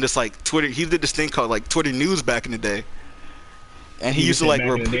like doing this like Twitter. He did this thing called like Twitter News back in the day, and he You used just to said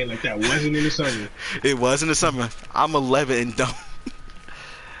like back in the day like that wasn't in the summer. it was in the summer. I'm 11 and dumb.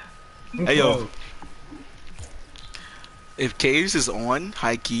 I'm Hey yo, 12. if Caves is on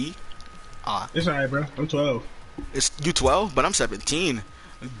high key, It's alright, bro. I'm 12. it's you 12, but I'm 17.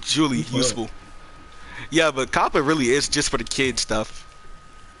 Julie, I'm 12. useful. Yeah, but Coppa really is just for the kid stuff.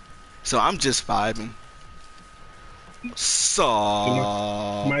 So I'm just vibing. So,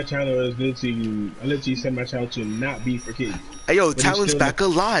 So my channel is literally, I literally set my channel to not be for kids. hey yo, But it's Talon's still back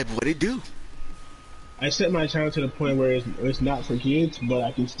alive. What it do? I set my channel to the point where it's not for kids, but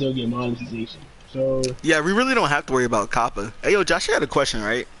I can still get monetization. So Yeah, we really don't have to worry about Coppa. Hey yo, Josh, you had a question,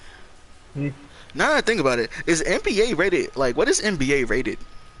 right? hmm, Now that I think about it, is NBA rated? Like, what is NBA rated?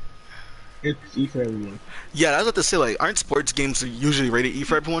 it's E for everyone. Yeah, I was about to say, like, aren't sports games usually rated E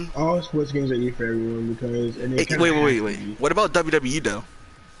for everyone? All sports games are E for everyone because and they Hey, kind of wait. What about WWE though?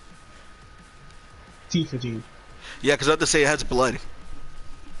 T for team. Yeah, because I have to say it has blood.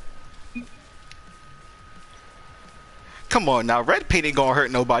 Come on now, red paint ain't gonna hurt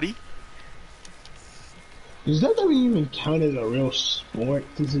nobody. Does that even count as a real sport?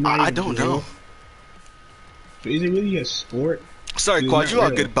 Since it's not I even don't real? know. Is it really a sport? Sorry, It's Quad, not you all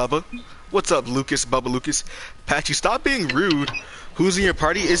real. good, Bubba. What's up, Lucas? Bubba Lucas. Patchy, stop being rude. Who's in your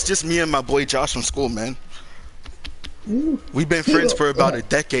party? It's just me and my boy Josh from school, man. We've been friends for about a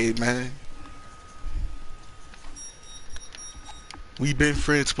decade, man. We've been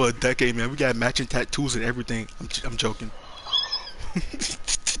friends for a decade, man. We got matching tattoos and everything. I'm joking.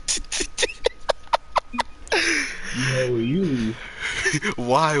 Yo, you.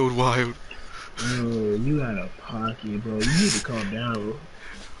 Wild. Yo, you out of pocket, bro. You need to calm down, bro.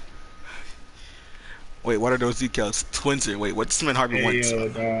 Wait, what are those decals? Twinser. Wait, what's Smith Harvey Hey, wants? yo,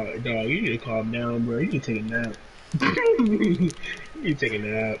 dog, you need to calm down, bro. You need to take a nap. You need to take a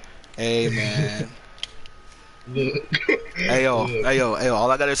nap. Hey, man. Look. Hey yo, Look. hey yo, hey yo. All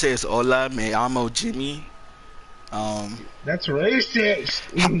I gotta say is hola, me llamo Jimmy. That's racist.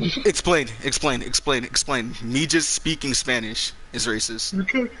 Explain. Me just speaking Spanish is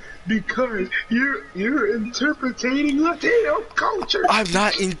racist. because you're interpreting Latino culture. I'm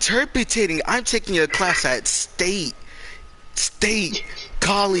not interpreting. I'm taking a class at state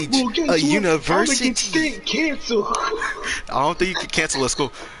college, Well, guess a what? university. I'm gonna get state cancel. I don't think you can cancel a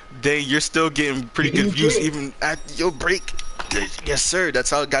school. Then you're still getting pretty good You views can. even at your break. Yes, sir. That's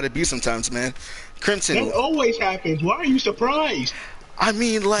how it gotta be sometimes, man. Crimson. That always happens. Why are you surprised? I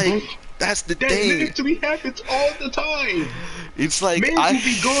mean, like, that's the That thing. literally happens all the time. It's like Man will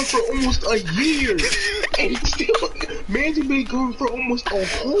be gone for almost a year, and still, man will be gone for almost a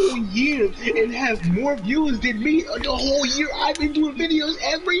whole year and have more views than me the whole year. I've been doing videos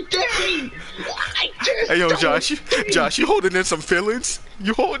every day. I just Hey yo, don't Josh, you holding in some feelings?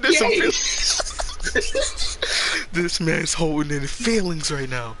 You holding in some Yes. feelings? This man's holding in feelings right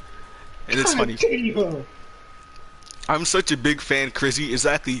now, and it's funny. Damn. I'm such a big fan, Chrissy.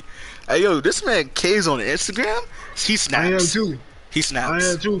 Exactly. Hey yo, this man K's on Instagram. He snaps. I am too. He snaps.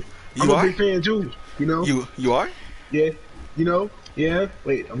 I am too. You I'm are? a big fan too. You know. You are? Yeah. You know. Yeah.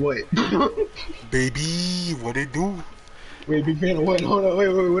 Wait. What? Baby, what it do? Wait. Big fan of what? Hold on. Wait.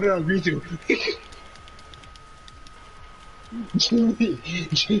 What did I agree to?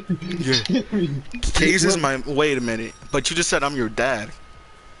 Yeah. K's is my. Wait a minute. But you just said I'm your dad.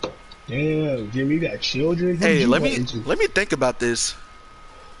 Damn, Jimmy, you got children. Who Hey, did you let not me into? think about this.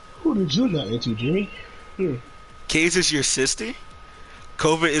 Who did you not into, Jimmy? K's is your sister.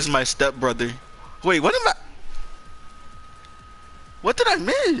 Kova is my stepbrother. Wait, what am I? What did I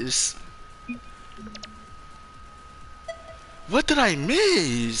miss? What did I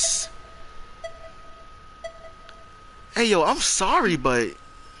miss? Hey yo, I'm sorry, but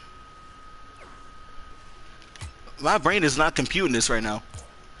my brain is not computing this right now.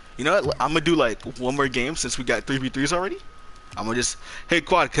 You know what? I'm gonna do like one more game since we got 3v3s already. I'm gonna just, hey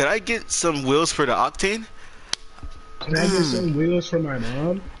Quad, could I get some wheels for the Octane? Can I get some wheels for my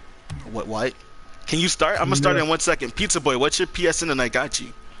mom? What? Can you start? I'm gonna start in 1 second. Pizza Boy, what's your PSN and I got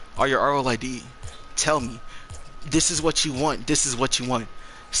you? Or your ROID? Tell me. This is what you want.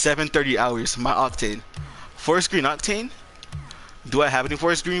 7:30 hours. My Octane. Forest Green Octane? Do I have any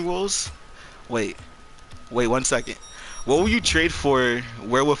Forest Green wheels? Wait 1 second. What will you trade for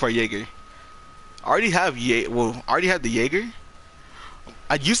Werewolf or Jaeger? I already have I already have the Jaeger.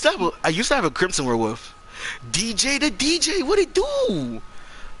 I used to have a Crimson Werewolf. DJ the DJ, what it do?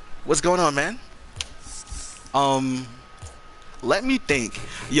 What's going on, man? Let me think.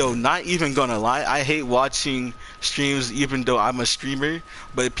 Yo, not even gonna lie, I hate watching streams even though I'm a streamer,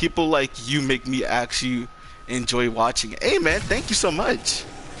 but people like you make me actually enjoy watching. Hey man, thank you so much.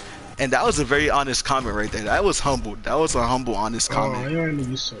 And that was a very honest comment right there. That was humble. That was a humble, honest Oh, comment. your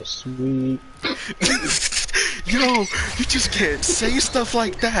nigga so sweet. Yo, you just can't say stuff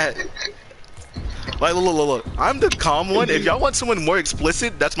like that. Like, look. I'm the calm one. If y'all want someone more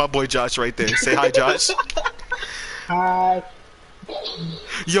explicit, that's my boy Josh right there. Say hi, Josh. Hi.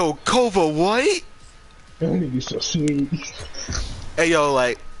 Yo, Kova, what? Your nigga so sweet. Hey, yo,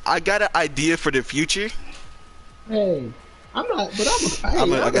 like, I got an idea for the future. Hey, I'm not, but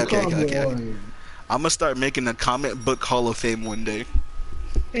I'm a okay. calm one. I'm gonna start making a comic book Hall of Fame one day.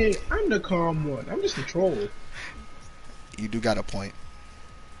 Hey, I'm the calm one. I'm just a troll. You do got a point.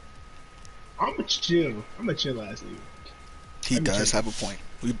 I'm a chill ass nigga. He does have a point.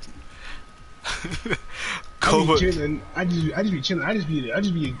 We. I be chilling. I just be chilling.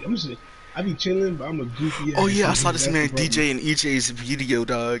 I be chilling, but I'm a goofy. Oh yeah, I saw this man DJ in EJ's video,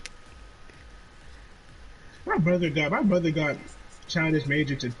 dog. My brother got China's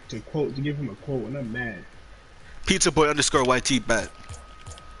major to give him a quote, and I'm mad. Pizza Boy _ YT bet.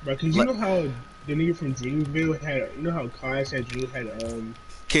 Bro, cause you know how the nigga from Dreamville had, you know how Kai said Drew had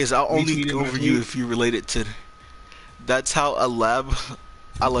Case I'll only go over you if you relate it to. That's how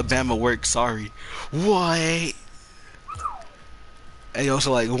Alabama works. Sorry. What? Hey,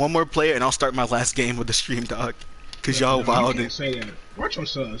 also like one more player, and I'll start my last game with the stream, dog. Cause y'all wild. You can't say that. Watch your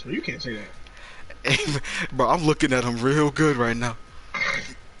subs, bro. You can't say that. Hey, bro, I'm looking at him real good right now.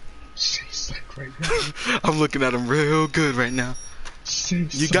 Right now. I'm looking at him real good right now.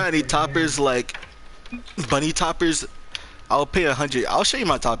 You got any toppers like bunny toppers? I'll pay 100. I'll show you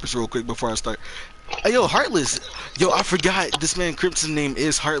my toppers real quick before I start. Hey, yo, Heartless. Yo, I forgot this man Crimson's name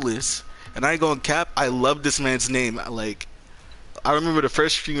is Heartless, and I ain't gonna cap. I love this man's name. Like, I remember the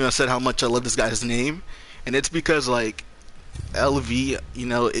first stream I said how much I love this guy's name, and it's because like LV, you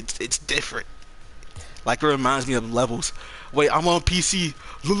know, it's different. Like, it reminds me of levels. Wait, I'm on PC.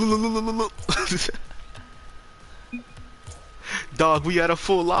 Dog, we had a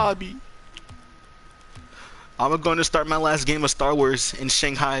full lobby. I'm going to start my last game of Star Wars in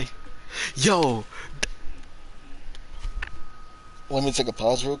Shanghai. Yo. Let me take a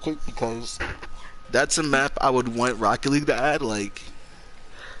pause real quick because that's a map I would want Rocket League to add. Like,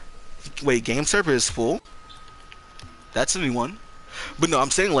 wait, game server is full? That's a new one. But no,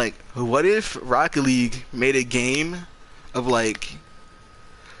 I'm saying like, what if Rocket League made a game of like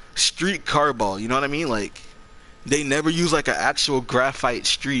street car ball? You know what I mean? Like, they never use like an actual graphite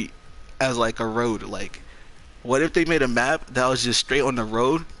street as like a road. Like, what if they made a map that was just straight on the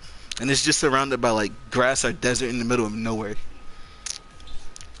road and it's just surrounded by like grass or desert in the middle of nowhere?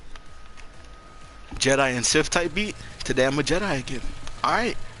 Jedi and Sith type beat. Today I'm a Jedi again.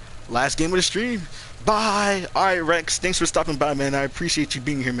 Alright, last game of the stream. Bye. Alright, Rex, thanks for stopping by, man. I appreciate you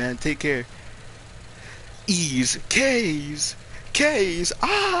being here, man. Take care. E's, K's,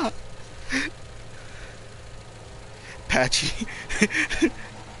 ah! Patchy.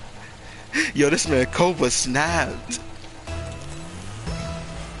 Yo, this man Kova snapped.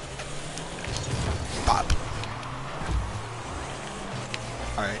 Pop.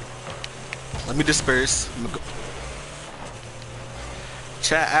 Alright. Let me disperse.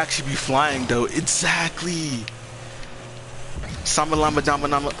 Chat actually be flying though. Exactly. Sama lama dama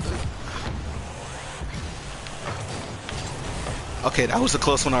nama. Okay, that was a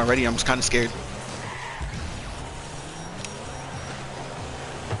close one already. I'm just kind of scared.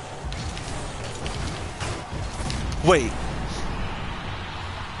 Wait.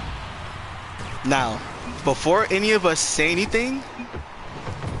 Now, before any of us say anything,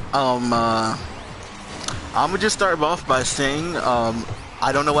 I'm gonna just start off by saying,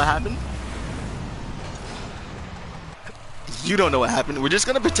 I don't know what happened. You don't know what happened. We're just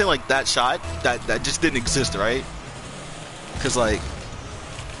gonna pretend like that shot that just didn't exist, right? Cause like,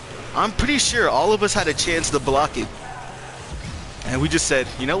 I'm pretty sure all of us had a chance to block it, and we just said,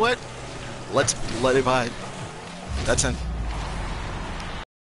 you know what? Let's let it vibe. That's him.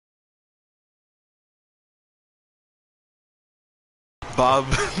 Bod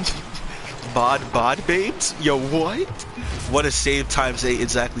babes? Yo, what? What a save times 8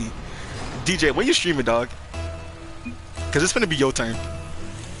 exactly. DJ, when you streaming, dog? Cause it's gonna be your turn.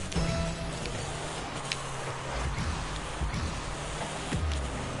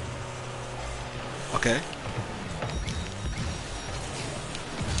 Okay.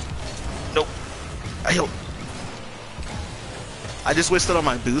 Nope. Yo. I just wasted on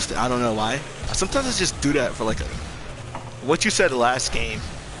my boost. I don't know why. Sometimes I just do that for like a... What you said last game.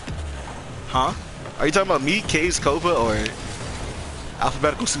 Huh? Are you talking about me, K's, Kova, or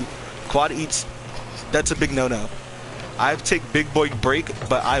alphabetical soup? Quad eats That's a big no-no. I've take big boy break,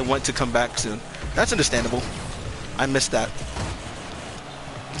 but I want to come back soon. That's understandable. I missed that.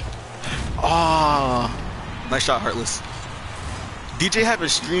 Ah, nice shot, Heartless. DJ haven't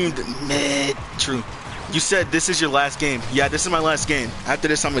streamed mid. True. You said this is your last game. Yeah, this is my last game. After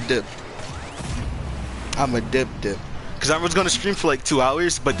this, I'm a dip. I'm a dip. Because I was going to stream for like 2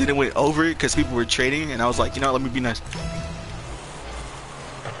 hours, but then it went over it because people were trading, and I was like, you know what, let me be nice.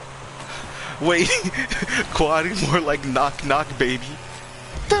 Wait, Quad, more like knock knock, baby.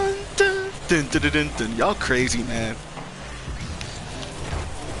 Dun, dun, dun, dun, dun, dun, dun. Y'all crazy, man.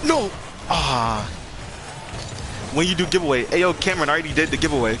 No! Ah. When you do giveaway. Ayo, Cameron, I already did the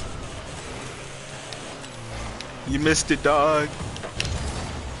giveaway. You missed it, dog.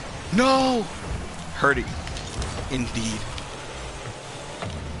 No! Hurting. Indeed.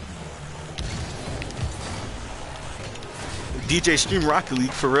 DJ stream Rocket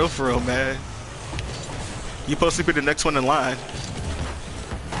League for real, man. You supposed to be the next one in line.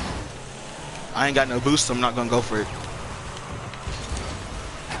 I ain't got no boost, so I'm not gonna go for it.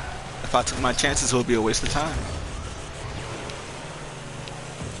 If I took my chances, it would be a waste of time.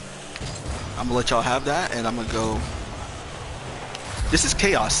 I'm gonna let y'all have that, and I'm gonna go. This is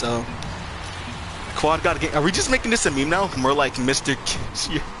chaos, so. Quad got a game. Are we just making this a meme now? More like Mr.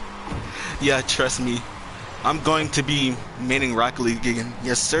 Yeah, trust me. I'm going to be maining Rocket League again.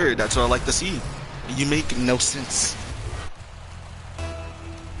 Yes, sir. That's what I like to see. You make no sense.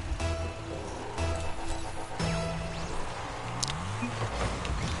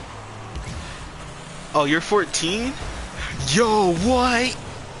 Oh, you're 14? Yo, what?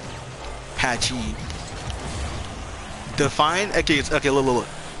 Patchy. Define? Okay, look.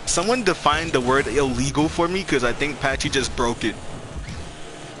 Someone define the word illegal for me, because I think Patchy just broke it.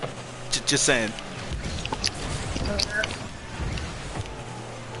 Just saying.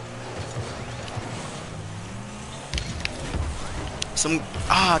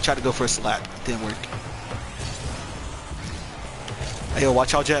 I tried to go for a slap. Didn't work. Hey, yo,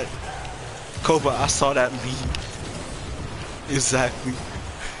 watch out, Jet. Cobra, I saw that meme. Exactly.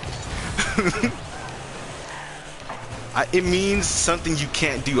 It means something you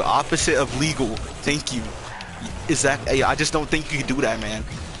can't do. Opposite of legal. Thank you. Exactly. Hey, I just don't think you can do that, man.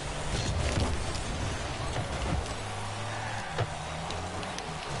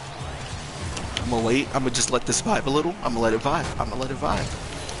 I'm gonna wait. I'm gonna just let this vibe a little. I'm gonna let it vibe.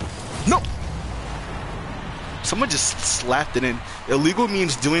 No! Someone just slapped it in. Illegal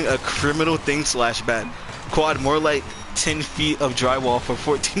means doing a criminal thing / bad. Quad, more like 10 feet of drywall for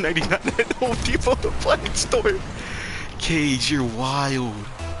 $14.99 at Home Depot appliance store. Cage, you're wild.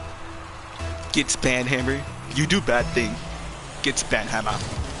 Gets banhammer. You do bad thing. Gets banhammer.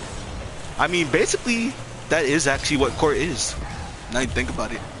 I mean, basically, that is actually what court is. Now you think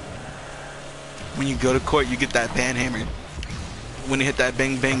about it. When you go to court, you get that banhammer. When you hit that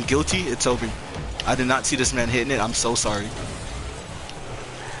bang bang guilty, it's over. I did not see this man hitting it. I'm so sorry.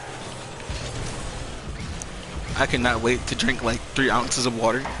 I cannot wait to drink like 3 ounces of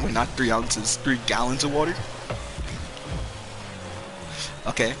water. Wait, not 3 ounces, 3 gallons of water.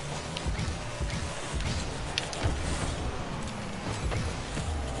 Okay.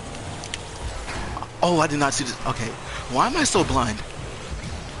 Oh, I did not see this. Okay. Why am I so blind?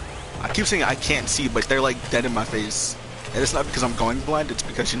 I keep saying I can't see, but they're like dead in my face. And it's not because I'm going blind, it's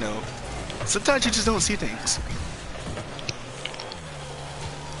because, you know, sometimes you just don't see things.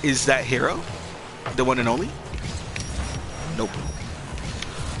 Is that Hero? The one and only? Nope.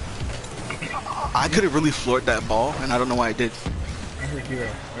 I could have really floored that ball, and I don't know why I did. I heard Hero,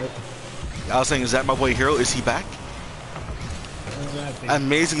 right? I was saying, is that my boy Hero? Is he back?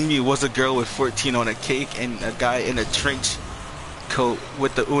 Amazing me was a girl with 14 on a cake and a guy in a trench coat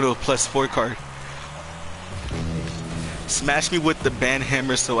with the Uno +4 card. Smash me with the band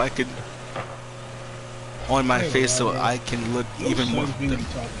hammer so I could on my face so I can look even more.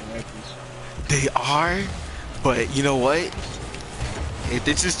 They are, but you know what? If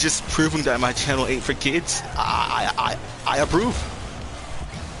this is just proving that my channel ain't for kids, I approve.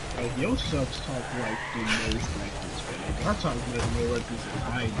 Like, your subs talk like the most like this, man. I talk more like this than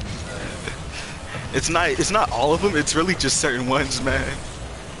I do. It's not all of them, it's really just certain ones, man.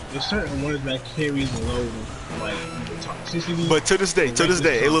 There's certain ones that carries the load of like the toxicity. But to this day,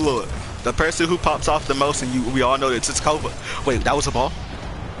 hey look, the person who pops off the most, and we all know it's Cobra. Wait, that was a ball?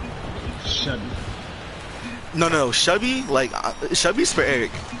 Shubby. No, Shubby, like, Shubby's for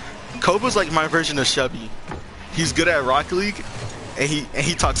Eric. Cobra's like my version of Shubby. He's good at Rocket League, and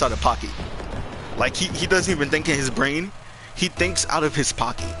he talks out of pocket. Like, he doesn't even think in his brain. He thinks out of his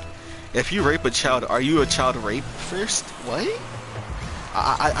pocket. If you rape a child, are you a child rape first? What?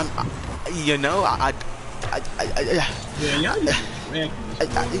 You know, Yeah, y'all just ranking I,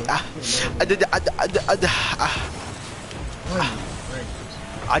 this I, man. I,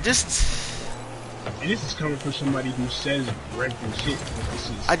 I just, And this is coming from somebody who says ranking shit, but this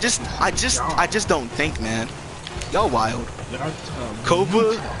is I job. just don't think, man. Y'all wild. Y'all tough, man. You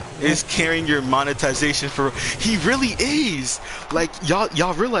Kova tough, man. is carrying your monetization for. He really is. Like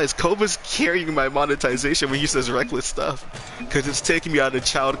y'all realize Kova's carrying my monetization when he says reckless stuff, because it's taking me out of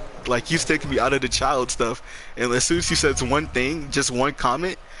child. Like he's taking me out of the child stuff. And as soon as he says one thing, just one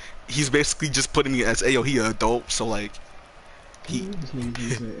comment, he's basically just putting me as, ayo, he an adult. So like he. This nigga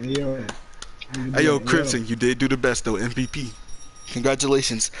just said, hey yo, nigga be Ayo, like, hey yo. Crimson, you did do the best though, MVP.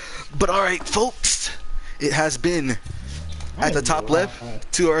 Congratulations. But all right, folks, it has been I at the ain't gonna top left, lie.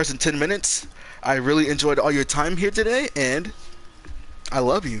 2 hours and 10 minutes. I really enjoyed all your time here today, and I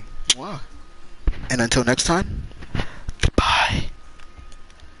love you. Wow. And until next time, goodbye.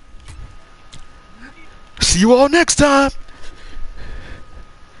 See you all next time.